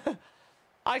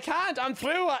 I can't. I'm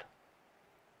through it.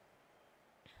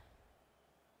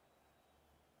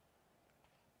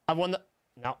 I've won the...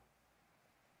 No.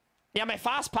 Yeah, my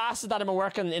fast passes that have been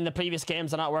working in the previous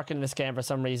games are not working in this game for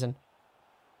some reason.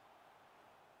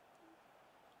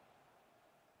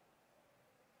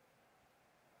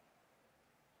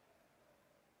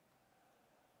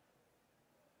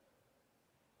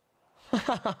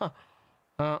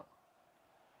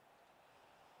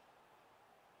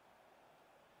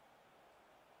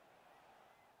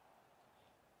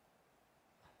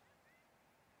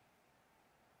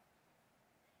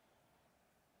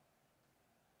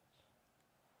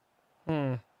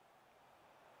 Man!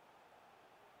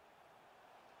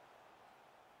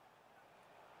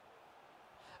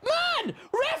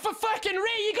 Ref a fucking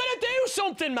you gotta do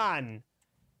something, man!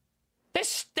 This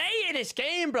state of this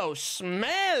game, bro,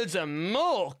 smells of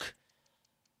muck.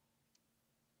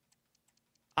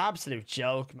 Absolute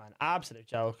joke, man. Absolute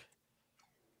joke.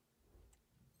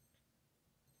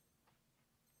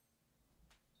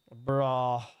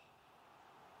 Bro.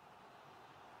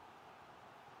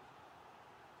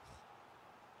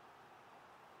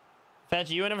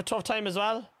 Veggie, you have a tough time as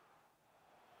well?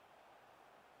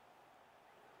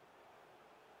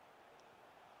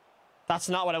 That's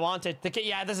not what I wanted.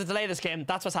 Yeah, there's a delay this game.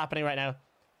 That's what's happening right now.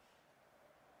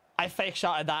 I fake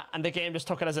shotted that, and the game just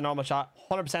took it as a normal shot.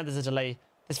 100% there's a delay.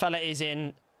 This fella is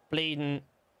in bleeding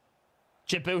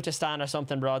Djiboutistan or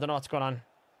something, bro. I don't know what's going on.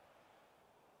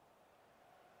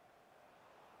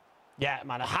 Yeah,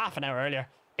 man, a half an hour earlier.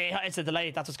 It's a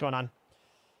delay. That's what's going on.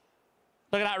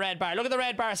 Look at that red bar. Look at the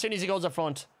red bar as soon as he goes up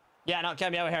front. Yeah, no,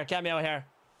 get me out here. Get me out here.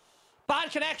 Bad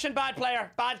connection, bad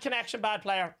player. Bad connection, bad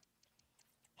player.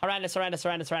 Horrendous, horrendous,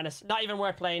 horrendous, horrendous. Not even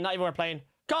worth playing. Not even worth playing.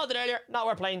 Called it earlier. Not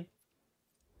worth playing.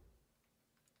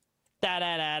 Da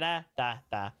da da da da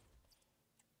da.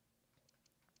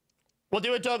 We'll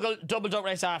do a double duck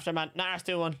race after, man. Nah, let's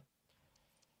do one.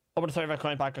 Over the 35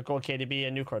 coin pack of gold KDB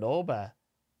and new Cordoba.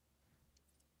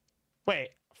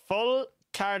 Wait, full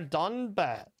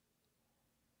Cardonba.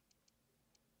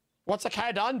 What's a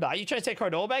Cardonba? Are you trying to say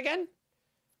Cordoba again?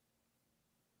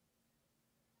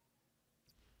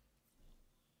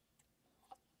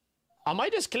 Am I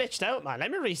just glitched out, man?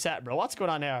 Let me reset, bro. What's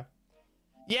going on here?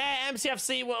 Yeah,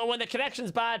 MCFC, when the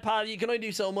connection's bad, pal, you can only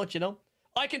do so much, you know?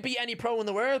 I can beat any pro in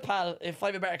the world, pal, if I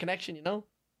have a better connection, you know?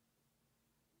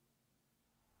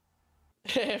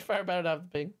 Far better to have the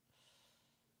ping.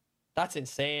 That's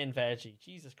insane, Veggie.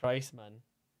 Jesus Christ, man.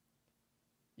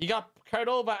 You got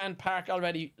Cordova and Park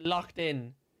already locked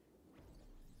in.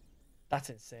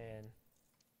 That's insane.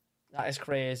 That is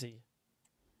crazy.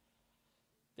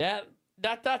 Yeah.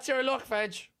 That's your luck,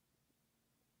 Veg.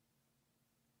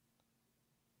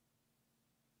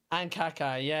 And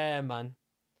Kaká, yeah, man.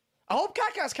 I hope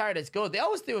Kaká's card is good. They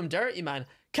always do him dirty, man.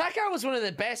 Kaká was one of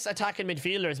the best attacking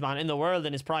midfielders, man, in the world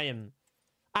in his prime.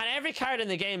 And every card in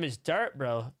the game is dirt,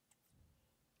 bro.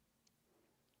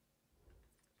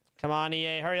 Come on,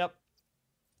 EA, hurry up.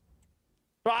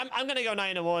 Bro, I'm gonna go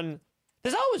 9-1.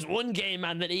 There's always one game,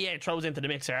 man, that EA throws into the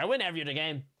mixer. I win every other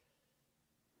game.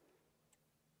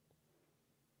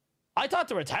 I thought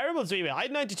they were terrible, Zwiebel. I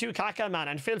had 92 Kaká, man,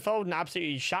 and Phil Foden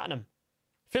absolutely shot him.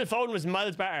 Phil Foden was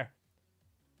miles better.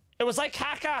 It was like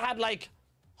Kaká had, like,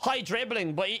 high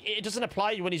dribbling, but it doesn't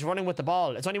apply when he's running with the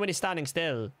ball. It's only when he's standing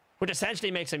still, which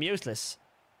essentially makes him useless.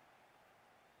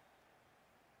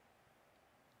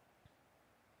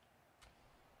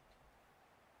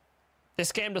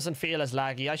 This game doesn't feel as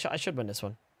laggy. I should win this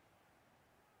one.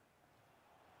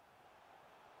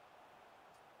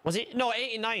 Was he? No,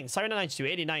 89. Sorry, not 92.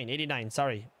 89. 89.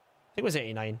 Sorry. I think it was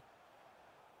 89.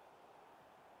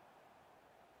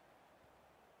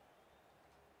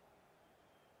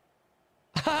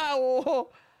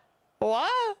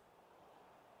 What?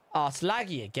 Oh, it's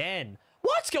laggy again.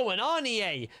 What's going on,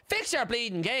 EA? Fix your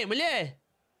bleeding game, will you?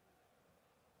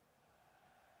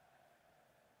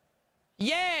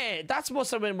 Yeah, that's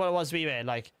must have been what it was we made.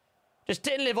 Like, just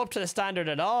didn't live up to the standard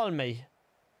at all, me.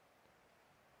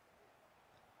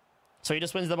 So he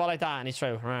just wins the ball like that and he's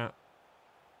through. Right.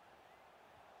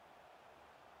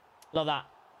 Love that.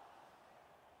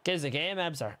 Gives the game,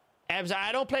 Ebser. Ebser,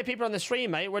 I don't play people on the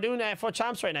stream, mate. We're doing Fut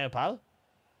Champs right now, pal.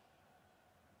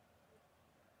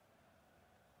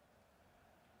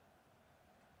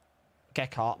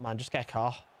 Get caught, man. Just get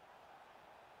caught.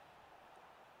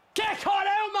 Get caught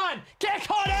out, man! Get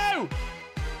caught out!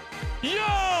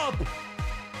 Yup!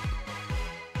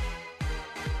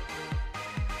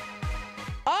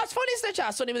 Oh, it's funny, isn't it,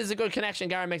 chat? Sonny, there's a good connection.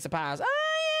 Garen makes a pass.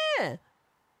 Oh, yeah.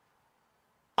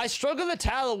 I struggle to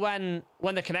tell when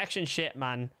the connection shit,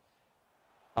 man.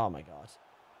 Oh, my God.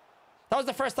 That was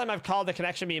the first time I've called the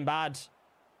connection being bad.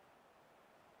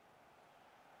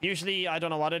 Usually, I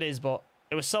don't know what it is, but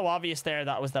it was so obvious there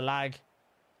that was the lag.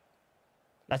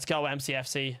 Let's go,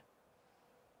 MCFC.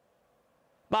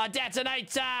 My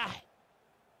detonator!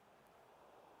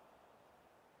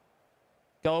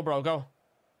 Go, bro, go.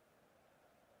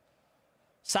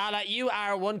 Salah, you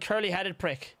are one curly-headed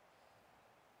prick.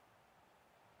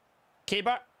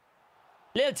 Keeper.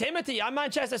 Little Timothy, I'm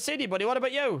Manchester City, buddy. What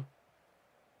about you?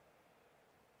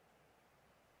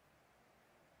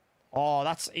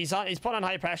 Oh, he's put on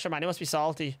high pressure, man. He must be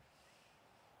salty.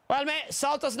 Well, mate,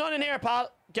 salt us none in here,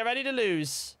 pal. Get ready to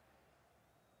lose.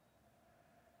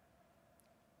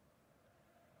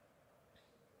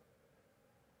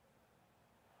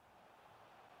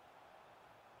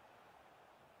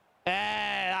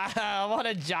 What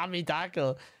a jammy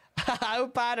tackle. How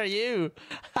bad are you?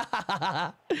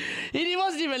 He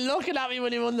wasn't even looking at me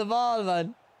when he won the ball,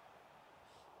 man.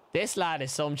 This lad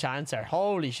is some chancer.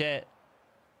 Holy shit.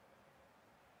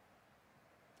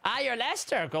 Ah, you're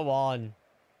Leicester. Go on.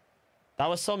 That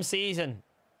was some season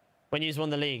when you won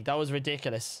the league. That was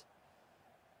ridiculous.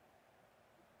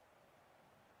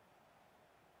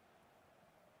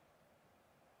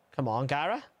 Come on,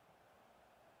 Gara.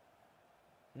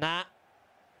 Nah.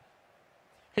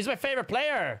 He's my favorite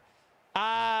player.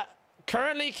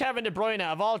 Currently Kevin De Bruyne.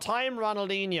 Of all time,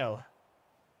 Ronaldinho.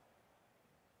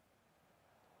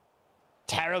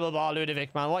 Terrible ball,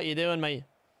 Ludovic, man. What are you doing, mate?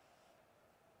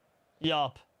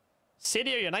 Yup.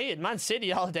 City or United? Man,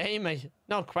 City all day, mate.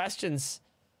 No questions.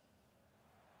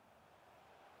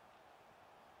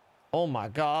 Oh, my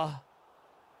God.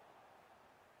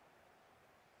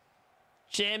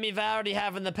 Jamie Vardy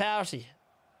having the party.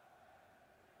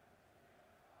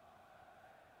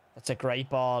 That's a great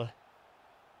ball.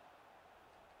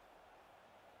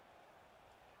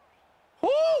 Woo,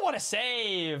 what a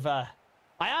save. I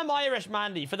am Irish,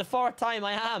 Mandy. For the 4th time,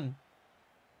 I am.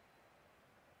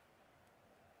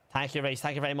 Thank you, Race.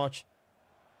 Thank you very much.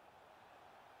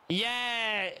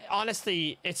 Yeah,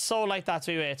 honestly, it's so like that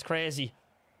too. It's crazy.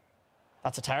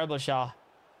 That's a terrible shot.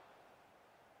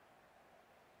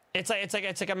 It's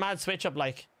like a mad switch up,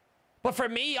 like. But for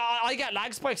me, I get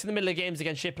lag spikes in the middle of games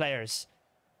against shit players.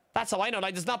 That's how I know.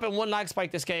 Like, there's not been one lag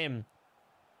spike this game.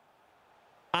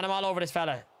 And I'm all over this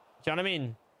fella. Do you know what I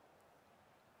mean?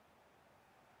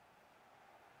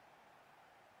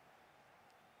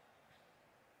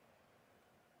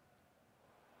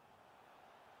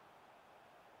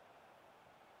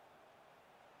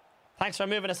 Thanks for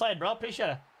moving aside, bro. Appreciate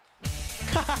it.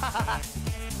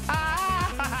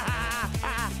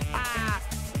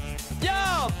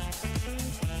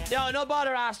 Yo, no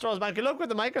bother, Astros, man. Good luck with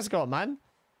the microscope, man.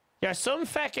 You're some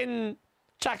fucking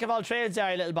jack of all trades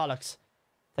there, you little bollocks.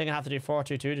 I think I have to do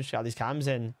 4-2-2 to just get all these cams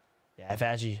in. Yeah,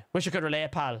 Veggie. Wish you could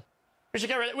relate, pal. Wish you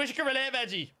could relate,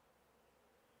 Veggie.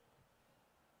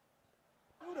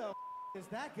 Who the is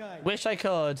that guy? Wish I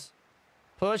could.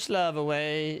 Push love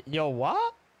away. Yo,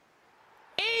 what?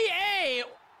 EA!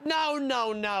 No.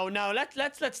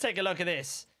 Let's take a look at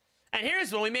this. And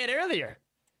here's one we made earlier.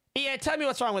 EA, tell me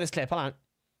what's wrong with this clip. Hold on.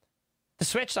 The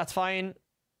switch, that's fine.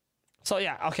 So,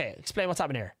 yeah, okay. Explain what's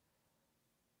happening here.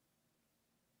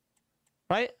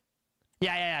 Right?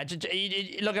 Yeah.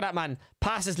 Look at that, man.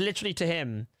 Passes literally to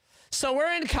him. So,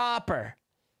 we're in copper.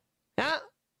 Yeah?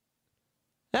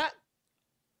 Yeah.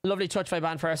 Lovely touch by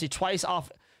Van Persie. Twice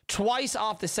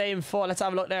off the same foot. Let's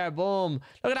have a look there. Boom.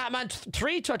 Look at that, man.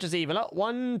 3 touches even. Look.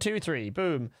 1, 2, 3.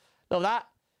 Boom. Love that.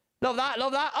 Love that.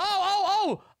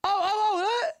 Oh.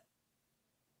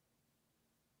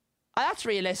 That's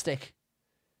realistic.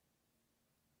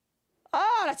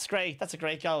 Oh, that's great. That's a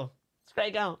great goal. It's a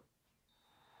great goal.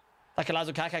 That allows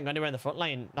Lukaku can go anywhere in the front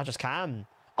line, not just Cam.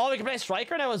 Oh, we can play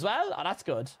striker now as well? Oh, that's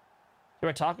good. You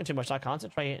were talking too much, not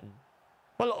concentrating.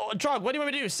 Well, Drog, what do you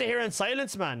want me to do? Sit here in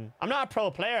silence, man? I'm not a pro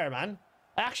player, man.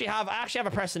 I actually have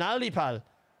a personality, pal.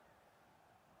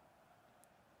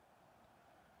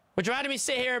 Would you rather me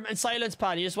sit here in silence,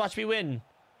 pal? You just watch me win.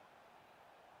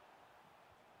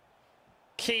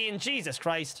 Keane, Jesus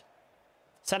Christ.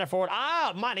 Center forward.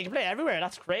 Ah, man, he can play everywhere.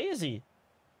 That's crazy.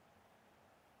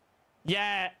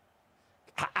 Yeah.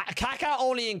 Kaka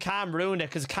only in Cam ruined it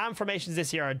because Cam formations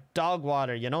this year are dog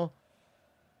water, you know?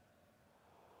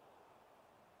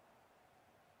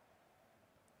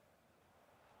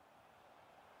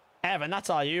 Evan, that's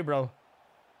all you, bro.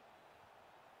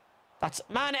 That's...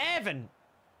 Man, Evan!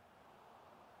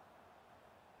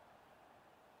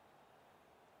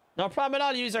 No problem at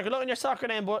all, user. Good luck in your soccer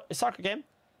game.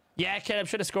 Yeah, Caleb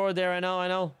should have scored there. I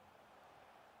know.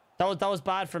 That was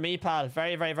bad for me, pal.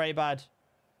 Very, very, very bad.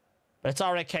 But it's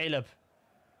all right, Caleb.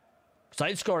 Because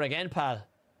I'd score again, pal.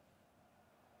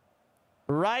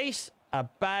 Right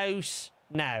about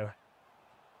now.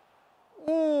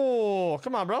 Oh,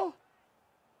 come on, bro.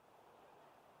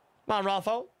 Come on,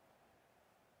 Ralpho.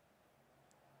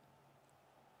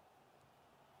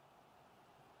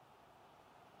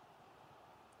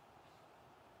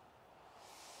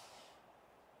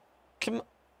 Come on.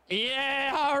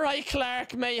 Yeah, all right,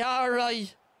 Clark, mate. All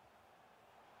right.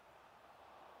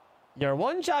 You're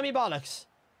one jammy bollocks.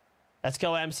 Let's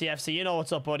go, MCFC. You know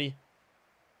what's up, buddy.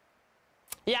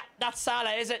 Yeah, that's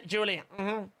Salah, is it, Julie?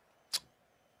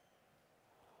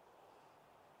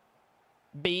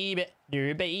 Baby.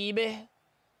 Dear baby.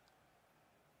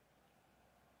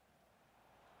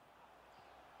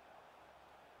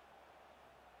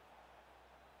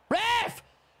 Ref!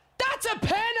 That's a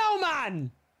penalty,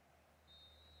 man!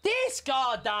 This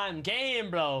goddamn game,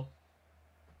 bro.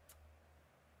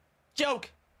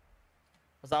 Joke.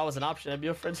 Was always an option, I'd be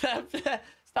up for Stop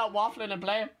waffling and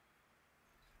play.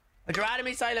 Would you rather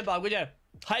me silent bog, would you?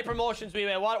 High promotions, we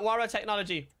will. What about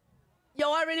technology?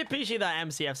 Yo, I really appreciate that,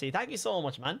 MCFC. Thank you so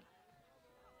much, man.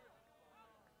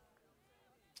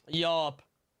 Yup.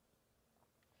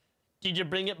 Did you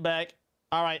bring it back?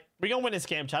 Alright, we're gonna win this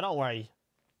game, chat, don't worry.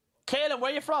 Caleb,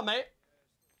 where you from, mate?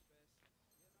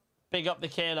 Big up the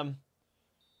Caleb.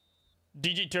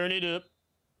 Did you turn it up?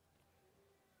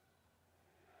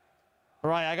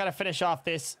 Right, I gotta finish off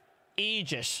this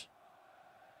Aegis.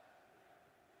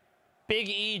 Big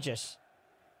Aegis.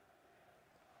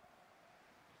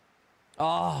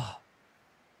 Oh.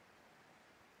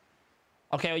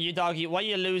 Okay, well, you doggy, why are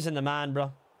you losing the man,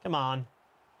 bro? Come on.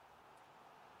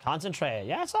 Concentrate.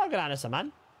 Yeah, it's all good, Anderson,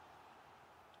 man.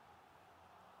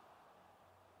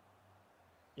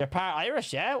 You're part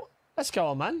Irish, yeah? Let's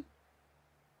go, man.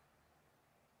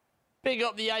 Big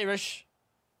up the Irish.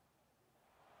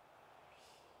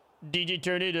 Did you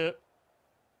turn it up?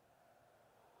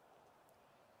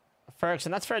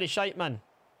 Ferguson, that's fairly shite, man.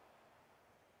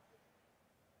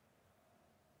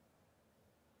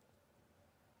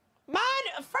 Man,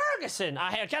 Ferguson!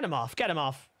 Ah, here, get him off. Get him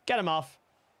off. Get him off.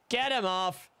 Get him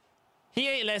off. He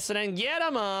ain't listening. Get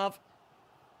him off.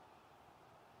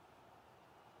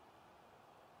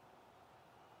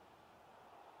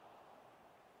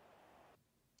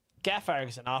 Get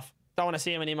Ferguson off. Don't want to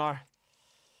see him anymore.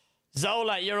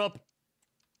 Zola, you're up.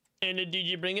 And did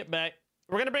you bring it back?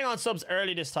 We're going to bring on subs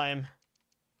early this time.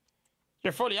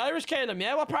 You're fully Irish, Caleb,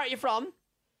 yeah? What part are you from?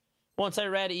 Once I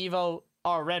read Evo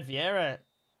or Red Vieira.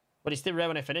 But he's still red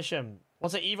when I finish him.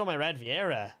 Once I Evo my Red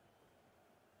Vieira.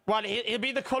 Well, he'll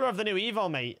be the colour of the new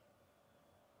Evo, mate.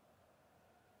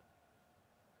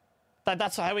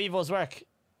 That's how Evos work.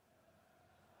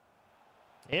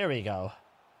 Here we go.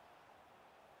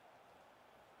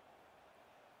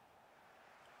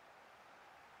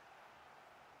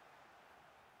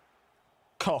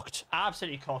 Cooked.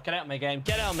 Absolutely cooked. Get out of my game.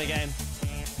 Get out of my game.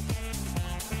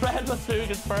 Red with food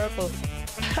is purple.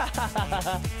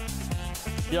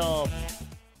 Yup.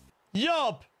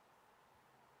 Yup.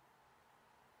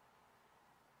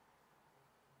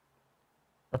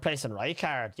 Replacing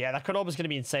Rijkaard. Yeah, that club is going to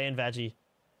be insane, Veggie.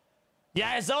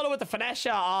 Yeah, Zola with the finesse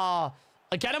shot.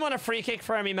 Oh, get him on a free kick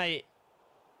for me, mate.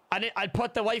 I'd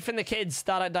put the wife and the kids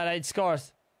that I'd scored.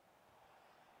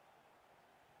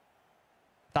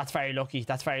 That's very lucky.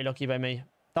 That's very lucky by me.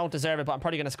 Don't deserve it, but I'm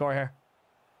probably going to score here.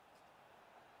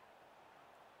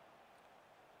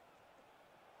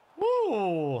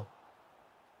 Woo!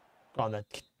 Go on, the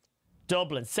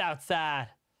Dublin, South Side.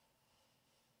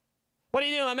 What are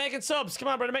you doing? I'm making subs. Come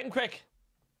on, brother. Make them quick.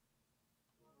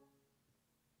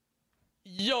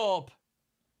 Yup.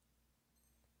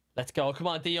 Let's go. Come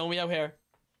on, Dion. We out here.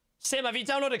 Sim, have you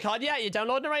downloaded COD? Yeah, you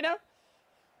downloading it right now?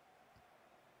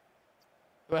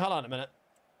 Wait, hold on a minute.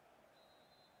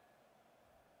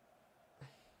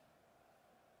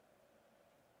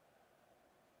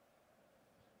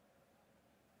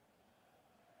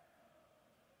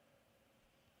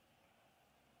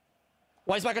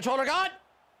 Why is my controller gone?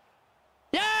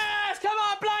 Yes! Come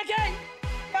on, Blackie!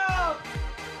 Go!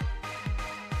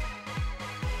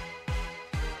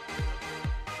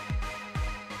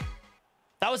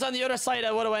 That was on the other side.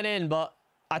 I would have went in, but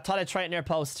I thought I'd try it near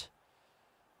post.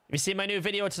 If you see my new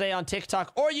video today on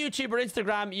TikTok or YouTube or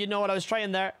Instagram, you know what I was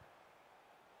trying there.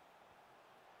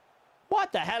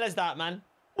 What the hell is that, man?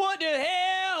 What the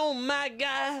hell? Oh my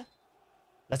god.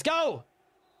 Let's go.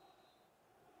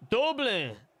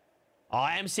 Dublin. Oh,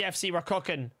 MCFC, we're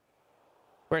cooking.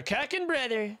 We're cooking,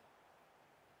 brother.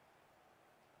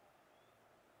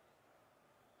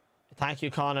 Thank you,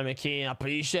 Conor McKean.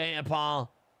 Appreciate it, Paul.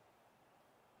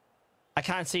 I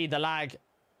can't see the lag.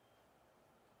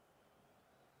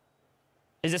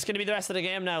 Is this going to be the rest of the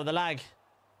game now? The lag.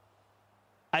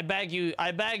 I beg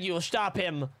you, stop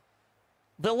him.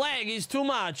 The lag is too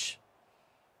much.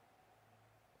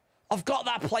 I've got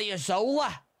that player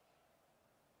Zola.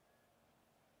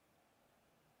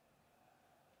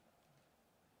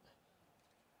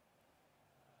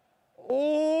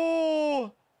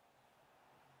 Oh.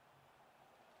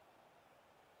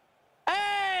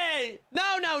 Hey!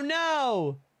 No, no,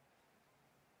 no.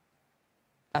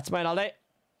 That's mine all day.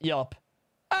 Yup.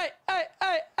 Hey, hey,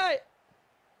 hey, hey.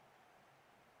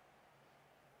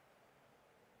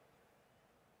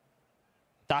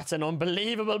 That's an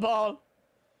unbelievable ball.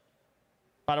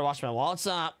 Better watch my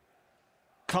WhatsApp.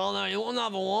 Connor, you wouldn't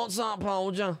have a WhatsApp,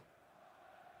 would you?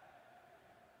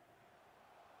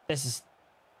 This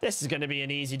is going to be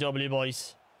an easy W,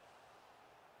 boys.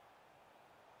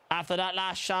 After that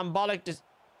last shambolic,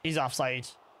 he's offside.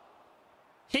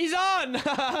 He's on!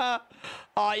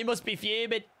 Oh, he must be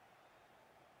fuming.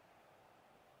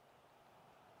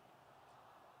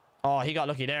 Oh, he got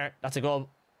lucky there. That's a goal.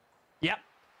 Yep.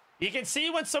 You can see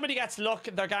when somebody gets luck,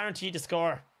 they're guaranteed to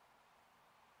score.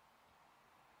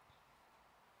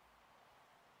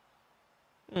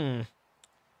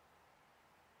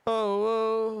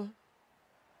 Oh.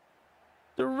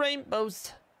 The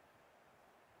rainbows.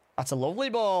 That's a lovely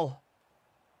ball.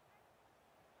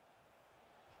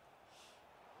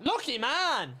 Lucky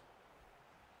man.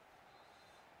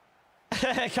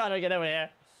 Connor, get over here.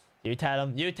 You tell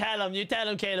him. You tell him. You tell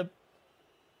him, Caleb.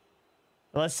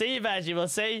 We'll see, Veggie. We'll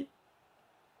see.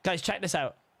 Guys, check this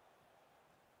out.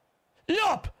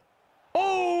 Yup!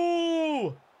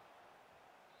 Oh!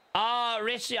 Ah,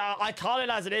 Richie, I call it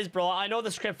as it is, bro. I know the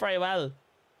script very well.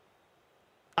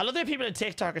 I love that people in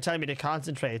TikTok are telling me to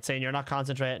concentrate, saying you're not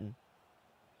concentrating.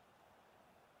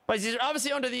 But he's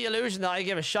obviously under the illusion that I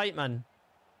give a shite, man.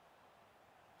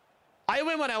 I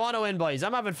win when I want to win, boys.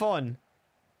 I'm having fun.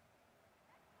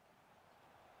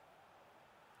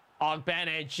 Oh,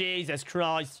 Bennett, Jesus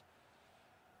Christ.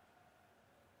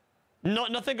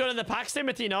 Nothing good in the packs,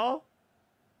 Timothy, no?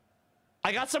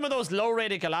 I got some of those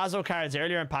low-rated Galazzo cards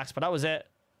earlier in packs, but that was it.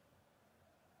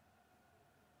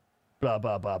 Blah,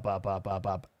 blah, blah, blah, blah, blah,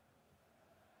 blah.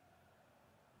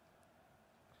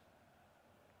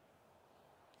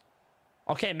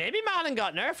 Okay, maybe Malin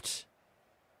got nerfed.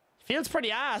 Feels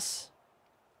pretty ass.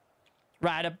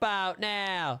 Right about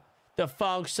now. The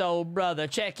Funk Soul Brother.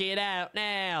 Check it out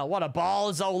now. What a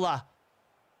ball, Zola.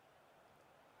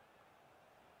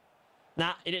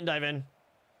 Nah, he didn't dive in.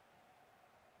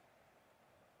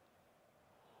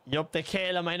 Yup, they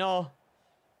kill him, I know.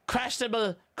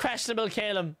 Questionable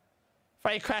kill him.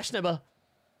 Very questionable.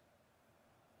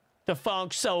 The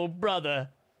Funk Soul Brother.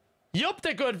 Yup,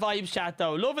 the good vibes, chat,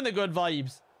 though. Loving the good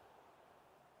vibes.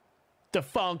 The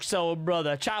Funk Soul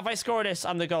Brother. Chat, if I score this,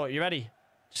 I'm the GOAT. You ready?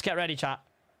 Just get ready, chat.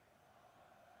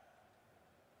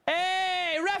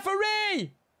 Hey,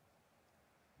 referee!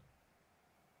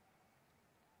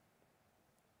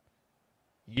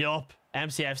 Yup,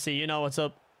 MCFC, you know what's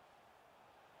up.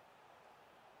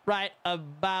 Right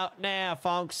about now,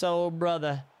 Funk Soul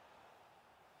Brother.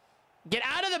 Get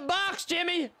out of the box,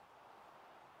 Jimmy!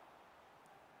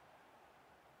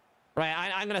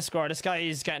 Right, I'm gonna score. This guy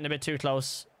is getting a bit too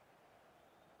close.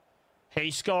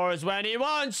 He scores when he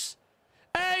wants.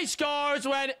 He scores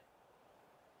when...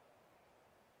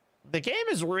 The game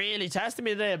is really testing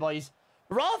me today, boys.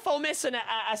 Rolfo missing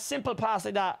a simple pass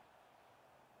like that.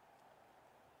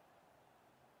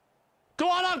 Go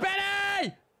on,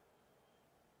 Benny!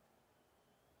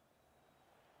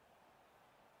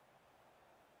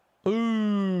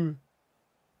 Ooh.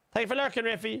 Thank you for lurking,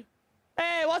 Riffy.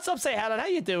 Hey, what's up, say Helen? How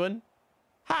you doing?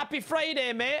 Happy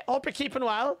Friday, mate. Hope you're keeping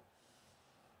well.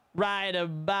 Right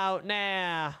about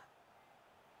now.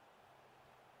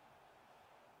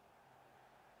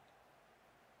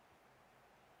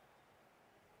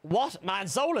 What? Man,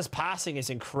 Zola's passing is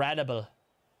incredible.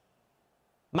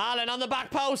 Marlon on the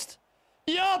back post.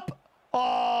 Yup.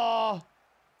 Oh.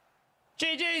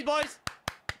 GG's, boys.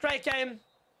 Great game.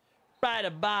 Right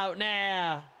about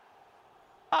now.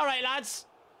 All right, lads.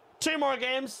 2 more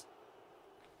games.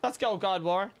 Let's go, God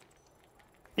War.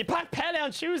 You packed Pele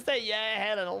on Tuesday? Yeah,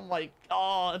 Helen. Oh, my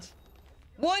God.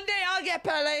 One day I'll get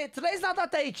Pele. Today's not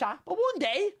that day, chat. But one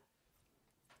day.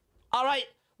 All right.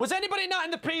 Was anybody not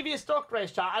in the previous duck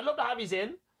race, chat? I'd love to have you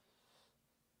in.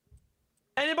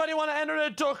 Anybody want to enter a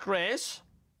duck race?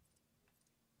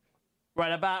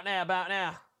 Right about now, about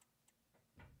now.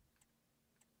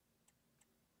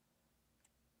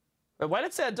 Wait, why did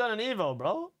it say I'd done an Evo,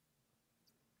 bro?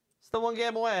 Still one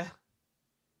game away.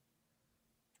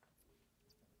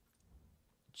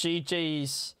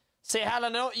 GG's. Say,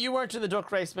 Helen, no, you weren't in the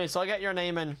duck race, mate, so I'll get your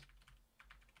name in.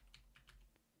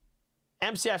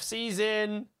 MCFC's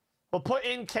in. We'll put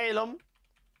in Calum.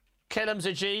 Calum's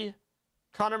a G.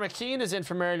 Connor McKean is in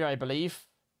from earlier, I believe.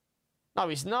 No,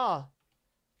 he's not.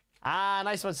 Ah,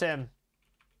 nice one, Sam.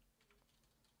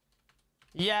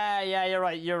 Yeah, you're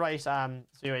right, you're right. So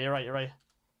you're right.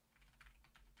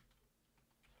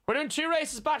 We're doing 2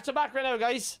 races back to back right now,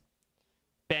 guys.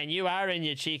 Ben, you are in,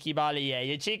 you cheeky bally, yeah,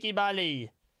 you cheeky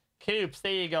bally. Coops,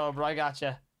 there you go, bro, I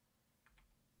gotcha.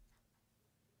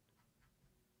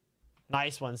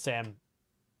 Nice one, Sam.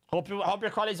 Hope your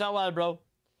quality's not well, bro.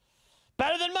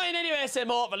 Better than mine anyway, Sam,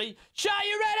 hopefully. Shot,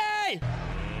 you ready?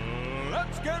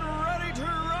 Let's get ready to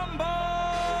rumble!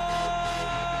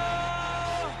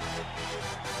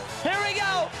 Here we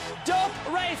go. Duck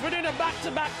race. We're doing a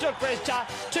back-to-back duck race, chat.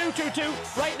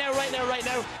 2-2-2. Right now.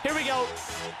 Here we go.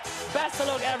 Best of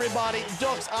luck, everybody.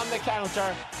 Ducks on the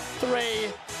counter.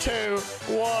 3, 2,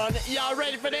 1. Y'all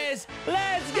ready for this?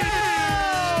 Let's go!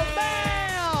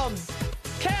 Bam!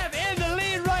 Kev in the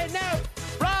lead right now.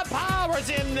 Rob Powers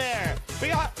in there. We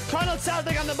got Colonel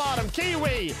Celtic on the bottom.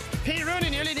 Kiwi. Pete Rooney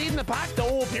nearly leading the pack.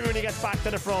 Oh, Pete Rooney gets back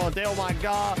to the front. Oh my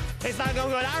God. It's not going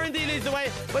good. Aaron D leads the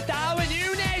way. But Darwin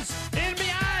Nunes in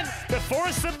behind. The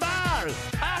Force of Ball.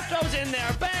 Astro's in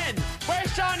there. Ben.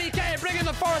 Where's Johnny K bringing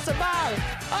the Force of Ball?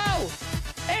 Oh,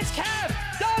 it's Kev.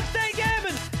 Don't stay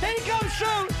gaming. He comes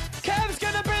through. Kev's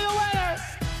going to be the winner.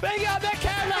 Big up the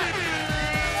Kev.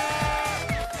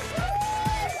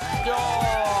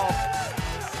 Oh.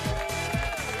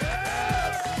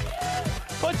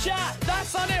 But chat,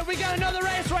 that's on it. We got another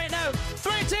race right now.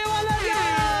 3, 2, 1, let's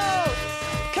go!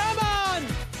 Come on!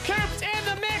 Cooped in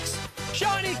the mix.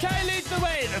 Shawnee K leads the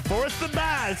way. The Force the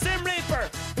Ball. Sim Reaper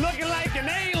looking like an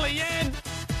alien.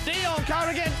 Dion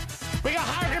Corrigan. We got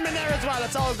Hargrim in there as well.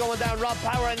 It's all going down. Rob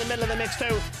Power in the middle of the mix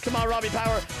too. Come on, Robbie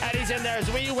Power. Eddie's in there as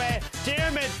we way.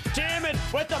 Dermot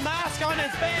with the mask on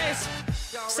his face.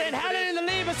 St. Helen in the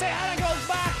lead, but St. Helen goes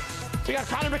back. We got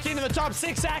Conor McKean in the top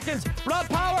 6 seconds. Rob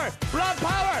Power,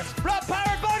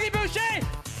 Boggy Boucher.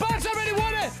 Bog's already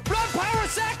won it. Rob Power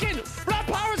second. Rob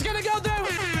Power's gonna go through.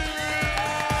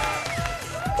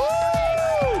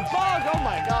 Woo! Bog, oh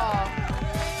my God.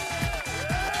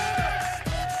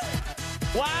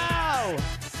 Wow.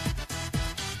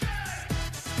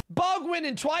 Bog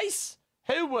winning twice?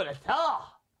 Who would have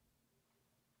thought?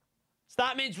 So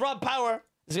that means Rob Power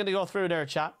is gonna go through there,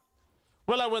 chat.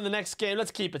 Will I win the next game?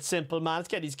 Let's keep it simple, man. Let's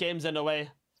get these games in the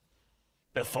way.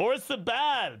 Before it's the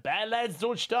bad. Bad lads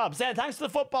don't stop. Zed, thanks for the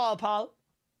football, pal.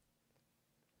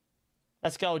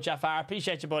 Let's go, Jafar.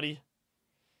 Appreciate you, buddy.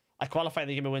 I qualify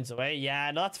the game of wins away.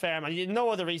 Yeah, no, that's fair, man. You no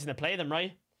other reason to play them,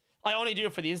 right? I only do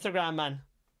it for the Instagram, man.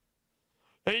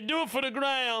 He do it for the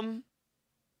gram.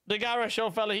 The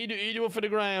TheGaraShow fella, he do it for the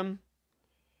gram.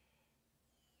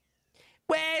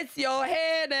 Where's your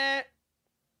head at?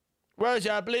 Where's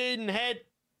your bleeding head?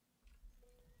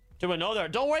 Do another.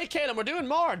 Don't worry, Caleb. We're doing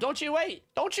more. Don't you wait.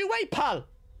 Don't you wait, pal.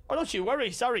 Or don't you worry.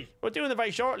 Sorry. We're doing it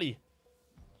very shortly.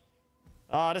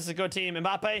 Oh, this is a good team.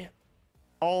 Mbappe.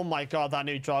 Oh, my God. That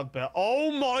new Drogba.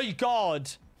 Oh, my God.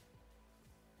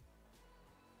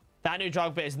 That new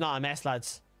Drogba is not a mess,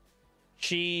 lads.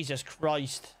 Jesus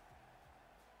Christ.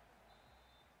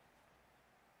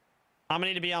 I'm going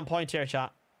to need to be on point here,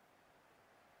 chat.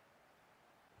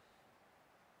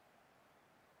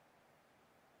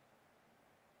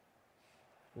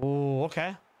 Oh,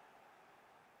 okay.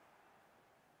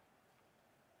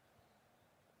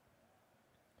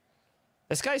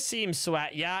 This guy seems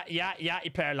sweat. Yeah, he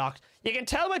pair locked. You can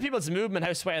tell by people's movement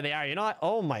how sweaty they are. You know what?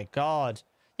 Oh my God.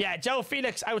 Yeah, Joe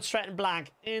Felix out straight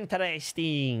blank.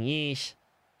 Interesting. Yeesh.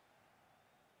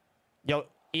 Yo,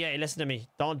 EA, listen to me.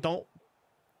 Don't.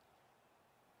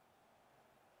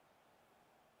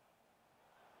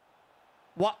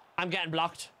 What? I'm getting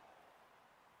blocked.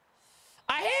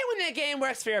 I hate when the game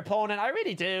works for your opponent. I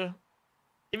really do.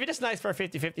 If you're just nice for a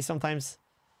 50-50 sometimes.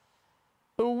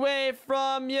 Away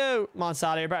from you. Come on,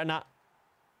 Sally, you better not.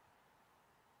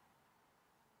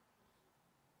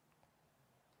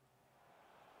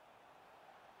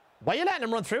 Why are you letting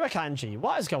him run through Akanji?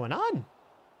 What is going on?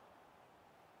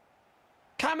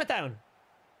 Calm it down.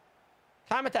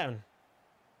 Calm it down.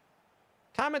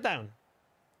 Calm it down.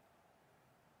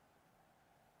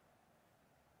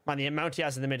 Man, the amount he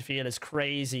has in the midfield is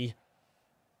crazy.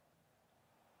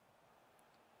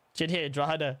 Did you hear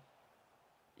Drada?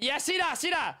 Yeah, see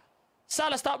that?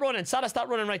 Salah, stop running. Salah, stop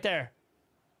running right there.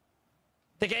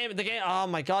 The game. Oh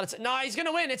my god. No, he's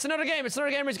gonna win. It's another game. It's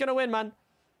another game where he's gonna win, man.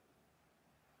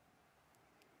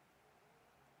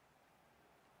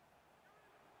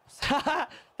 That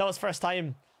was first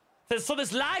time. So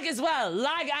there's lag as well.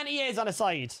 Lag and EA's on the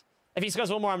side. If he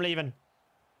scores one more, I'm leaving.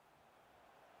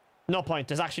 No point.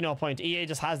 There's actually no point. EA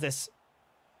just has this.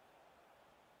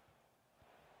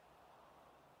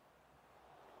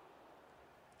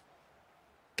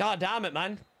 God damn it,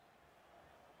 man.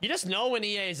 You just know when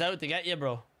EA is out to get you,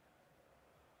 bro.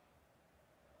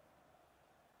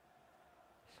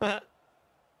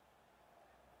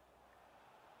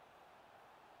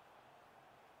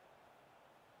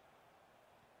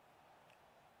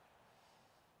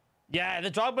 Yeah, the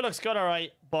Drogba looks good,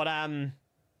 alright. But,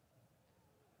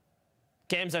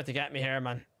 game's out to get me here,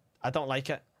 man. I don't like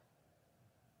it.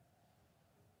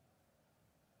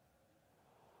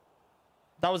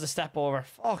 That was a step over.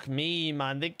 Fuck me,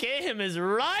 man. The game is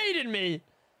riding me.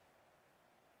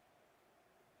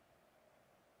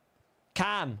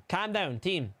 Calm down,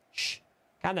 team. Shh.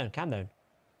 Calm down. Calm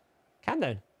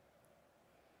down.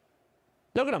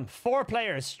 Look at them. 4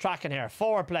 players tracking here.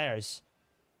 4 players.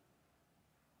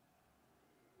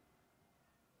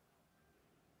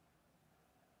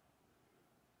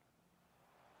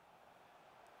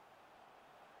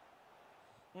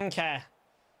 Okay.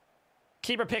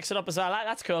 Keeper picks it up as well.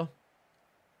 That's cool.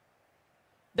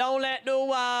 Don't let the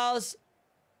walls.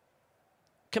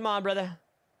 Come on, brother.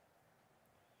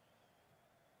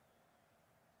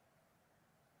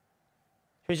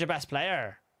 Who's your best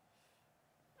player?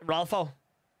 Rolfo.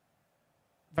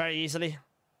 Very easily.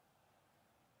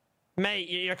 Mate,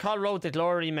 you're called Road to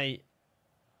Glory, mate.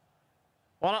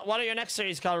 What are your next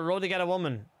series called? Road to Get a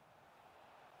Woman.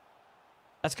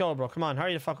 Let's go, bro. Come on,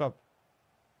 hurry the fuck up.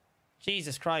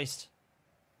 Jesus Christ.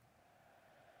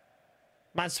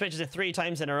 Man switches it 3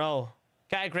 times in a row.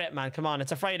 Get a grip, man. Come on.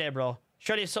 It's a Friday, bro.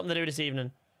 Surely you have something to do this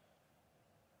evening.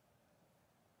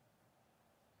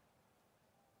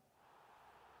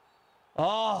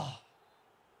 Oh.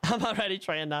 I'm already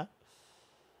trying that.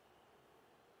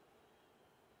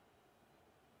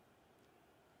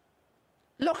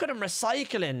 Look at him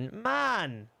recycling.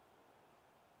 Man.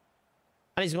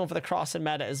 And he's going for the cross and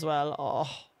meta as well.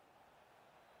 Oh.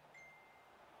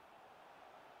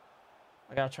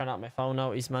 I gotta turn out my phone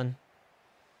notice, man.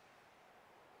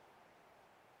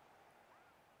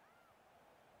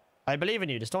 I believe in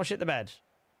you. Just don't shit the bed.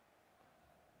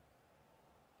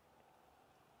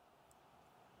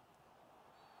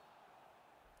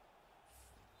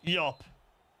 Yup.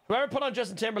 Whoever put on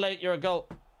Justin Timberlake, you're a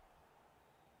goat.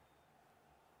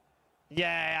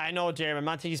 Yeah, I know, Jeremy.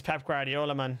 Man, I think he's Pep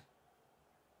Guardiola, man.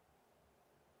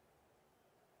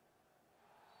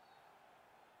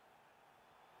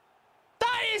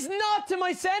 That is not to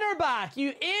my center back,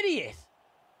 you idiot.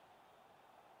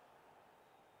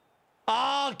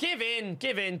 Oh, give in.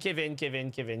 See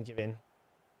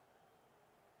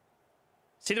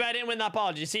the way I didn't win that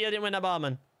ball? Did you see I didn't win that ball,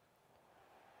 man?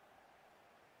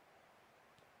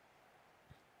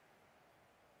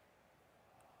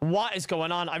 What is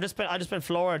going on? I've just been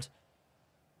floored.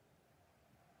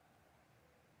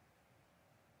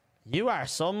 You are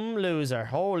some loser.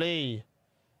 Holy.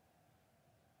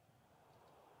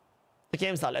 The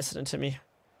game's not listening to me.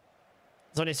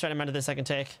 There's only a certain amount of this I can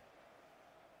take.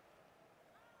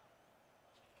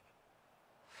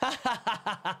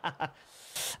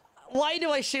 Why do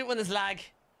I shoot when there's lag?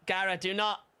 Gara, do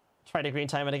not try to green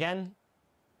time it again.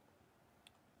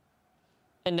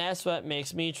 And that's what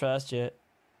makes me trust you.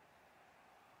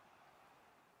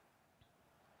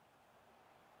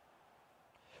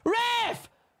 Ref!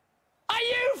 Are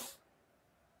you...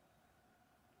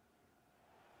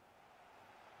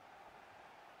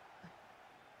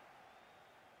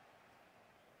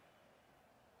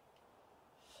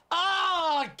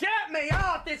 Oh, get me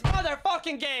off this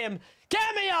motherfucking game.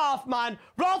 Get me off, man.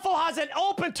 Rolfo has an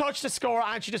open touch to score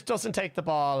and she just doesn't take the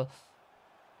ball.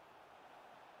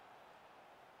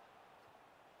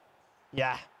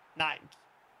 Yeah. Nice.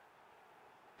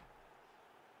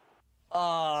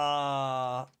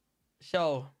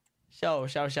 Show.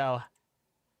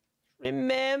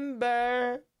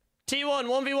 Remember. T1,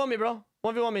 1v1 me, bro.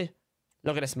 1v1 me.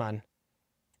 Look at this, man.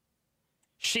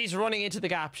 She's running into the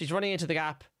gap.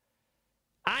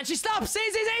 And she stops.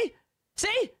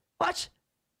 See? Watch.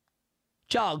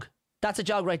 Jog. That's a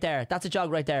jog right there.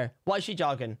 Why is she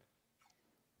jogging?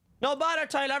 No bother,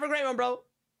 Tyler. Have a great one, bro.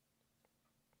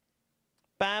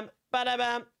 Bam.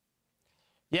 Bada-bam.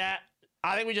 Yeah.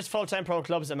 I think we just full-time pro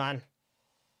clubs it, man.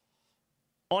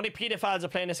 Only pedophiles are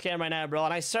playing this game right now, bro.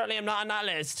 And I certainly am not on that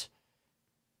list.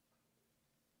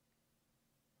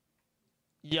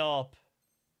 Yup.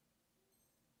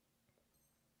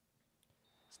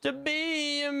 to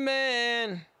be a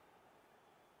man.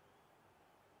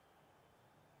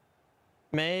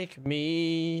 Make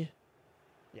me...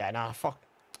 Yeah, nah, fuck.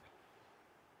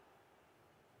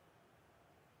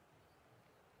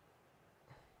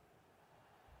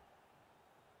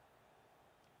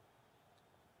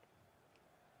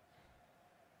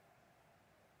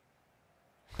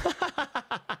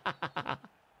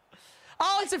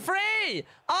 Oh, it's a free!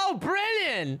 Oh,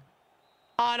 brilliant!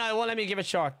 Oh, no, it won't let me give it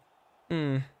short.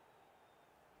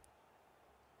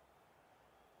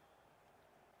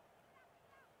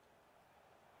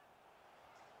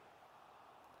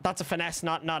 That's a finesse,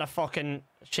 not a fucking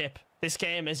chip. This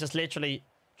game is just literally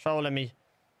trolling me.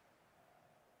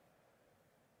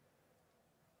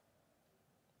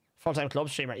 Full-time club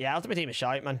streamer. Yeah, Ultimate Team is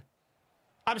shite, man.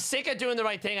 I'm sick of doing the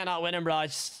right thing and not winning, bro.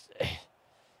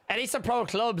 At least the pro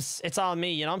clubs, it's on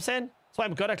me, you know what I'm saying? That's why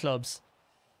I'm good at clubs.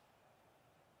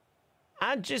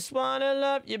 I just wanna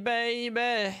love you,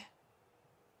 baby.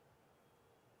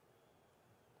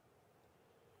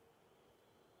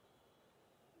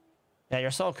 Yeah,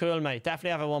 you're so cool, mate. Definitely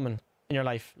have a woman in your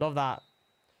life. Love that.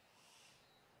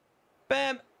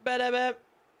 Bam, bam, bam.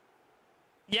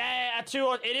 Yeah, at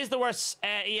 2, it is the worst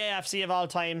EAFC of all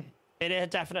time.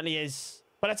 It definitely is.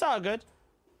 But it's all good.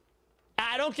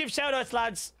 I don't give shoutouts,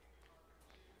 lads.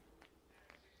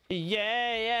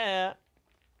 Yeah, yeah.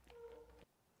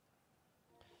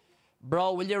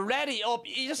 Bro, will you ready up?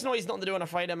 You just know he's nothing to do on a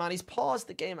Friday, man. He's paused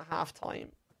the game at halftime.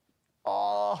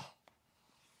 Oh.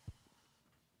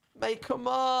 Mate, come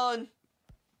on.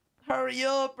 Hurry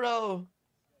up, bro.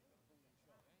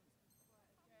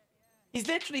 He's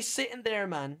literally sitting there,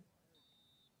 man.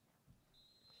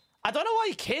 I don't know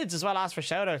why kids as well ask for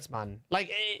shoutouts, man.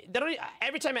 Like, they don't,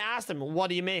 every time I ask them, what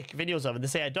do you make videos of? And they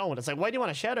say, I don't. It's like, why do you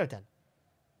want a shoutout then?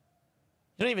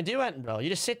 You don't even do anything, bro. You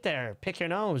just sit there, pick your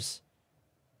nose.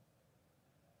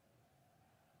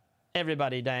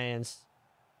 Everybody dance.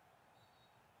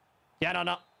 Yeah,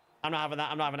 no. I'm not having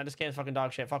that. I'm not having that. This game's fucking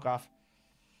dog shit. Fuck off.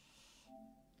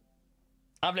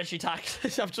 I've literally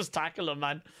tackled. I've just tackled him,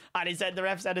 man. And he said the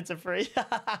ref said it's a free.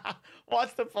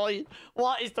 What's the point?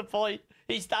 What is the point?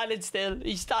 He's standing still.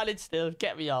 He's standing still.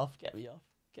 Get me off. Get me off.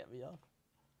 Get me off.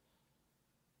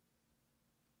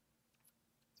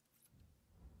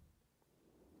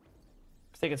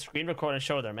 Because they can screen record and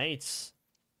show their mates.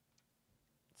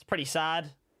 It's pretty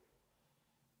sad.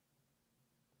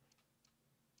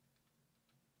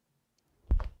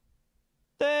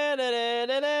 Da, da, da,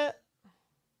 da, da.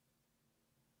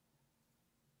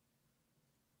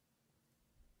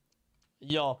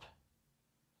 Yup.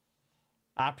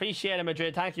 I appreciate it,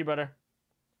 Madrid. Thank you, brother.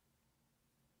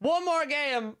 One more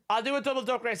game. I'll do a double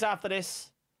duck race after this.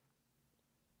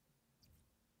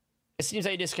 It seems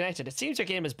like you disconnected. It seems your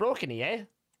game is broken, EA.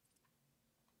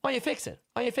 Why don't you fix it?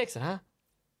 Why don't you fix it, huh?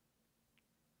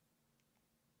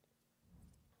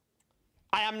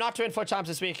 I am not doing Fut Champs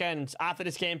this weekend. After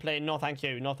this gameplay, no thank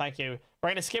you. No thank you. We're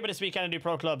going to skip it this weekend and do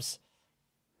pro clubs.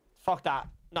 Fuck that.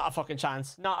 Not a fucking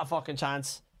chance. Not a fucking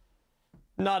chance.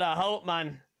 Not a hope,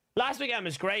 man. Last weekend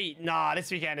was great. Nah, this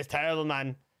weekend is terrible,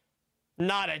 man.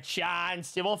 Not a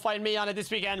chance. You won't find me on it this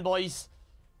weekend, boys.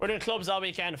 We're doing clubs all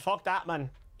weekend. Fuck that, man.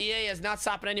 EA is not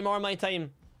sapping any more of my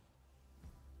time.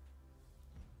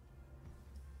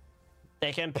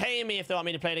 They can pay me if they want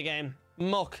me to play the game.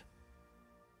 Muck.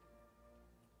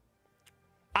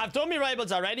 I've done my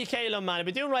Rivals already, Caleb, man. I'll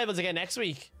be doing Rivals again next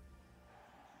week.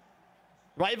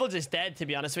 Rivals is dead, to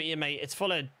be honest with you, mate. It's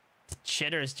full of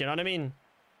shitters, do you know what I mean?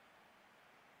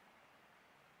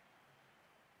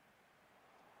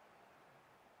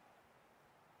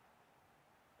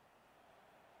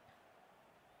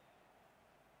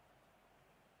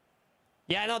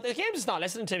 Yeah, no, the game's just not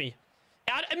listening to me.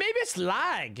 Maybe it's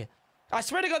lag. I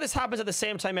swear to God, this happens at the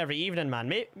same time every evening, man.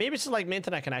 Maybe it's just like my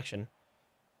internet connection.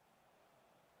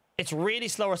 It's really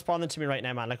slow responding to me right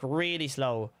now, man. Like, really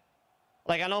slow.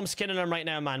 Like, I know I'm skinning them right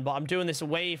now, man, but I'm doing this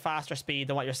way faster speed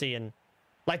than what you're seeing.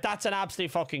 Like, that's an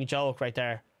absolute fucking joke right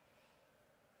there.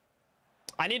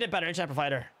 I need a better internet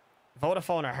provider.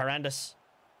 Vodafone are horrendous.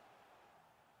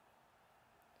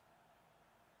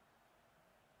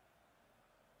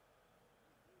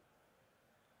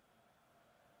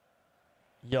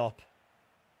 Yup.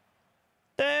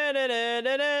 Da, da, da,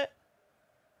 da, da.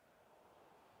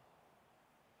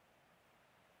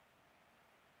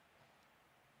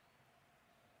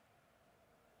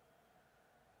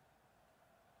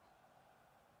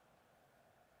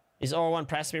 Is R1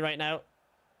 pressing me right now?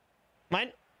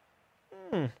 Mine?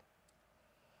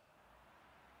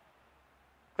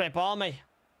 Great ball, mate.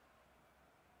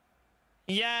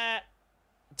 Yeah.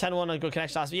 10-1 on good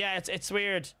connection last. Yeah, it's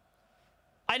weird.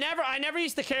 I never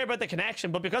used to care about the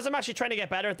connection, but because I'm actually trying to get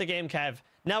better at the game, Kev,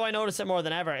 now I notice it more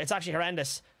than ever. It's actually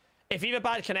horrendous. If you have a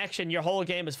bad connection, your whole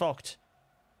game is fucked.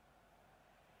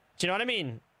 Do you know what I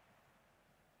mean?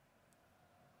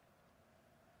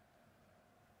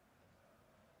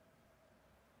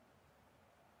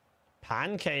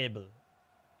 PAN cable. Do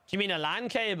you mean a LAN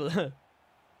cable?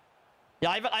 Yeah,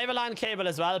 I have a LAN cable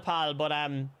as well, pal, but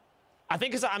I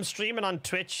think because I'm streaming on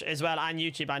Twitch as well, and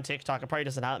YouTube and TikTok, it probably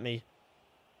doesn't help me.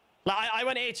 Like, I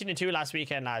went 18-2 last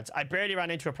weekend, lads. I barely ran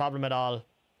into a problem at all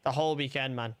the whole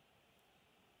weekend, man.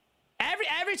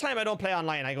 Every time I don't play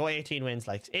online, I go 18 wins,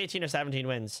 like 18 or 17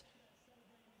 wins.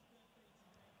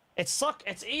 It's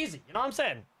easy, you know what I'm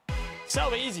saying?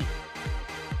 So easy.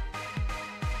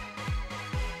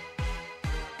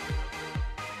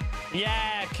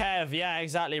 Yeah, Kev. Yeah,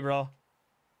 exactly, bro.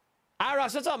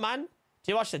 Rox, what's up, man? Do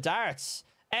you watch the darts?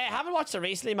 I haven't watched it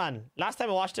recently, man. Last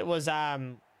time I watched it was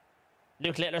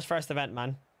Luke Littler's first event,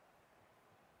 man.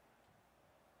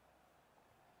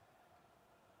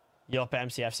 Yup,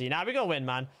 MCFC. Now we gonna win,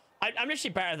 man. I'm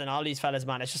literally better than all these fellas,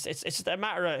 man. It's just a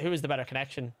matter of who is the better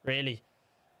connection, really.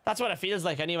 That's what it feels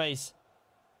like, anyways.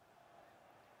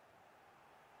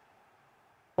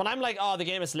 When I'm like, oh, the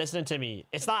game is listening to me,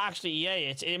 it's not actually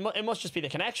EA. It must just be the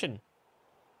connection.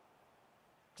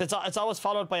 It's always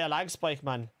followed by a lag spike,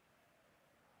 man.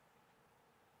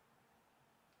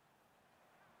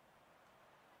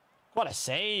 What a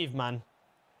save, man.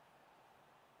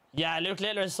 Yeah, Luke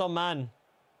Littler is some man.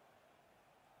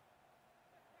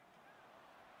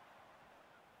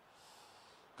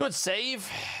 Good save.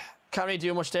 Can't really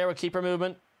do much there with keeper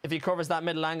movement. If he covers that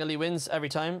middle angle, he wins every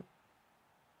time.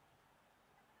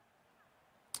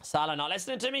 Salah not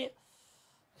listening to me?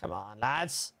 Come on,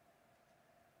 lads.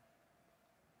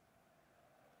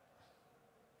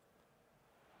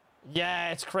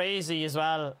 Yeah, it's crazy as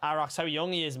well. Arox, how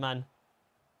young he is, man.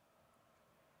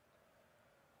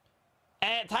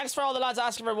 Thanks for all the lads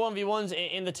asking for 1v1s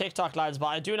in the TikTok, lads, but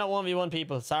I do not 1v1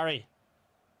 people. Sorry.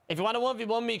 If you want to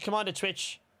 1v1 me, come on to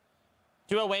Twitch.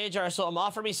 Do a wager or something.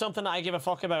 Offer me something that I give a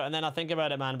fuck about, and then I'll think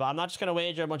about it, man. But I'm not just going to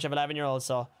wager a bunch of 11-year-olds,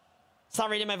 so it's not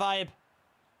really my vibe.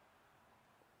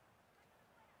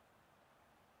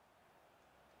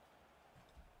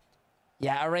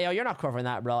 Yeah, Areo, you're not covering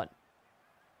that, bro.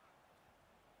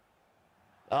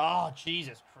 Oh,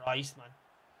 Jesus Christ, man.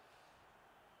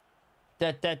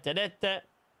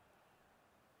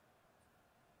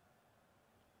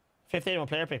 51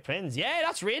 player pick Prince. Yeah,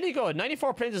 that's really good.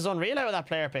 94 Prince is unreal out of that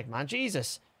player pick, man.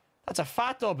 Jesus. That's a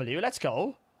fat W. Let's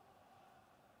go.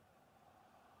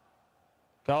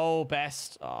 Go,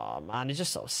 best. Oh, man. He's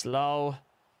just so slow.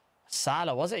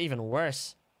 Salah, was it even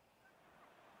worse?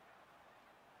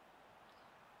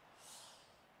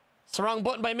 It's the wrong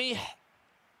button by me.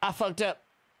 I fucked up.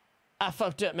 I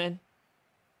fucked up, man.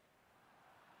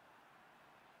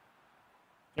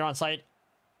 You're on site.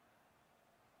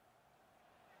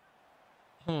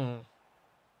 Will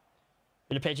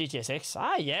you play GTA 6?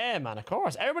 Ah, yeah, man, of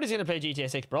course. Everybody's going to play GTA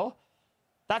 6, bro.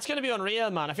 That's going to be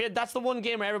unreal, man. I feel that's the one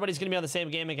game where everybody's going to be on the same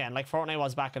game again, like Fortnite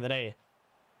was back in the day.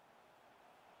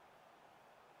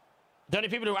 The only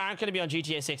people who aren't going to be on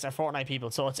GTA 6 are Fortnite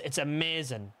people, so it's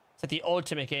amazing. It's like the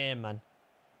ultimate game, man.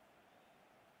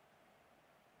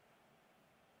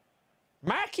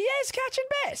 Marquez catching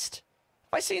best.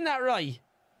 Have I seen that right?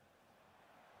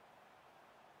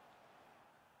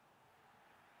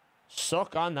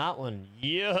 Suck on that one.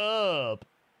 Yup.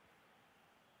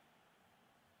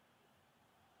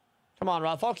 Come on,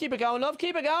 Ralph. Oh, keep it going, love.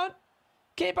 Keep it going.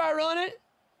 Keep our running.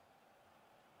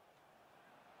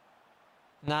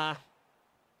 Nah.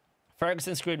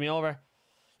 Ferguson screwed me over.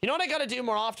 You know what I gotta do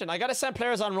more often? I gotta send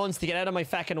players on runs to get out of my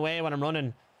fucking way when I'm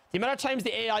running. The amount of times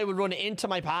the AI would run into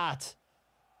my path.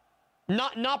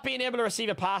 Not being able to receive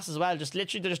a pass as well. Just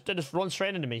literally they just run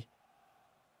straight into me.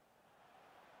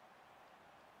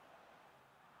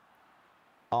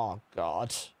 Oh,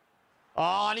 God.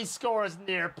 Oh, and he scores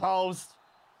near post.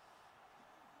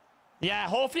 Yeah,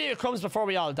 hopefully it comes before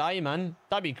we all die, man.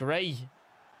 That'd be great.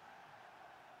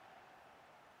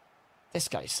 This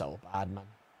guy's so bad, man.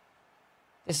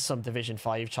 This is some Division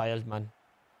 5 child, man.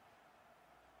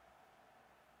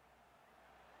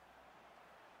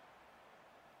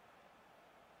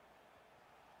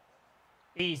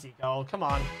 Easy goal. Come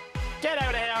on. Get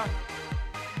out of here.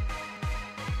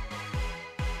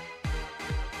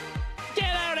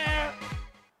 Get out of here.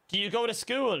 Do you go to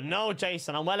school? No,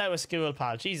 Jason. I'm well out of school,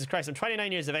 pal. Jesus Christ. I'm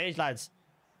 29 years of age, lads.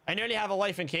 I nearly have a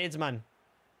wife and kids, man.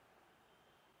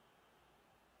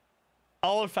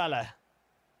 Old fella.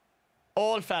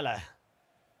 Old fella.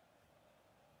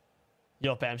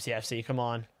 Yup, MCFC. Come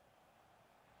on.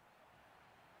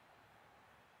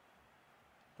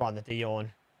 Come on, the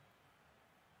Dion.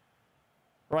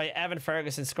 Right, Evan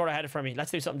Ferguson, score ahead for me.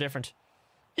 Let's do something different.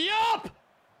 Yup!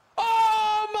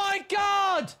 Oh my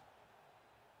god!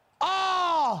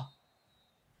 Oh!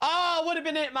 Oh, would have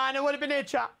been it, man. It would have been it,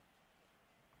 chat.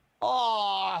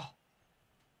 Oh.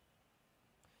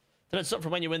 Then it's something for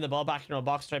when you win the ball back in a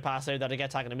box, try pass out that I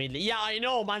get taken immediately. Yeah, I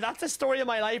know, man. That's the story of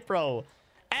my life, bro.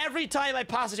 Every time I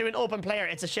pass it to an open player,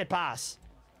 it's a shit pass.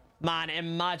 Man,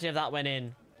 imagine if that went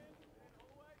in.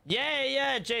 Yeah,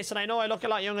 yeah, Jason. I know I look a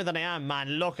lot younger than I am, man.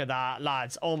 Look at that,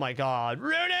 lads. Oh my god.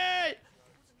 Rooney!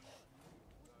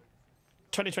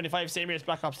 2025 same year as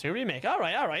Black Ops 2 remake. All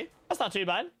right, all right. That's not too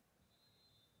bad.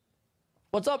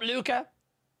 What's up, Luca?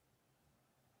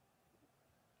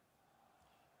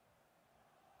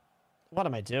 What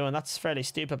am I doing? That's fairly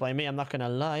stupid by me, I'm not gonna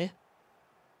lie.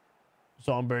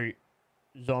 Zombie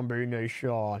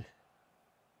Nation.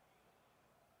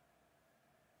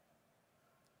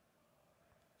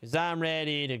 Cause I'm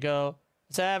ready to go.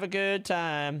 Let's have a good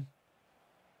time.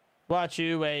 What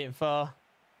you waiting for?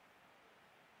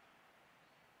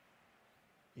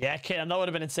 Yeah, kid, that would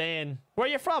have been insane. Where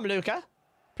are you from, Luca?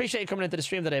 Appreciate you coming into the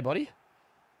stream today, buddy.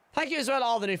 Thank you as well,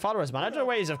 all the new followers, man. I don't know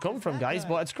where you've come from, guys,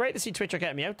 but it's great to see Twitcher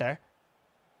getting me out there.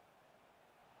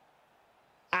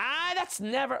 Ah, that's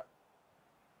never...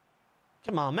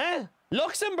 Come on, man.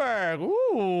 Luxembourg.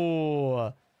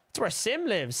 Ooh. That's where Sim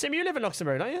lives. Sim, you live in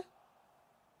Luxembourg, don't you?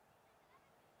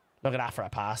 Look at that for a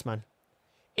pass, man.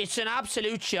 It's an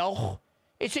absolute joke.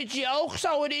 It's a joke,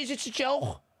 so it is. It's a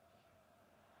joke.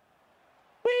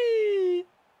 Whee!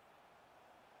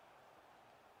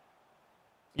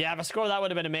 Yeah, if I scored that would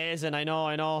have been amazing. I know,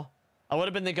 I know. I would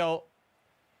have been the goal.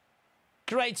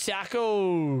 Great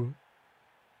Sacco.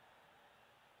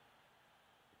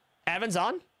 Evans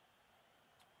on.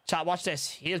 Chat, watch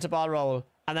this. Heel to ball roll.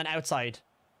 And then outside.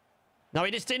 No, he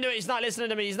just didn't do it. He's not listening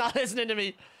to me. He's not listening to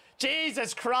me.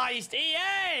 Jesus Christ.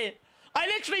 EA! I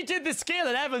literally did the skill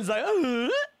and Evans like,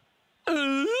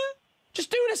 just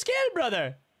do the skill,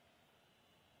 brother.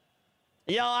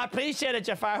 Yo, I appreciate it,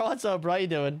 Jafar. What's up, bro? How you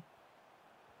doing?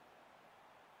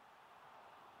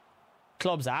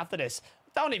 Clubs after this.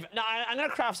 Don't even... No, I'm going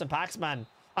to craft some packs, man.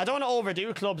 I don't want to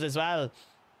overdo clubs as well.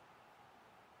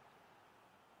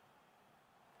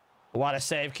 What a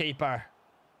save keeper.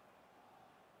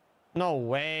 No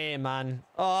way, man.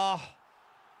 Oh.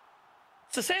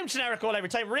 It's the same generic goal every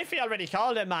time. Riffy already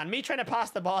called it, man. Me trying to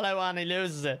pass the ball out and he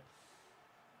loses it.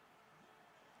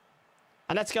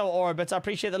 And let's go, Orbits. I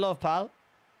appreciate the love, pal.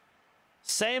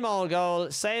 Same old goal.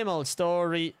 Same old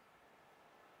story.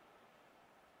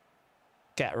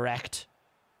 Get wrecked.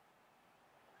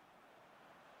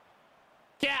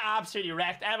 Get absolutely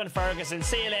wrecked. Evan Ferguson.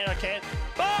 See you later, kid.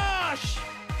 Bosh!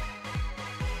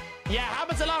 Yeah,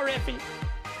 happens a lot, Riffy.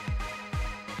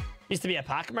 Used to be a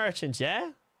pack merchant,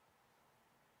 yeah?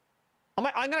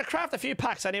 I'm going to craft a few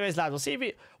packs anyways, lads. We'll see if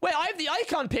we... Wait, I have the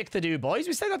icon pick to do, boys.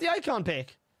 We still got the icon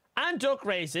pick. And duck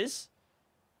races.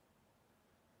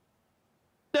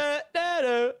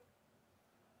 You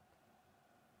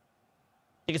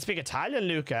can speak Italian,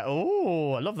 Luca.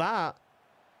 Oh, I love that.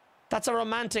 That's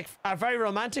a very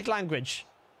romantic language.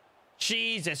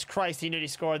 Jesus Christ, he nearly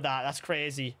scored that. That's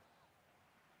crazy.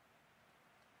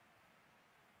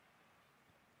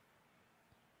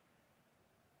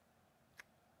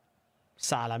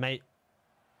 Salah, mate.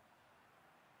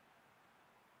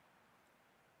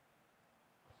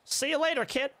 See you later,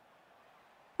 kid.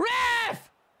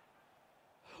 Ref!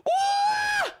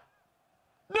 Woo!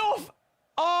 No!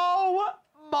 Oh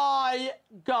my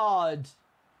god.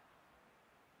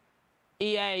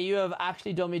 EA, you have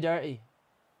actually done me dirty.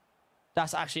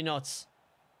 That's actually nuts.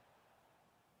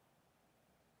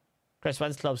 Chris,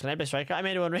 when's clubs? Can I play striker? I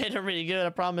made one really good, I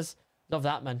promise. Love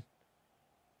that, man.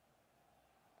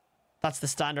 That's the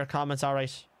standard comments, all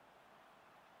right.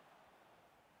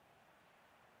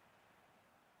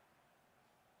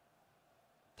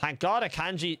 Thank God,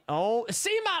 Akanji. Oh,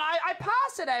 see, man, I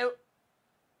pass it out.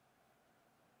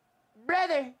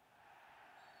 Brother.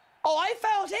 Oh, I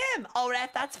found him. Oh,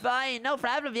 ref, that's fine. No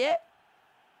problem, yeah.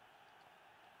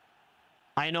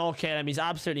 I know, Caleb. He's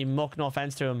absolutely muck. No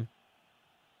offense to him.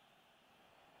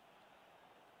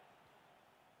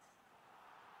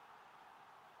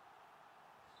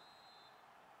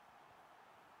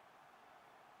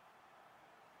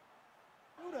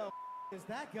 Who the is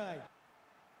that guy?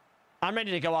 I'm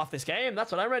ready to go off this game.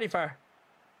 That's what I'm ready for.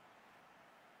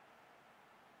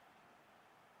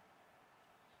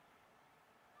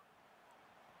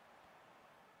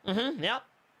 Mm-hmm, yep.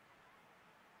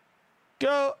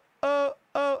 Go, oh.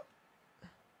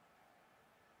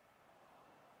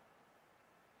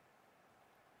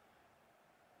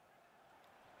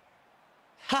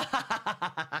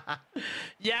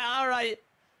 Yeah, all right.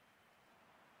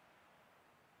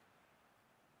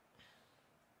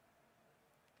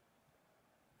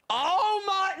 Oh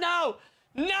my, no,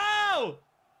 no,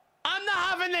 I'm not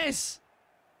having this.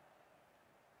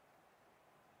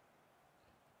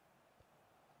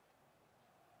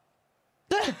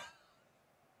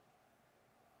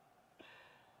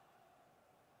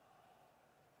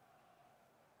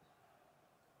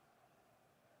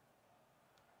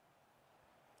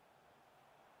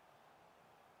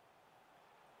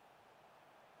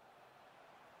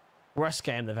 Worst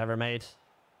game they've ever made.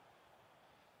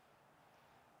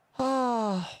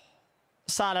 Oh,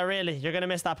 Salah, really? You're going to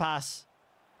miss that pass?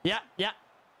 Yeah, yeah.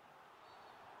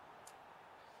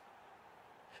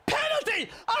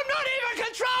 Penalty! I'm not even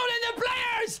controlling the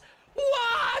players!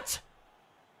 What?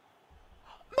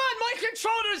 Man, my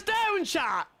controller's down,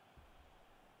 chat.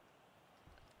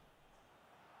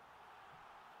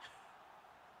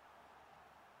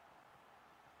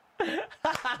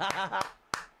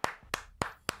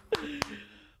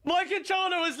 My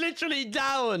controller was literally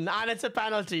down and it's a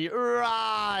penalty.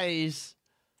 Right.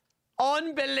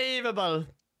 Unbelievable.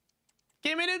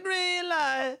 Give me the green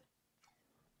light.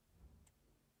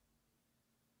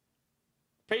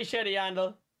 Appreciate it,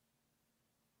 Yandel.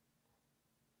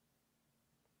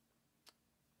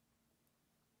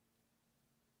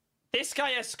 This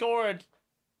guy has scored.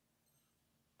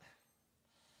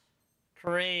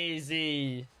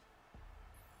 Crazy.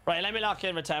 Right, let me lock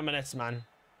in for 10 minutes, man.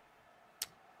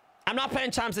 I'm not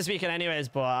playing champs this weekend anyways,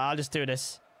 but I'll just do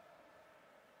this.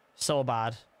 So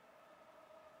bad.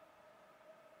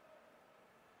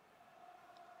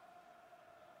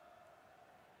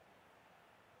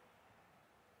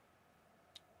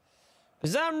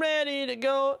 Cause I'm ready to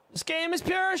go. This game is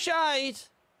pure shite.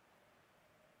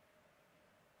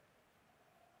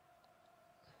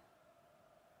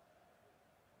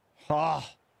 Oh.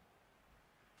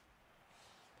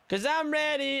 Cause I'm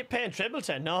ready. Paying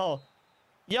Tripleton, no.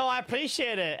 Yo, I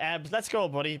appreciate it, Ebbs. Let's go,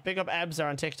 buddy. Big up Ebbs there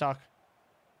on TikTok.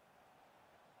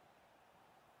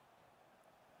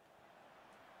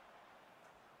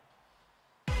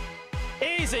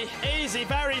 Easy, easy,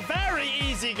 very, very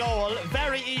easy goal.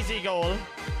 Very easy goal.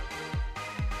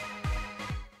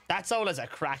 That Zola's a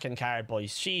cracking card,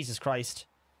 boys. Jesus Christ.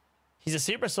 He's a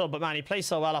super sub, but man, he plays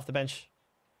so well off the bench.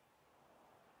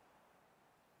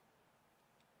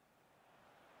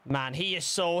 Man, he is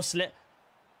so slick.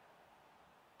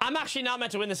 I'm actually not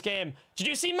meant to win this game. Did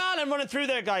you see Malin running through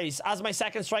there, guys, as my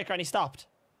second striker, and he stopped?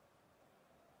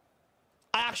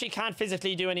 I actually can't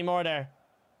physically do any more there.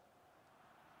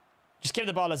 Just give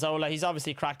the ball to Zola. He's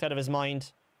obviously cracked out of his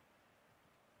mind.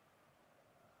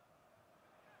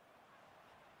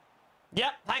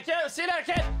 Yep, thank you. See you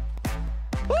later, kid.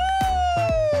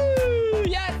 Woo!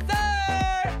 Yes,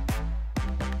 sir!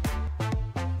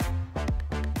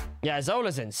 Yeah,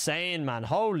 Zola's insane, man.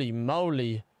 Holy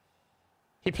moly.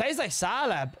 He plays like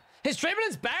Salah. His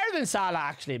dribbling's better than Salah,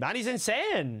 actually, man. He's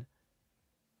insane.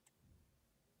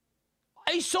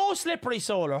 He's so slippery,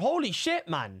 Solar. Holy shit,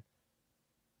 man.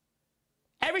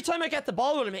 Every time I get the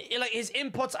ball with him, like, his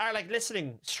inputs are like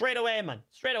listening straight away, man.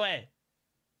 Straight away.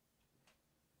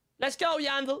 Let's go,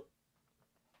 Yandel.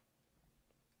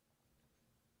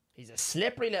 He's a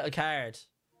slippery little card.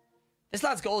 This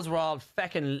lad's goals were all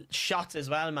feckin' shots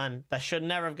as well, man. That should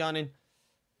never have gone in.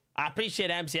 I appreciate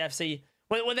MCFC.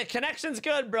 When the connection's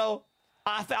good, bro,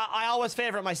 I always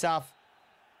favorite myself.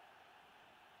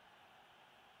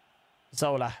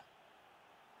 Zola.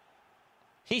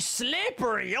 He's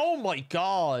slippery. Oh, my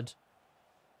God.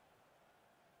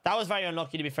 That was very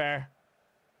unlucky, to be fair.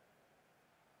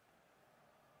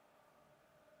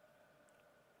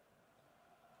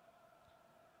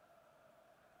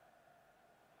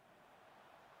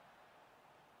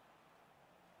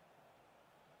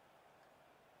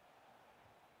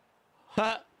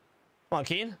 Come on,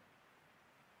 Keane.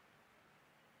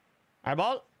 Our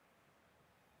ball.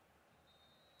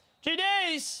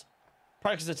 GDs.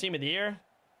 Probably because the team of the year.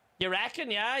 You reckon?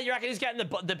 Yeah? You reckon he's getting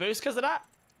the boost because of that?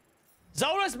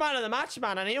 Zola's man of the match,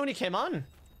 man, and he only came on.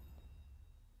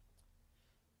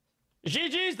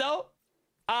 GG's, though.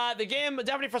 The game was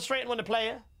definitely frustrating when to play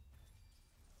it.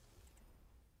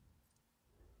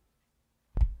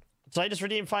 So I just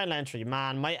redeemed final entry.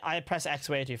 Man, I press X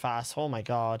way too fast. Oh, my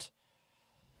God.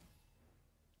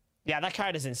 Yeah, that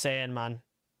card is insane, man.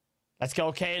 Let's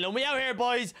go, Kalen. We out here,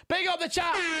 boys. Big up the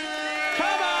chat.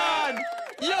 Come on.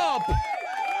 Yup.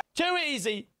 Too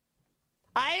easy.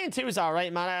 I ain't 2 is all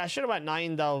right, man. I should have went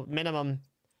 9, though, minimum.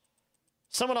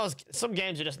 Some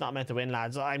games are just not meant to win,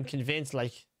 lads. I'm convinced,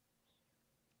 like.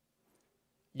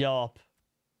 Yup.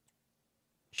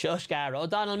 Shush, Gar.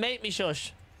 O'Donnell, make me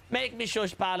shush. Make me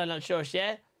shush, pal, and I'll shush,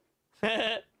 yeah?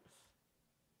 Thank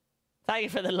you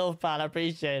for the love, pal. I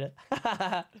appreciate it.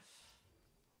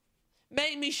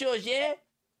 Make me shush, yeah?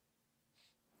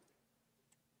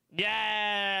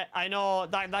 Yeah, I know.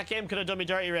 That game could have done me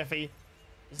dirty, Riffy.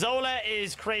 Zola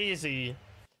is crazy.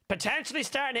 Potentially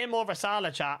starting him over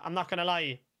Salah, chat. I'm not going to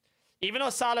lie. Even though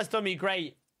Salah's done me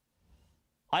great.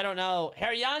 I don't know.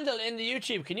 Harry Yandel in the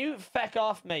YouTube. Can you feck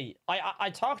off, mate? I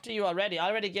talked to you already. I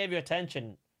already gave you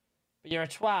attention. But you're a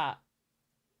twat.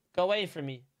 Go away from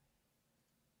me.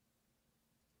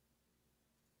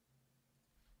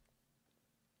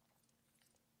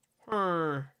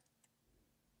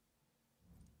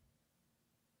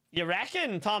 You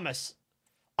reckon, Thomas?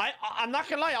 I'm not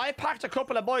gonna lie, I packed a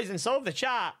couple of boys and so have the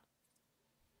chat.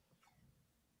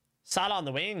 Salah on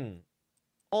the wing.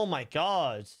 Oh my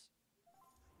god.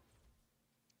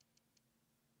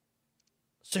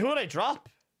 So who would I drop?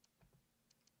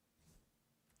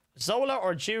 Zola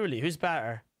or Julie? Who's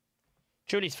better?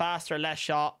 Julie's faster, less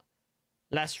shot,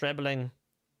 less dribbling.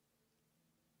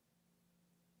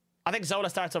 I think Zola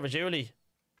starts over Julie.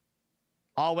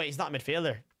 Oh wait, he's not a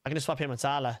midfielder. I can just swap him with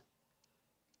Salah.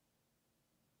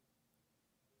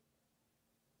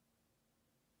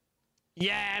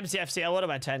 Yeah, MCFC, I would have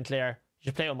went 10 clear. You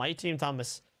should play with my team,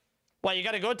 Thomas. Well, you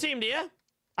got a good team, do you?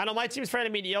 I know my team's fairly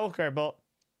mediocre, but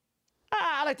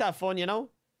I like to have fun, you know?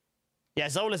 Yeah,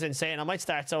 Zola's insane. I might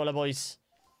start Zola, boys.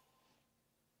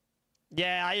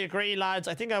 Yeah, I agree, lads.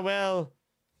 I think I will.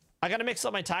 I gotta mix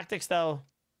up my tactics, though.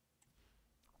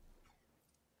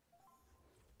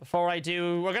 Before I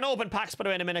do, we're gonna open packs, by the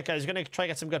way, in a minute, guys. We're gonna try to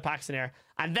get some good packs in here.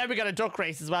 And then we got a duck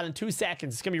race as well in 2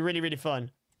 seconds. It's gonna be really, really fun.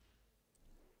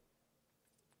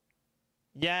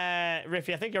 Yeah,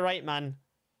 Riffy, I think you're right, man.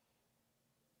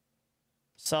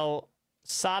 So,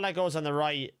 Salah goes on the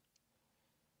right.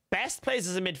 Best plays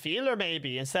as a midfielder,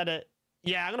 maybe, instead of...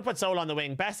 Yeah, I'm going to put Zola on the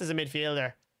wing. Best as a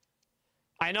midfielder.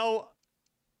 I know...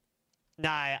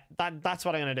 Nah, that's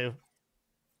what I'm going to do.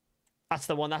 That's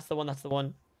the one, that's the one, that's the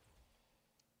one.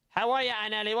 How are you,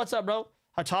 Anelli? What's up, bro?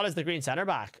 How tall is the green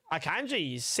centre-back?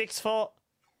 Akanji, he's 6'3",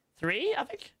 I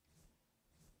think.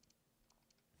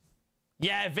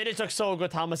 Yeah, Vidic looks so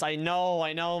good, Thomas. I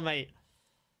know, mate.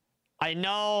 I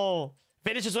know.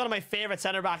 Vidic is one of my favourite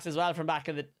centre-backs as well from back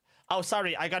in the... Oh,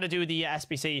 sorry. I got to do the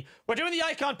SBC. We're doing the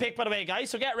icon pick, by the way,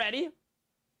 guys. So get ready.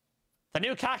 The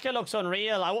new Kaka looks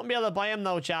unreal. I wouldn't be able to buy him,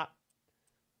 though, chat.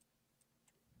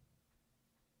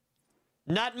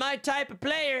 Not my type of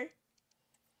player.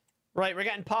 Right, we're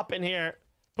getting popping here.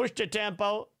 Push the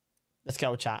tempo. Let's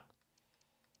go, chat.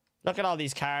 Look at all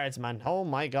these cards, man. Oh,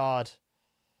 my God.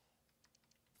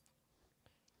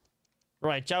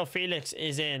 Right, Joe Felix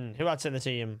is in. Who else in the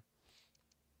team?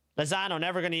 Lozano,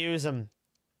 never going to use him.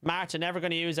 Marta, never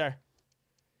going to use her.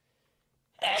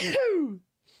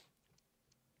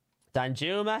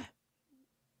 Danjuma.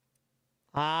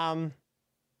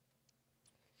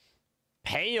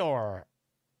 Payor.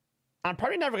 I'm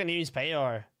probably never going to use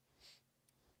Payor.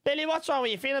 Billy, what's wrong? Are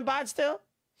you feeling bad still?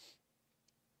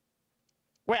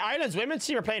 Wait, Ireland's women's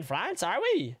team are playing France, are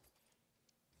we?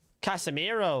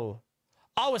 Casemiro.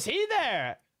 Oh, was he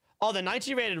there? Oh, the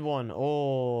 90 rated one.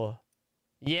 Oh.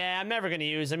 Yeah, I'm never going to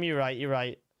use him. You're right, you're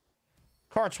right.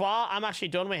 Courtois, I'm actually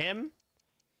done with him.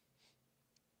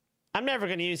 I'm never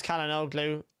going to use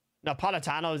Kalanoglu. No,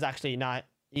 Politano is actually not.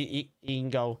 He can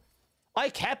go. I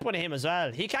kept one of him as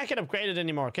well. He can't get upgraded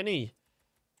anymore, can he?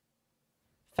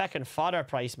 Feckin' fodder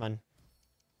price, man.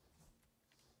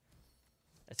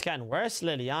 It's getting worse,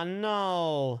 Lily. Oh,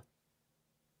 no.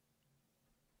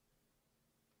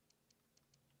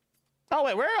 Oh,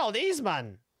 wait, where are all these,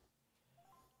 man?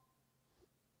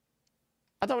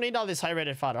 I don't need all this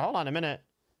high-rated fodder. Hold on a minute.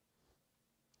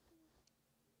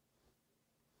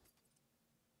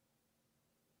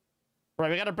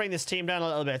 Right, we got to bring this team down a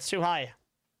little bit. It's too high.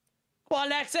 Go on,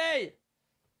 Lexi!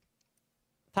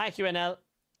 Thank you, NL.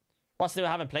 What's new?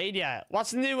 I haven't played yet.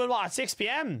 What's new at what? At 6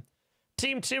 p.m.?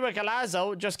 Team 2 at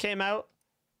Galazzo just came out.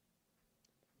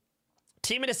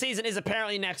 Team of the season is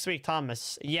apparently next week,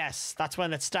 Thomas. Yes, that's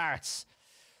when it starts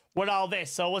with all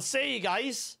this. So we'll see, you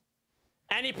guys.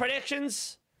 Any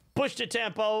predictions? Push the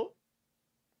tempo.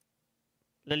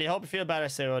 Lily, hope you feel better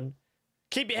soon.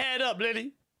 Keep your head up,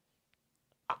 Lily.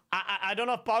 I don't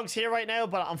know if Bog's here right now,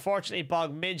 but unfortunately,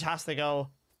 Bog, Midge has to go.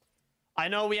 I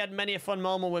know we had many a fun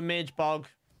moment with Midge, Bog.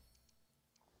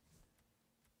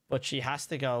 But she has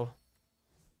to go.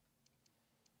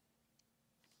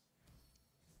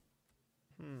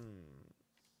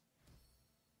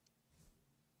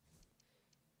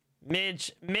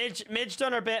 Midge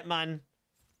done her bit, man.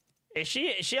 Is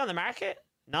she on the market?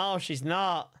 No, she's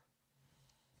not.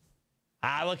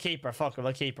 Ah, we'll keep her. Fuck her.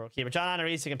 We'll keep her. We'll keep her. John Anna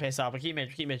Reese can piss off. We'll keep Midge.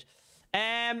 We'll keep Midge.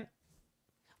 I'm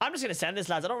just going to send this,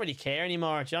 lads. I don't really care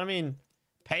anymore. Do you know what I mean?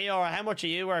 Payor, how much are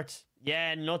you worth?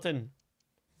 Yeah, nothing.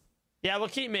 Yeah, we'll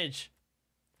keep Midge.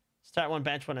 Start one,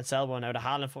 bench one, and sell one out of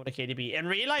Haaland for the KDB. In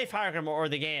real life, Harker, or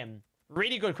the game?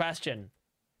 Really good question.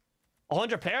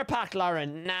 100 player pack,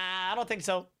 Lauren? Nah, I don't think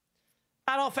so.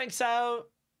 I don't think so.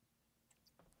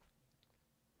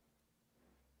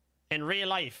 In real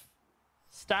life.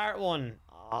 Start one.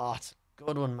 Oh, it's a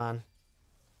good one, man.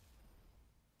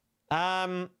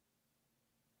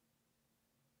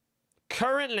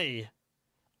 Currently.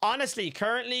 Honestly,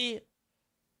 currently.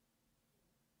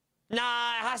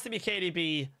 Nah, it has to be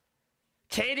KDB.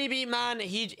 KDB,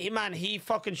 man, he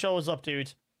fucking shows up,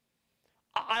 dude.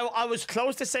 I was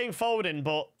close to saying Foden,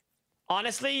 but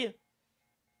honestly,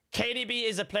 KDB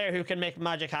is a player who can make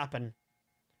magic happen.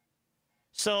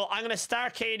 So I'm going to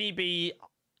start KDB.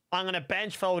 I'm going to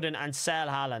bench Foden and sell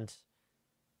Haaland.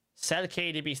 Sell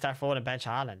KDB, start Foden, bench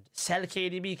Haaland. Sell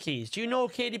KDB, keys. Do you know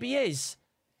who KDB is?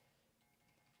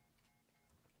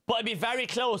 But it'd be very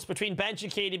close between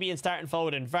benching KDB and starting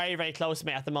Foden. Very, very close to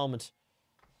me at the moment.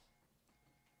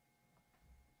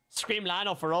 Scream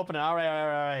Lano for opening. All right, all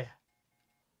right, all right.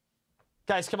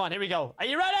 Guys, come on. Here we go. Are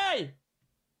you ready?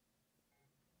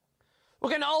 We're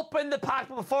going to open the pack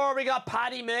before we got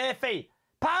Paddy Murphy.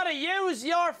 Paddy, use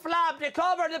your flap to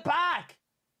cover the pack.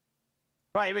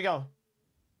 Right, here we go.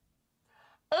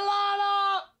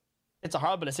 Lana! It's a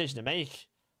horrible decision to make.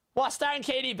 What, starting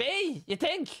KDB? You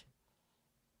think?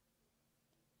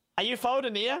 Are you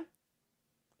Foden here?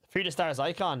 Future Stars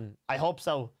icon. I hope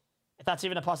so. If that's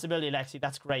even a possibility, Lexi,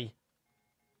 that's great.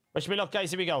 Wish me luck, guys.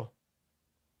 Here we go.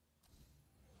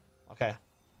 Okay.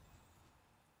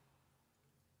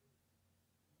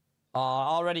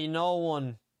 Already know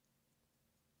one.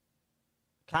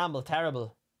 Campbell,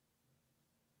 terrible.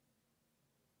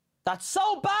 That's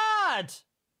so bad!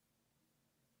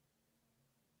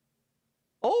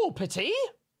 Oh, Petit?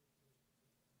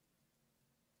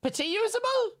 Petit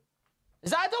usable?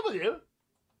 Is that a W?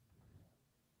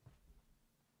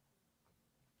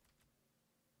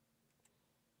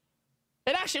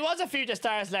 It actually was a Future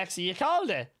Stars, Lexi. You called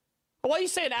it. What are you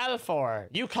saying L for?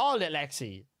 You called it,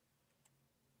 Lexi.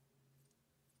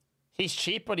 He's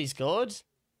cheap, but he's good.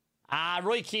 Ah,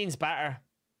 Roy Keane's better.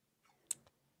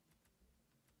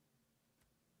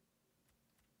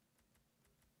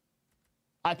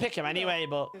 I'll pick him anyway,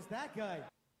 but... Is that guy?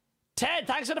 Ted,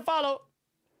 thanks for the follow.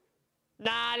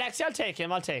 Nah, Lexi, I'll take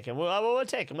him. I'll take him. We'll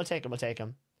take him. We'll take him. We'll take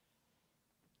him.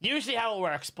 Usually how it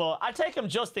works, but I'll take him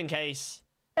just in case.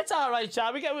 It's all right,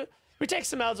 Chad. We take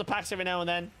some Elza packs every now and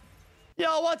then.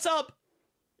 Yo, what's up?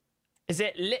 Is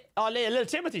it Little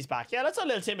Timothy's back? Yeah, that's not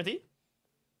Little Timothy.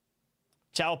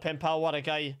 Ciao, Pimpo. What a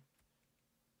guy.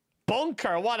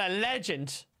 Bunker. What a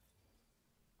legend.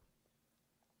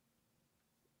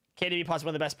 KDB possibly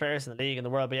one of the best players in the league in the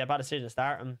world, but yeah, bad decision to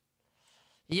start him.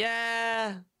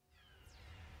 Yeah.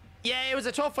 Yeah, it was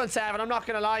a tough one, Seven. I'm not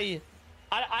going to lie.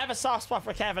 I have a soft spot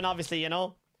for Kevin, obviously, you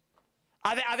know.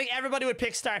 I think everybody would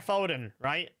pick start Foden,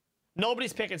 right?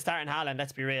 Nobody's picking starting Haaland,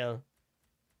 let's be real.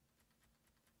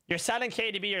 You're selling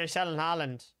KDB or you're selling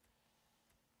Haaland.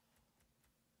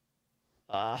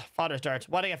 Father's dirt.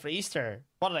 What did I get for Easter?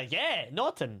 What did I get?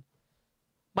 Nothing.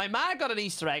 My ma got an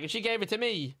Easter egg and she gave it to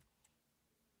me.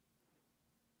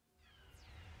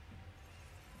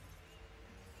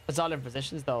 It's all in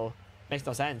positions though. Makes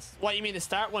no sense. What, you mean the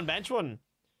start one, bench one?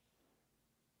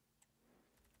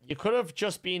 You could have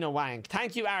just been a wank.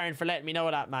 Thank you, Aaron, for letting me know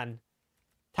that, man.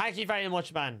 Thank you very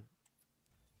much, man.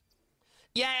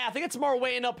 Yeah, I think it's more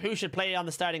weighing up who should play on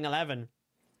the starting 11.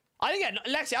 I didn't get...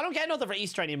 Lexi, I don't get nothing for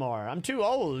Easter anymore. I'm too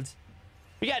old.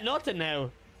 We get nothing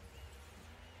now.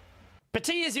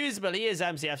 Petit is usable. He is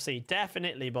MCFC.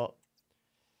 Definitely, but...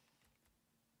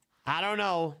 I don't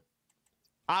know.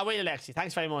 Ah, wait, Lexi.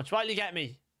 Thanks very much. What'll you get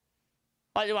me?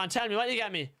 What do you want? Tell me. What'll you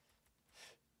get me?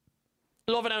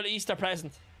 Loving out an Easter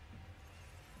present.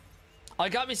 I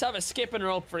got myself a skipping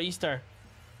rope for Easter.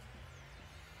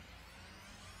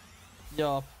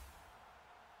 Yup.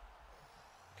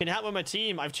 Can you help with my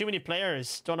team? I have too many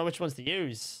players. Don't know which ones to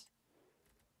use.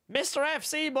 Mr.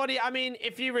 FC, buddy. I mean,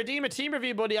 if you redeem a team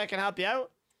review, buddy, I can help you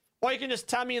out. Or you can just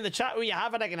tell me in the chat who you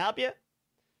have and I can help you.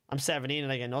 I'm 17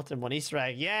 and I get nothing. One Easter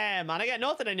egg. Yeah, man. I get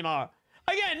nothing anymore.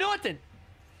 I get nothing.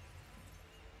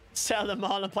 Sell them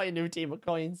all and play a new team with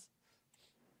coins.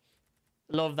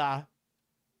 Love that.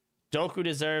 Doku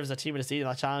deserves a team of the season.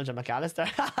 I'll challenge him, McAllister.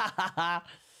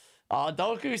 Oh,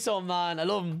 Doku, so man. I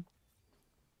love him.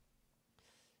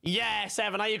 Yeah,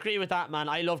 7. I agree with that, man.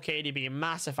 I love KDB.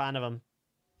 Massive fan of him.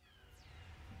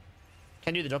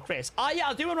 Can do the duck race. Oh, yeah,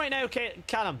 I'll do one right now,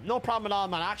 Callum. No problem at all,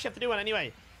 man. I actually have to do one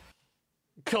anyway.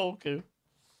 Goku.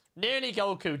 Nearly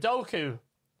Goku. Doku.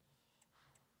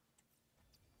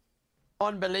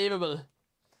 Unbelievable.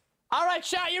 All right,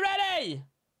 chat, you ready?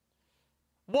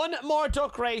 One more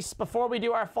duck race before we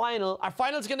do our final. Our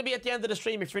final's going to be at the end of the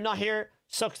stream. If you're not here,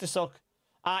 sucks to suck.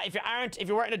 If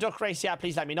you weren't in a duck race yet,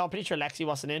 please let me know. I'm pretty sure Lexi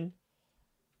wasn't in.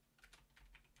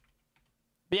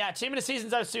 But yeah, team of the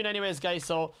season's out soon anyways, guys,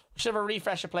 so we should have a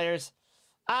refresh of players.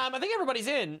 I think everybody's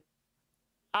in.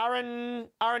 Aaron,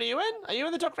 are you in? Are you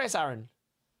in the duck race, Aaron?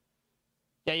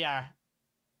 Yeah, you are.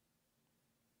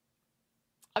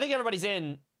 I think everybody's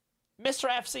in. Mr.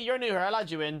 FC, you're new here. I'll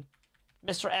add you in.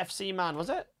 Mr. FC, man, was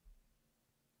it?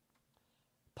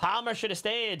 Palmer should have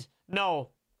stayed. No.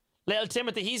 Little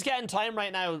Timothy, he's getting time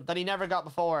right now that he never got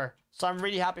before. So I'm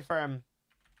really happy for him.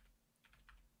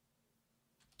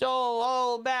 Don't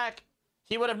hold back.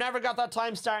 He would have never got that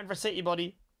time starting for City,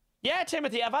 buddy. Yeah,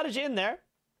 Timothy, I've added you in there.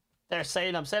 There's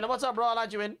Salem. Salem, what's up, bro? I'll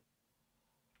add you in. Do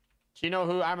you know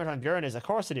who Armand Van Buren is? Of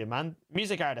course I do, man.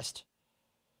 Music artist.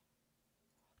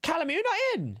 Callum, you're not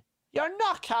in. You're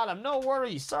not, Callum. No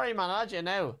worries. Sorry, man. I'll add you in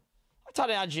now. I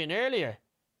thought I had you in earlier.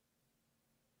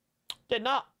 Did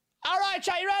not. All right,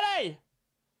 chat, you ready?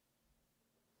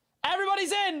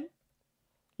 Everybody's in.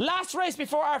 Last race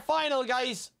before our final,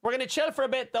 guys. We're going to chill for a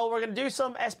bit, though. We're going to do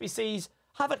some SBCs.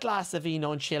 Have a glass of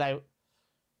vino and chill out.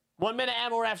 1 minute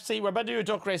MRFC. We're about to do a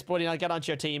duck race, buddy, and I'll get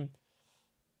onto your team.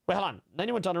 Wait, hold on.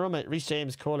 Anyone Donnarumma, Reece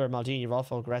James, Kohler, Maldini,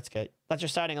 Rolfo, Goretzka. That's your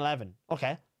starting 11.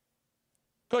 Okay.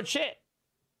 Good shit.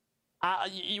 I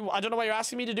don't know why you're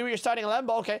asking me to do your starting 11,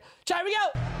 but okay. Here we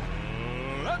go.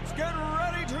 Let's get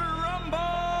ready to rumble!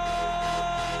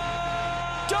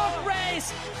 Duck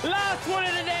race. Last one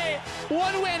of the day.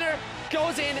 One winner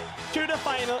goes in to the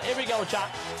final. Here we go,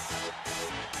 chat.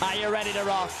 Are you ready to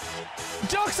rock?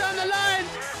 Ducks on the line.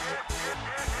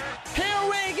 Here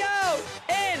we go.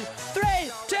 In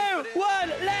 3, 2, 1,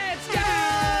 let's go.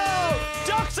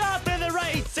 Ducks off to the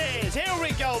races. Here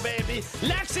we go, baby.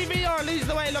 Lexi VR leads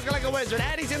the way looking like a wizard.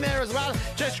 Eddie's in there as well.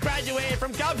 Just graduated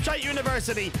from Gobshite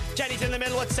University. Jenny's in the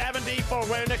middle with 74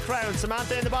 wearing a crown.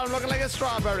 Samantha in the bottom looking like a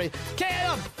strawberry.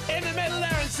 Caleb in the middle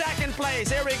there in second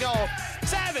place. Here we go.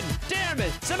 7,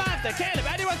 Dermot, Samantha, Caleb,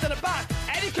 Eddie went to the back.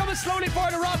 Eddie coming slowly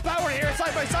forward to raw power here,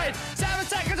 side by side. 7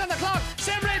 seconds on the clock.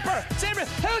 Sim Reaper,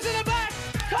 who's in the back?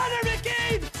 Connor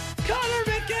McKean! Connor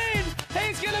McKean!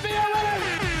 He's gonna be a winner!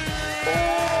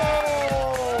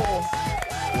 Oh!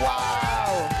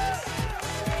 Wow!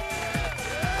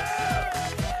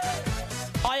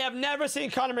 I have never seen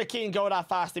Connor McKean go that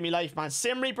fast in my life, man.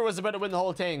 Sim Reaper was about to win the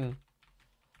whole thing.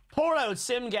 Poor old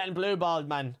Sim getting blue balled,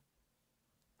 man.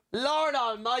 Lord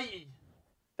almighty.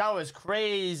 That was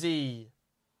crazy.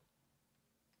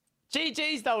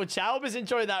 GG's though, Chow was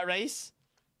enjoying that race.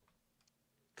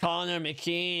 Connor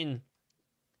McKean.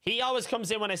 He always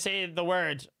comes in when I say the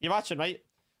word. You're watching, right?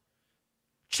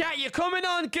 Chat, you coming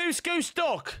on, Goose Goose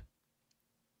Duck?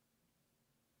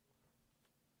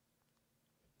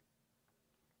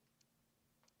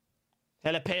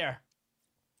 He'll appear.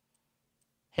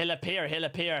 He'll appear, he'll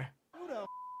appear. Who the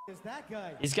is that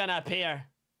guy? He's gonna appear.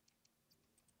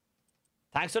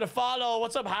 Thanks for the follow.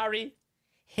 What's up, Harry?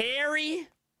 Harry?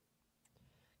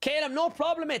 Caleb, no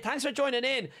problem, mate. Thanks for joining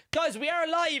in. Guys, we are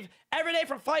live every day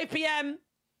from 5 p.m.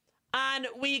 And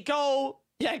we go...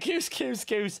 Yeah, goose.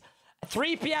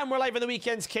 3 p.m. we're live on the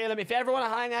weekends, Caleb. If you ever want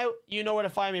to hang out, you know where to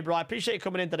find me, bro. I appreciate you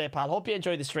coming in today, pal. Hope you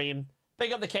enjoyed the stream.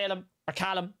 Big up the Caleb. Or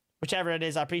Callum. Whichever it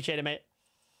is. I appreciate it, mate.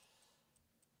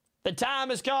 The time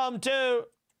has come to...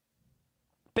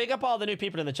 Big up all the new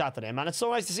people in the chat today, man. It's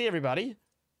so nice to see everybody.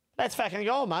 Let's fucking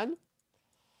go, man.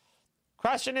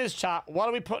 Question is, chat, what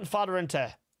are we putting fodder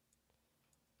into?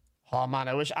 Oh, man,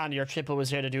 I wish Andy or Triple was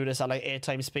here to do this at like 8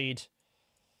 times speed.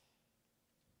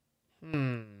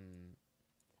 Mr.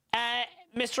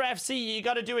 FC, you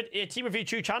got to do it. A team review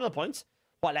 2 channel points.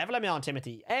 What level am I on,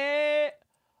 Timothy? I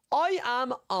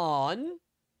am on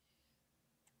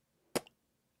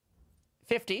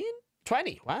 15?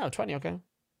 20. Wow, 20, okay.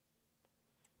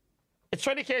 It's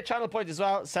 20k channel points as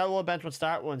well. Sell one, bench one,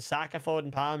 start one. Saka,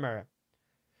 Foden, Palmer.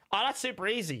 Oh, that's super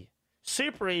easy.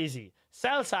 Super easy.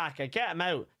 Sell Saka, get him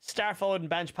out. Start Foden,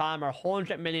 bench Palmer,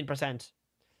 100,000,000%.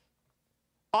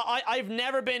 I've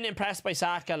never been impressed by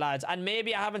Saka, lads. And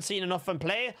maybe I haven't seen enough of him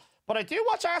play. But I do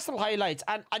watch Arsenal highlights.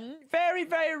 And very,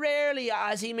 very rarely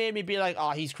has he made me be like,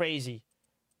 oh, he's crazy.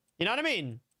 You know what I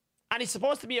mean? And he's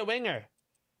supposed to be a winger.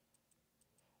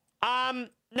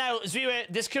 Now, Zwiwe,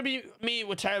 this could be me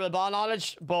with terrible ball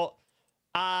knowledge, but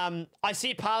I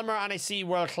see Palmer and I see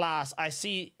world class. I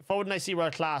see Foden, I see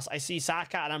world class. I see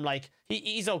Saka and I'm like,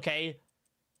 he's okay.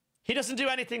 He doesn't do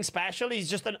anything special. He's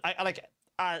just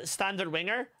a standard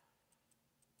winger.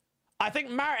 I think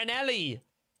Martinelli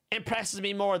impresses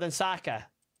me more than Saka,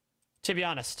 to be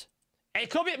honest. It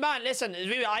could be, man, listen,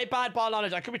 I bad ball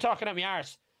knowledge. I could be talking out my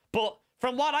arse. But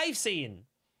from what I've seen,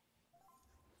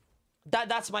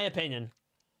 that's my opinion.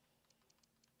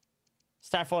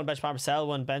 Start 4 bench farm, sell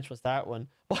 1, bench will start 1.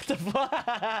 What the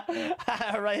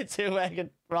fuck? Right, 2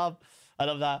 wagon, Rob. I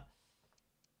love that.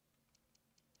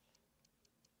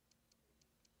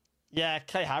 Yeah,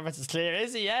 Kai Havertz is clear,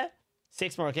 is he? Yeah.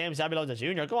 6 more games. Abby Loves a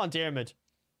Junior. Go on, Diarmid.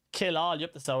 Kill all. You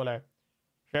up the solar.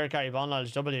 Fair carry ball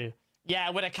knowledge. W. Yeah,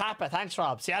 with a kappa. Thanks,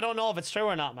 Rob. See, I don't know if it's true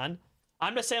or not, man.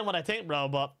 I'm just saying what I think, bro.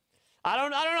 But I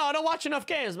don't know. I don't watch enough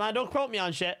games, man. Don't quote me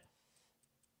on shit.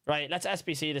 Right, let's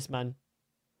SBC this, man.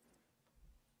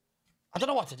 I don't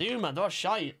know what to do, man. They're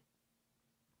shite.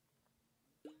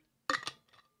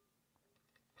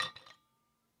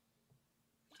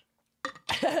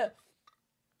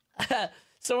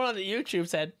 Someone on the YouTube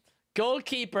said,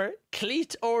 goalkeeper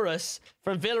Cleat Orus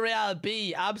from Villarreal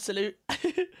B, absolute.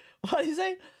 What do you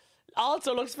say?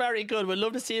 Also looks very good. Would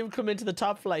love to see him come into the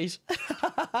top flight.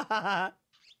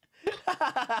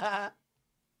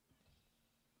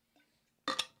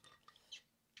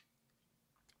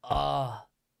 Oh.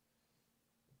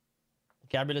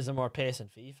 Gabriel is a more pace in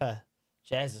FIFA.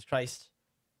 Jesus Christ.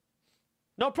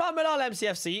 No problem at all,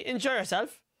 MCFC. Enjoy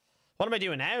yourself. What am I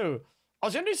doing now? I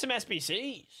was going to do some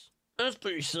SBCs.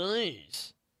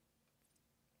 SBCs.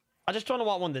 I just don't know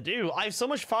what one to do. I have so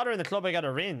much fodder in the club I got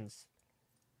to rinse.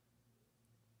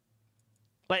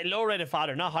 Like low rated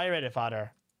fodder, not high rated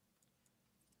fodder.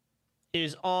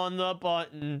 Is on the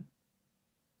button.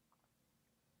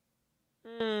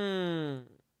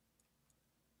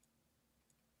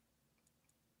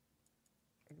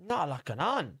 Not a lot going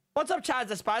on. What's up, Chaz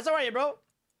the Spies? How are you, bro?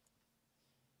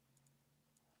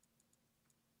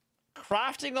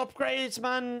 Crafting upgrades,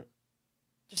 man.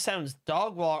 Just sounds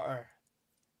dog water.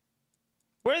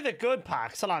 Where are the good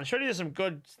packs? Hold on, surely there's some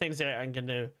good things there I can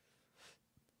do.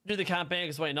 Do the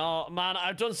campaigns. Wait, no, man,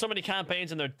 I've done so many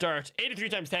campaigns and they're dirt. 83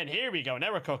 times 10. Here we go.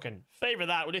 Now we're cooking. Favor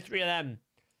that. We'll do 3 of them.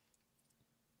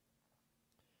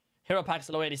 Hero packs,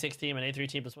 a low 86 team and 83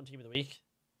 team plus 1 team of the week.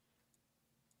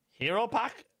 Hero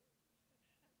pack?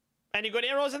 Any good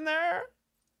heroes in there?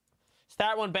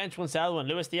 Start 1, bench 1, sell 1.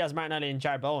 Luis Diaz, Martinelli, and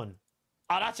Jared Bowen.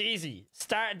 Oh, that's easy.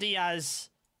 Start Diaz,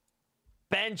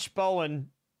 bench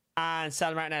Bowen, and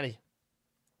sell Martinelli.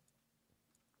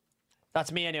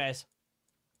 That's me anyways.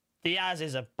 Diaz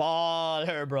is a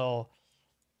baller, bro.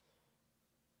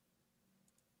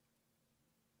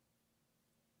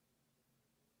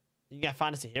 You get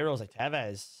fantasy heroes like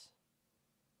Tevez.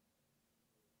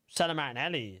 Sell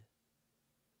Martinelli.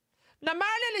 Now,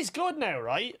 Martinelli's good now,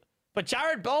 right? But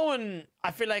Jared Bowen,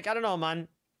 I feel like, I don't know, man.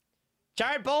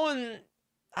 Jared Bowen,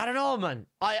 I don't know, man.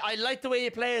 I like the way he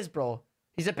plays, bro.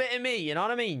 He's a bit of me, you know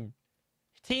what I mean?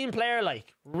 Team player,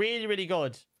 like. Really, really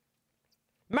good.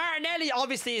 Martinelli,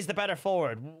 obviously, is the better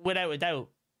forward, without a doubt.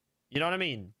 You know what I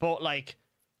mean? But, like,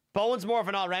 Bowen's more of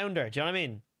an all-rounder. Do you know what I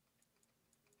mean?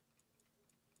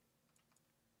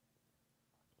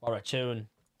 Or a tune.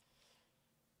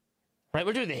 Right,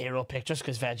 we'll do the hero pick just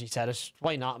because Veggie said it.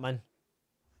 Why not, man?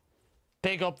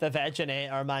 Big up the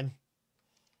Veginator, man.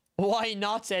 Why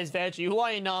not, says Veggie.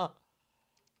 Why not?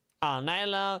 Oh,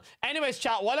 Nyla. Anyways,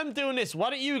 chat, while I'm doing this, why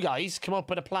don't you guys come up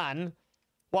with a plan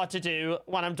what to do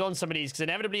when I'm done some of these? Because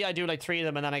inevitably I do like 3 of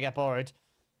them and then I get bored.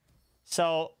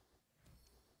 So,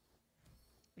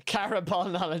 Cara ball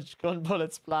knowledge, gun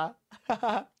bullets, blah.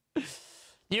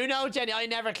 You know, Jenny, I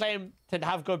never claim to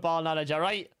have good ball knowledge,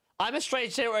 alright? I'm a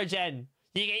straight shooter, Jen.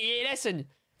 You listen,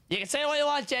 you can say what you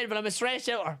want, Jen, but I'm a straight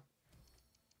shooter.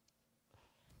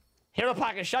 Hero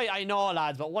pack of shite, I know,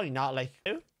 lads, but why not, like?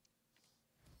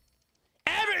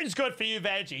 Everything's good for you,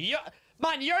 Veggie.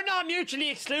 Man, you're not mutually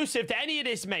exclusive to any of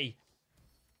this, mate.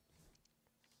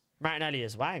 Martinelli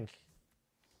is wank.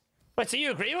 But so you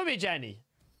agree with me, Jenny?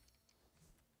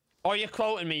 Or are you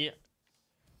quoting me?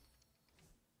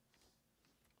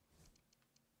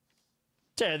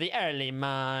 To the early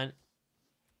man.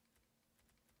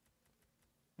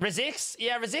 Rizik's?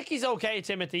 Yeah, Rizicki's okay,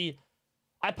 Timothy.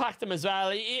 I packed him as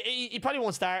well. He probably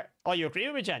won't start. Oh, you agree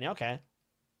with me, Jenny? Okay.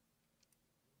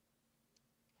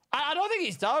 I don't think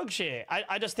he's dog shit.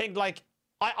 I just think, like,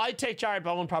 I'd take Jared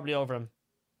Bowen probably over him.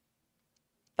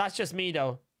 That's just me,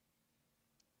 though.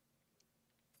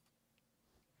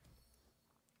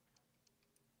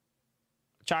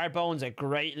 Jared Bowen's a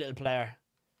great little player.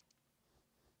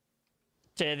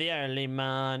 To the early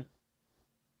man.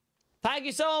 Thank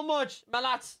you so much, my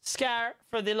lads. Scar,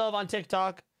 for the love on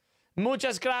TikTok.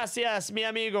 Muchas gracias, mi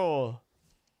amigo.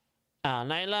 All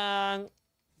night long.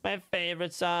 My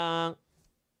favorite song.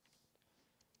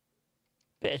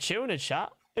 Bit of tune and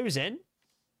shot. Who's in?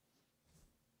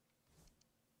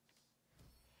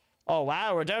 Oh,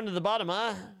 wow. We're down to the bottom,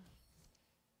 huh?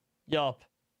 Yup.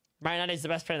 Marinetti's the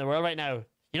best player in the world right now.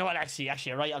 You know what? Actually,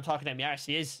 you're right. I'm talking to him. Yes,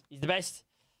 he is. He's the best.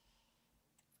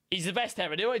 He's the best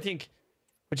ever do, I think.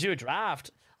 Would you do a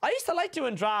draft? I used to like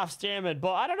doing drafts, Damon,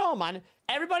 but I don't know, man.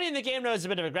 Everybody in the game now is a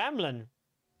bit of a gremlin.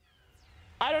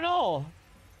 I don't know.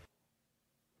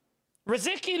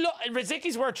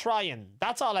 Rizicki's worth trying.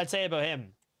 That's all I'd say about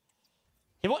him.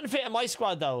 He wouldn't fit in my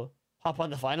squad, though. Hop on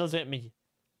the finals with me.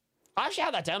 I actually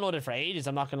had that downloaded for ages,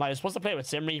 I'm not gonna lie. I was supposed to play with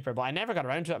Sim Reaper, but I never got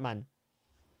around to it, man.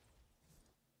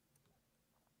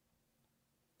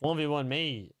 1v1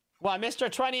 me. What, Mr.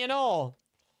 20-0?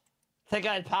 Think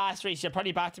I'd pass, Reese. You're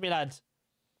pretty back to me, lads.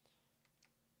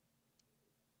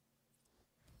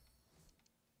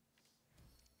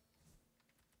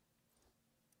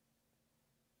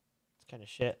 It's kind of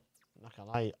shit. I'm not gonna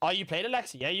lie. Oh, you played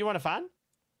Alexi? Yeah, you weren't a fan?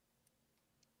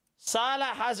 Salah,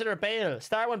 Hazard, or Bale?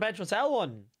 Start one, bench one, sell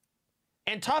one.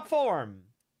 In top form.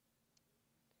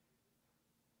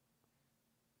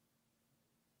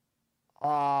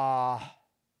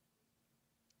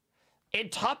 In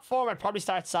top form, I'd probably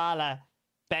start Salah,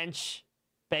 bench,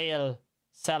 Bale,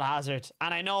 sell Hazard.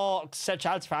 And I know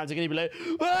Chelsea fans are going to be like,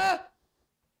 ah!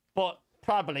 But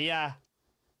probably, yeah.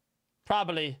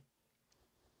 Probably.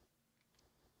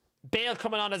 Bale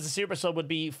coming on as a super sub would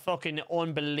be fucking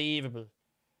unbelievable.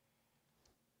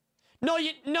 No,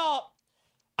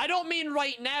 I don't mean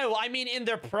right now. I mean in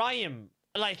their prime.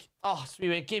 Like, oh,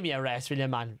 give me a rest, will you,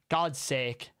 man? God's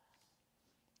sake.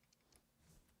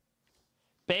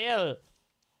 Bale.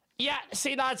 Yeah,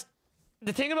 see, that's...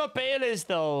 The thing about Bale is,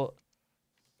 though...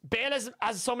 Bale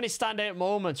has so many standout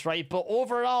moments, right? But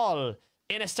overall,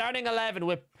 in a starting 11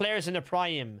 with players in the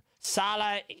prime,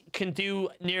 Salah can do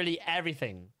nearly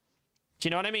everything. Do you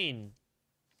know what I mean?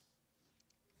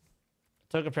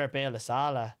 Took a pair of Bale to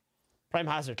Salah. Prime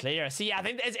Hazard clear. See, I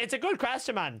think it's a good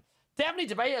question, man. Definitely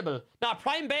debatable. Now,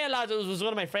 Prime Bale, lads, was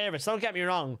one of my favourites. Don't get me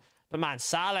wrong. But, man,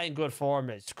 Salah in good form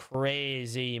is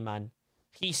crazy, man.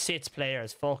 He sits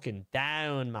players fucking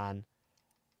down, man.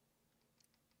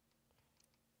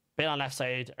 Bale on left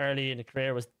side early in the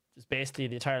career was basically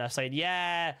the entire left side.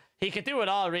 Yeah, he could do it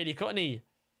all, really, couldn't he?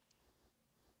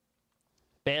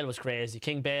 Bale was crazy.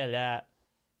 King Bale, yeah.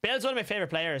 Bale's one of my favourite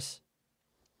players.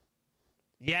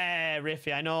 Yeah,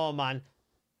 Riffy, I know, man.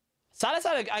 Salah's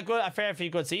had a fair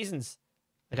few good seasons.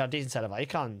 They got a decent set of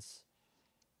icons.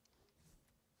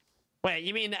 Wait,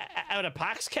 you mean out of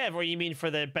packs, Kev, or you mean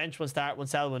for the bench one, start one,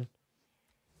 sell one?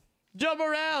 Jump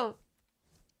around!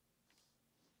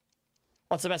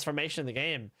 What's the best formation in the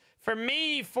game? For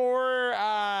me,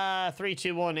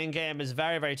 4-3-2-1 in-game is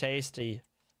very, very tasty.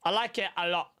 I like it a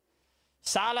lot.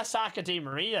 Salah, Saka, Di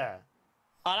Maria.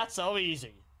 Oh, that's so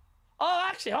easy. Oh,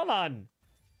 actually, hold on.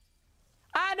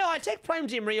 No, I'd take Prime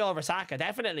Di Maria over Saka,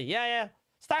 definitely. Yeah.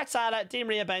 Start Salah, Di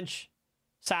Maria bench,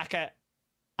 Saka,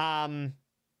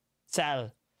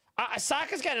 sell.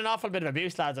 Saka's getting an awful bit of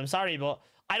abuse, lads. I'm sorry, but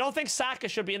I don't think Saka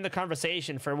should be in the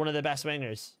conversation for one of the best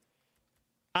wingers.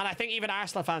 And I think even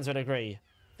Arsenal fans would agree.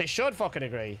 They should fucking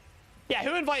agree. Yeah,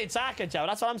 who invited Saka, Joe?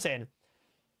 That's what I'm saying.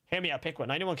 Hear me out, pick one.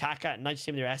 91 Kaka,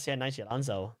 90 Team SCN, 90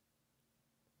 Alonso.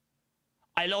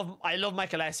 I love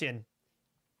Michael Essien.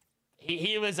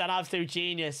 He was an absolute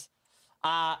genius.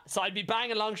 So I'd be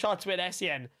banging long shots with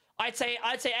Essien. I'd say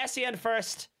Essien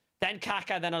first, then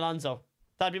Kaka, then Alonso.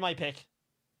 That'd be my pick.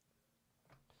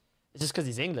 It's just because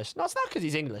he's English. No, it's not because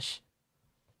he's English.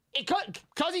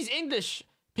 Because he's English,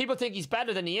 people think he's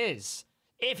better than he is.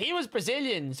 If he was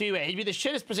Brazilian, he'd be the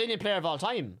shittest Brazilian player of all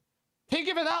time. Think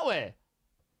of it that way.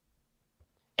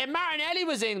 If Marinelli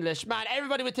was English, man,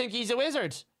 everybody would think he's a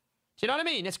wizard. Do you know what I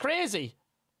mean? It's crazy.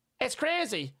 It's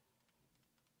crazy.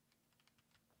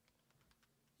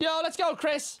 Yo, let's go,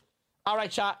 Chris. All right,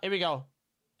 chat. Here we go.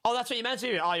 Oh, that's what you meant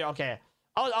to do? Oh, yeah, okay.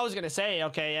 I was going to say,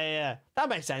 okay, yeah. That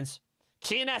makes sense.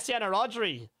 Keane, Essien, or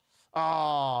Rodri.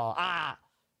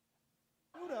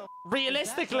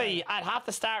 Realistically, I'd have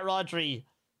to start Rodri.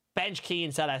 Bench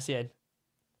Keane, sell Essien.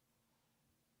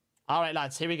 All right,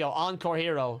 lads. Here we go. Encore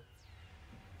hero.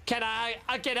 Can I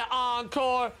get an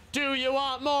encore? Do you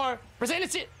want more? Brazilian.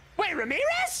 Wait,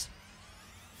 Ramirez?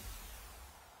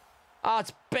 Oh,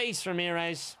 it's base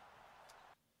Ramirez.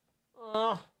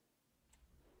 Oh.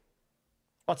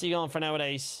 What's he going for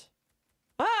nowadays?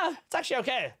 It's actually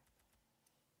okay.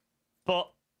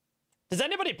 But does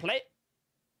anybody play?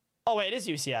 Oh, wait, it is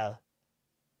UCL.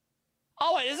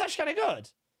 Oh, wait, this is actually kind of good.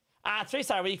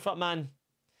 3-star weak foot, man.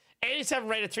 87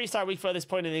 rated 3-star weak foot at this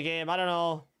point in the game. I don't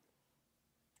know.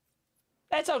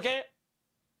 It's okay.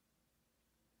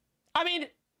 I mean,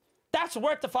 that's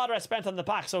worth the fodder I spent on the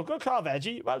pack. So good call,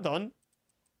 Veggie. Well done.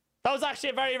 That was actually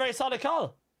a very, very solid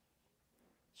call.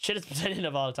 Shittest Brazilian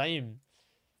of all time.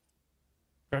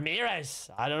 Ramirez.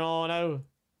 I don't know now.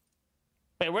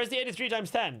 Wait, where's the 83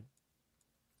 times 10?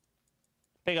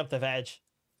 Big up the veg.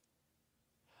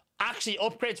 Actually,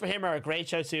 upgrades for him are a great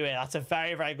show too. That's a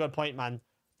very, very good point, man.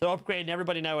 They're upgrading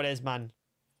everybody nowadays, man.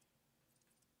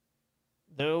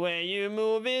 The way you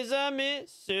move is a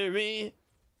mystery.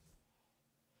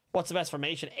 What's the best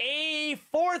formation? A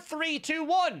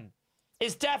 4-3-2-1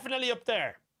 is definitely up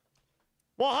there.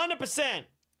 100%.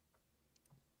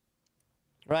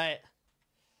 Right.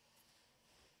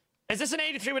 Is this an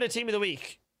 83 with a team of the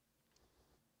week?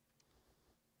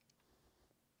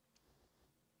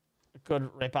 Good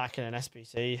right back in an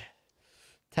SBC.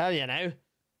 Tell you now.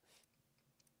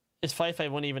 Is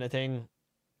 5-5-1 even a thing?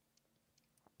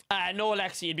 No,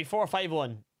 Alexi, it'd be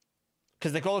 4-5-1.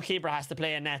 Because the goalkeeper has to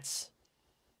play in nets.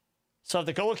 So if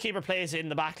the goalkeeper plays in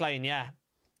the back line, yeah.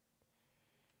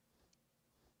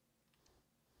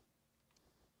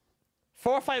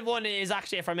 Four 5-1 is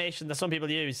actually a formation that some people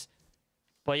use.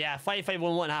 But yeah, 5-5-1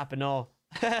 wouldn't happen, no.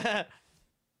 Not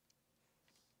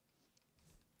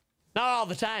all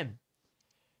the time.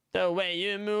 The way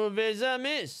you move is a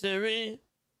mystery.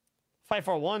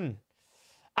 5-4-1.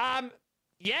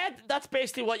 Yeah, that's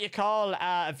basically what you call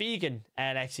a vegan,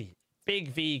 Alexi. Big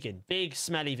vegan. Big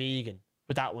smelly vegan.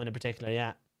 With that one in particular,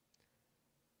 yeah.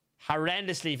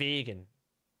 Horrendously vegan.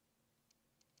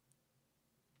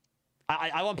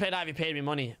 I won't play that if you paid me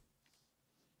money.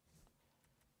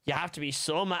 You have to be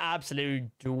some absolute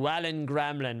dwelling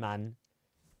gremlin, man.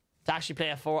 To actually play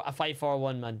a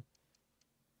 5-4-1, man.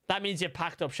 That means you've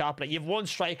packed up shop. Like, you've one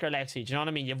striker, Lexi. Do you know what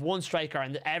I mean? You've one striker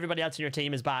and everybody else in your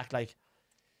team is back. Like,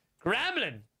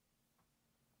 gremlin.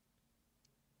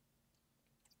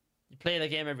 You play the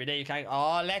game every day. You can't...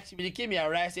 Oh, Lexi, will you give me a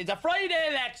rest? It's a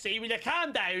Friday, Lexi. Will you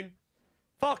calm down?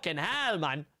 Fucking hell,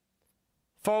 man.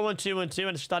 4-1-2-1-2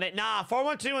 and it's done it. Nah,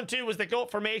 4-1-2-1-2 was the GOAT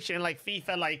formation in, like,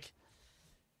 FIFA, like...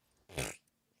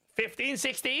 15,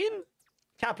 16?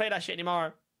 Can't play that shit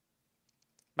anymore.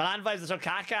 Milan vibes are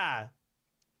Kaka.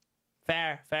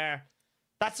 Fair, fair.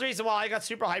 That's the reason why I got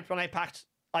super hyped when I packed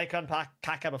Icon Pack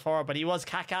Kaka before, but he was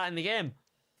Kaka in the game.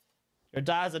 Your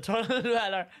dad's a tunnel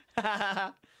dweller.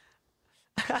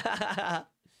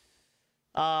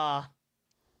 Ah.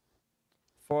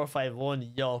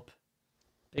 4-5-1, yup.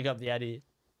 Pick up the Eddie.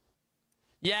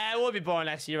 Yeah, it would be boring,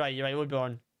 Lexi. You're right, it would be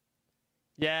boring.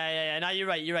 Yeah. No, you're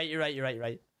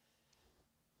right.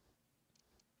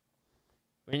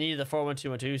 We needed the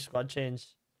 4-1-2-1-2 squad change.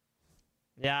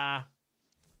 Yeah.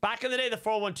 Back in the day, the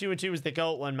 4-1-2-1-2 was the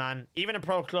GOAT one, man. Even in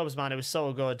pro clubs, man, it was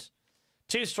so good.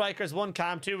 2 strikers, 1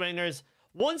 cam, 2 wingers.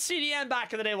 1 CDM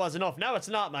back in the day was enough. Now it's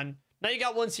not, man. Now you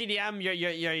got 1 CDM,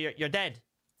 you're dead.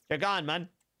 You're gone, man.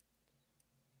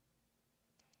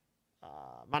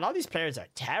 Man, all these players are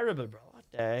terrible, bro. What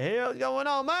the hell is going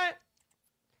on, mate?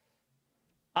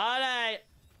 Alright.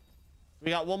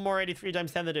 We got one more 83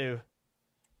 times 10 to do.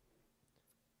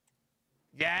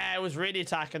 Yeah, it was really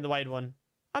attacking the wide one.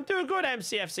 I'm doing good,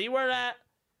 MCFC. We're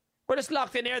just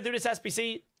locked in here, do this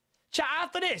SBC. Chat,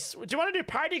 after this, do you want to do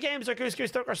party games or Goose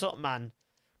Goose Duck or something, man?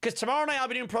 Because tomorrow night I'll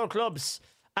be doing pro clubs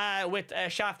with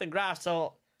Shaft and Graft,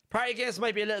 so party games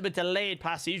might be a little bit delayed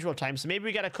past the usual time, so maybe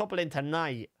we get a couple in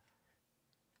tonight.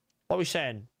 What are we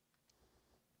saying?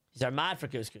 These are mad for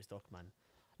Goose Goose Duck, man.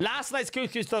 Last night's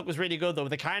Goose Goose Duck was really good, though.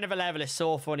 The carnival level is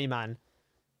so funny, man.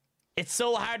 It's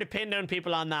so hard to pin down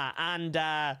people on that.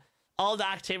 And all the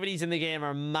activities in the game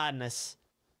are madness.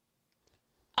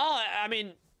 Oh, I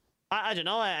mean, I don't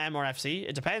know, M or FC.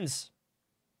 It depends.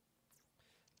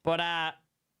 But I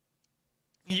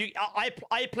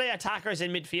play attackers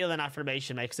in midfield in that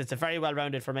formation, mate, because it's a very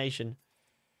well-rounded formation.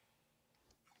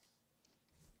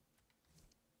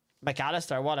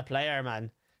 McAllister, what a player,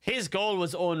 man. His goal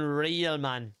was unreal,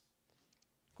 man.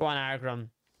 Go on, Argram.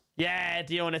 Yeah,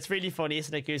 Dion, it's really funny,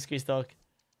 isn't it, Goose Goose Duck?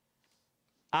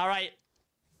 All right.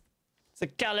 It's the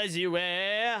colours you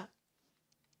wear.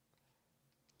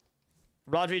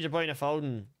 Rodri, De Bruyne,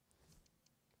 Foden.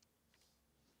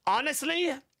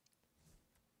 Honestly,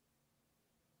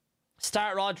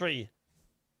 start Rodri.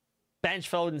 Bench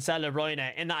Foden, sell De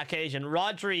Bruyne in that occasion.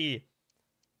 Rodri...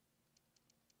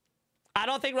 I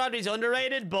don't think Rodri's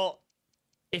underrated, but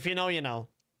if you know, you know.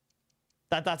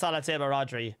 That's all I'd say about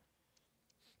Rodri.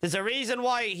 There's a reason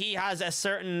why he has a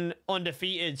certain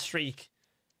undefeated streak.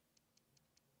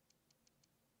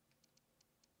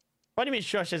 What do you mean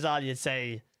shush is all you'd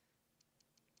say?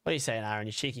 What are you saying, Aaron?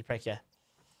 You cheeky prick, yeah.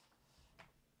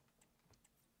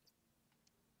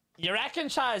 You reckon,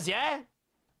 Chaz, yeah?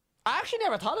 I actually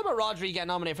never thought about Rodri getting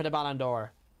nominated for the Ballon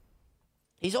d'Or.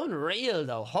 He's unreal,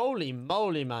 though. Holy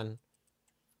moly, man.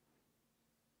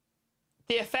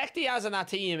 The effect he has on that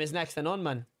team is next to none,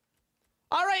 man.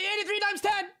 All right, 83 times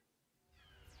 10.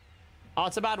 Oh,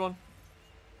 it's a bad one.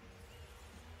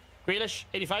 Grealish,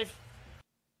 85.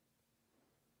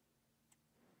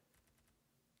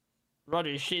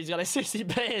 Rodri, she's got a 60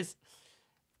 pace.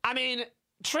 I mean,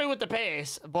 true with the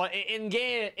pace, but in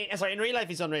game, sorry, in real life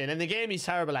he's unreal. In the game he's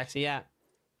terrible, actually. Yeah,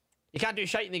 you can't do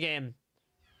shite in the game.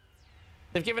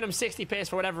 They've given him 60 pace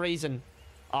for whatever reason.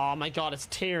 Oh my god, it's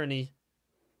tyranny.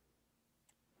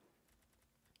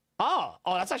 Oh,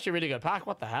 that's actually a really good pack.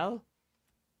 What the hell?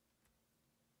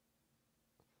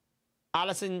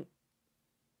 Allison.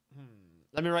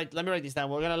 Let me write these down.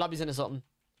 We're gonna lob these into something.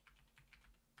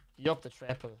 Yup, the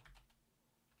triple.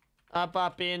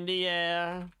 Up in the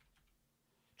air.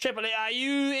 Triple A, are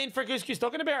you in for Goose Goose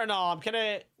Duck in a bit or no? I'm kind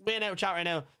of weighing out chat right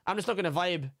now. I'm just looking at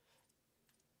vibe.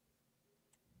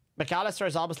 McAllister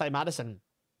is almost like Madison.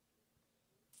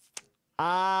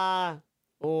 Probably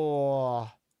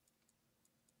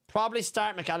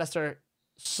start McAllister,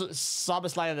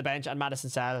 Soboslai on the bench, and Madison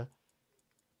sell.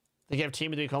 They give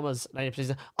team of the newcomers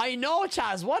 90%. I know,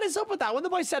 Chaz. What is up with that? When the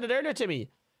boy said it earlier to me.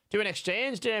 Do an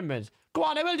exchange, David. Go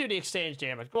on, I will do the exchange,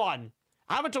 David. Go on.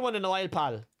 I haven't done one in a while,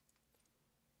 pal.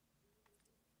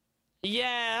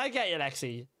 Yeah, I get you,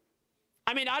 Lexi.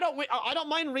 I mean, I don't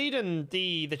mind reading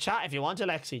the chat if you want to,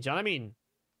 Lexi. Do you know what I mean?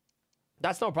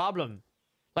 That's no problem.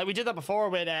 Like, we did that before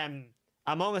with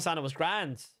Among Us, and it was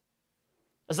grand.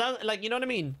 Is that, like, you know what I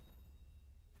mean?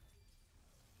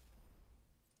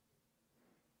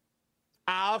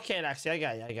 Ah, okay, Lexi, I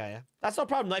got you. That's no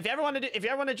problem. If you ever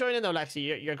want to join in though,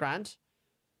 Lexi, you're grand.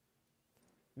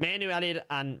 Manu, Elliot,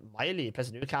 and Miley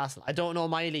plays Newcastle. I don't know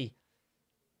Miley.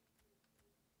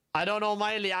 I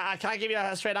can't give you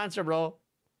a straight answer, bro.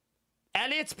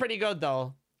 Elliot's pretty good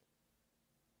though.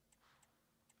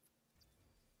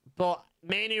 But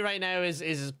Manu right now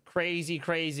is crazy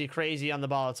on the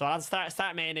ball. So I'll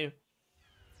start Manu.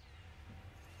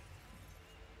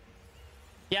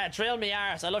 Yeah, drill me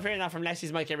arse. I love hearing that from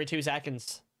Lexi's mic every 2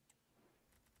 seconds.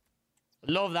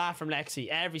 Love that from Lexi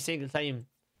every single time.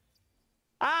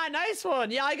 Ah, nice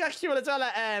one. Yeah, I got Q as well,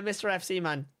 Mr. FC,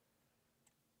 man.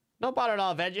 No bother at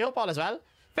all, Veggie. Hope all as well.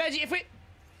 Veggie, if we...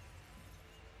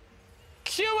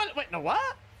 Q... Wait, no,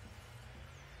 what?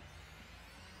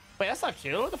 Wait, that's not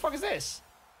Q. What the fuck is this?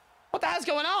 What the hell's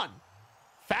going on?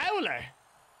 Fowler?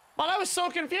 Well, I was so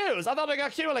confused. I thought I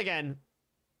got Q again.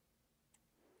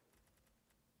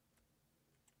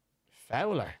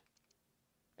 Fowler.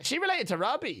 Is she related to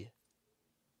Robbie?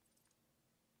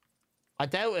 I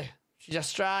doubt it. She's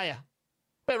Australia.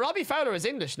 Wait, Robbie Fowler is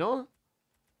English, no?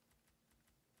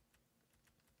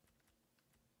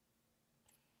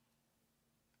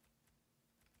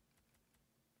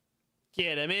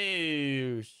 Get him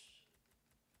out.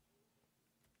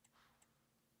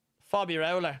 Fabi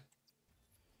Rowler.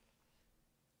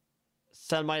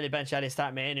 Sell Miley, bench Ellie,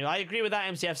 start Manu. I agree with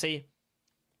that, MCFC.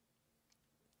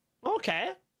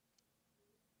 Okay.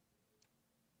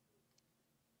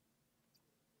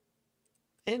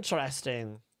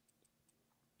 Interesting.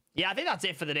 Yeah, I think that's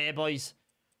it for the day, boys.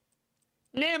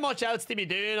 Not much else to be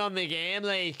doing on the game,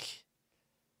 like...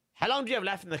 How long do you have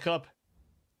left in the cup?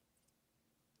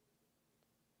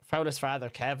 Fowler's father,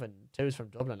 Kevin. 2's from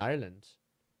Dublin, Ireland.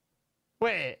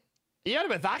 Wait, are you on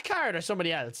about that card or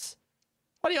somebody else?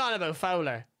 What are you on about,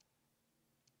 Fowler?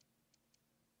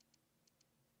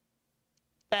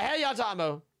 The hell y'all talking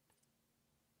about?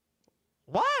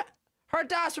 What? Her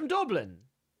dad's from Dublin?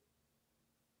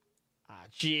 Ah,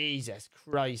 Jesus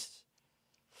Christ.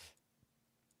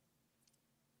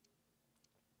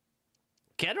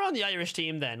 Get her on the Irish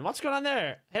team then. What's going on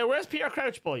there? Hey, where's Peter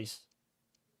Crouch, boys?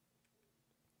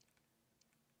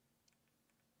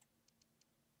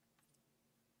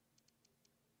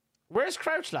 Where's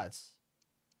Crouch, lads?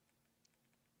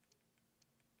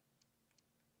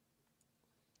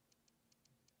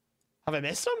 Have I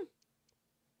missed him?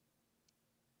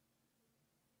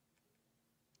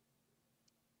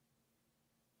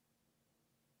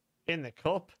 In the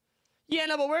cup? Yeah,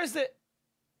 no, but where's the...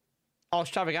 Oh,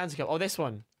 Extravaganza Cup. Oh, this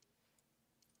one.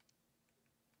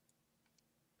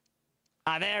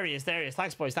 Ah, there he is. There he is.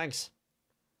 Thanks, boys. Thanks.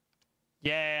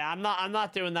 Yeah, I'm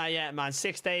not doing that yet, man.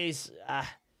 6 days.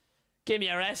 Give me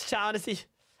a rest, chat, honestly.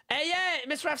 Hey,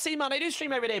 yeah, Mr. FC, man. I do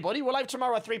stream every day, buddy. We're live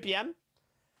tomorrow at 3 p.m.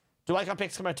 Do Icon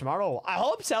Picks come out tomorrow? I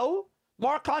hope so.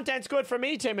 More content's good for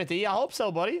me, Timothy. I hope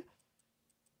so, buddy.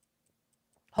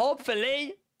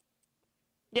 Hopefully.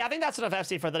 Yeah, I think that's enough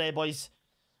FC for the day, boys.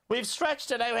 We've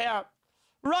stretched it out here.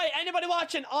 Right, anybody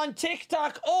watching on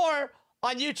TikTok or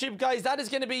on YouTube, guys. That is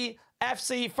going to be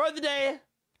FC for the day.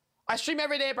 I stream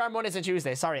every day bar Mondays and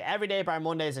Tuesdays. Sorry, every day bar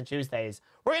Mondays and Tuesdays.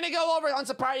 We're going to go over on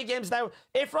some party games now.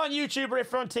 If we're on YouTube or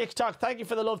if we're on TikTok, thank you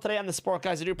for the love today and the support,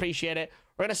 guys. I do appreciate it.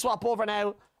 We're going to swap over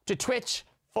now to Twitch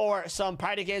for some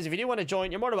party games. If you do want to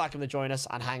join, you're more than welcome to join us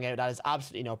and hang out. That is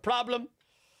absolutely no problem.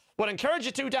 Would encourage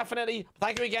you to, definitely.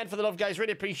 Thank you again for the love, guys.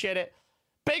 Really appreciate it.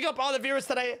 Big up all the viewers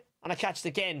today, and I'll catch you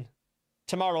again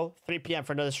tomorrow, 3 p.m.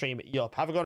 for another stream. Yup. Have a good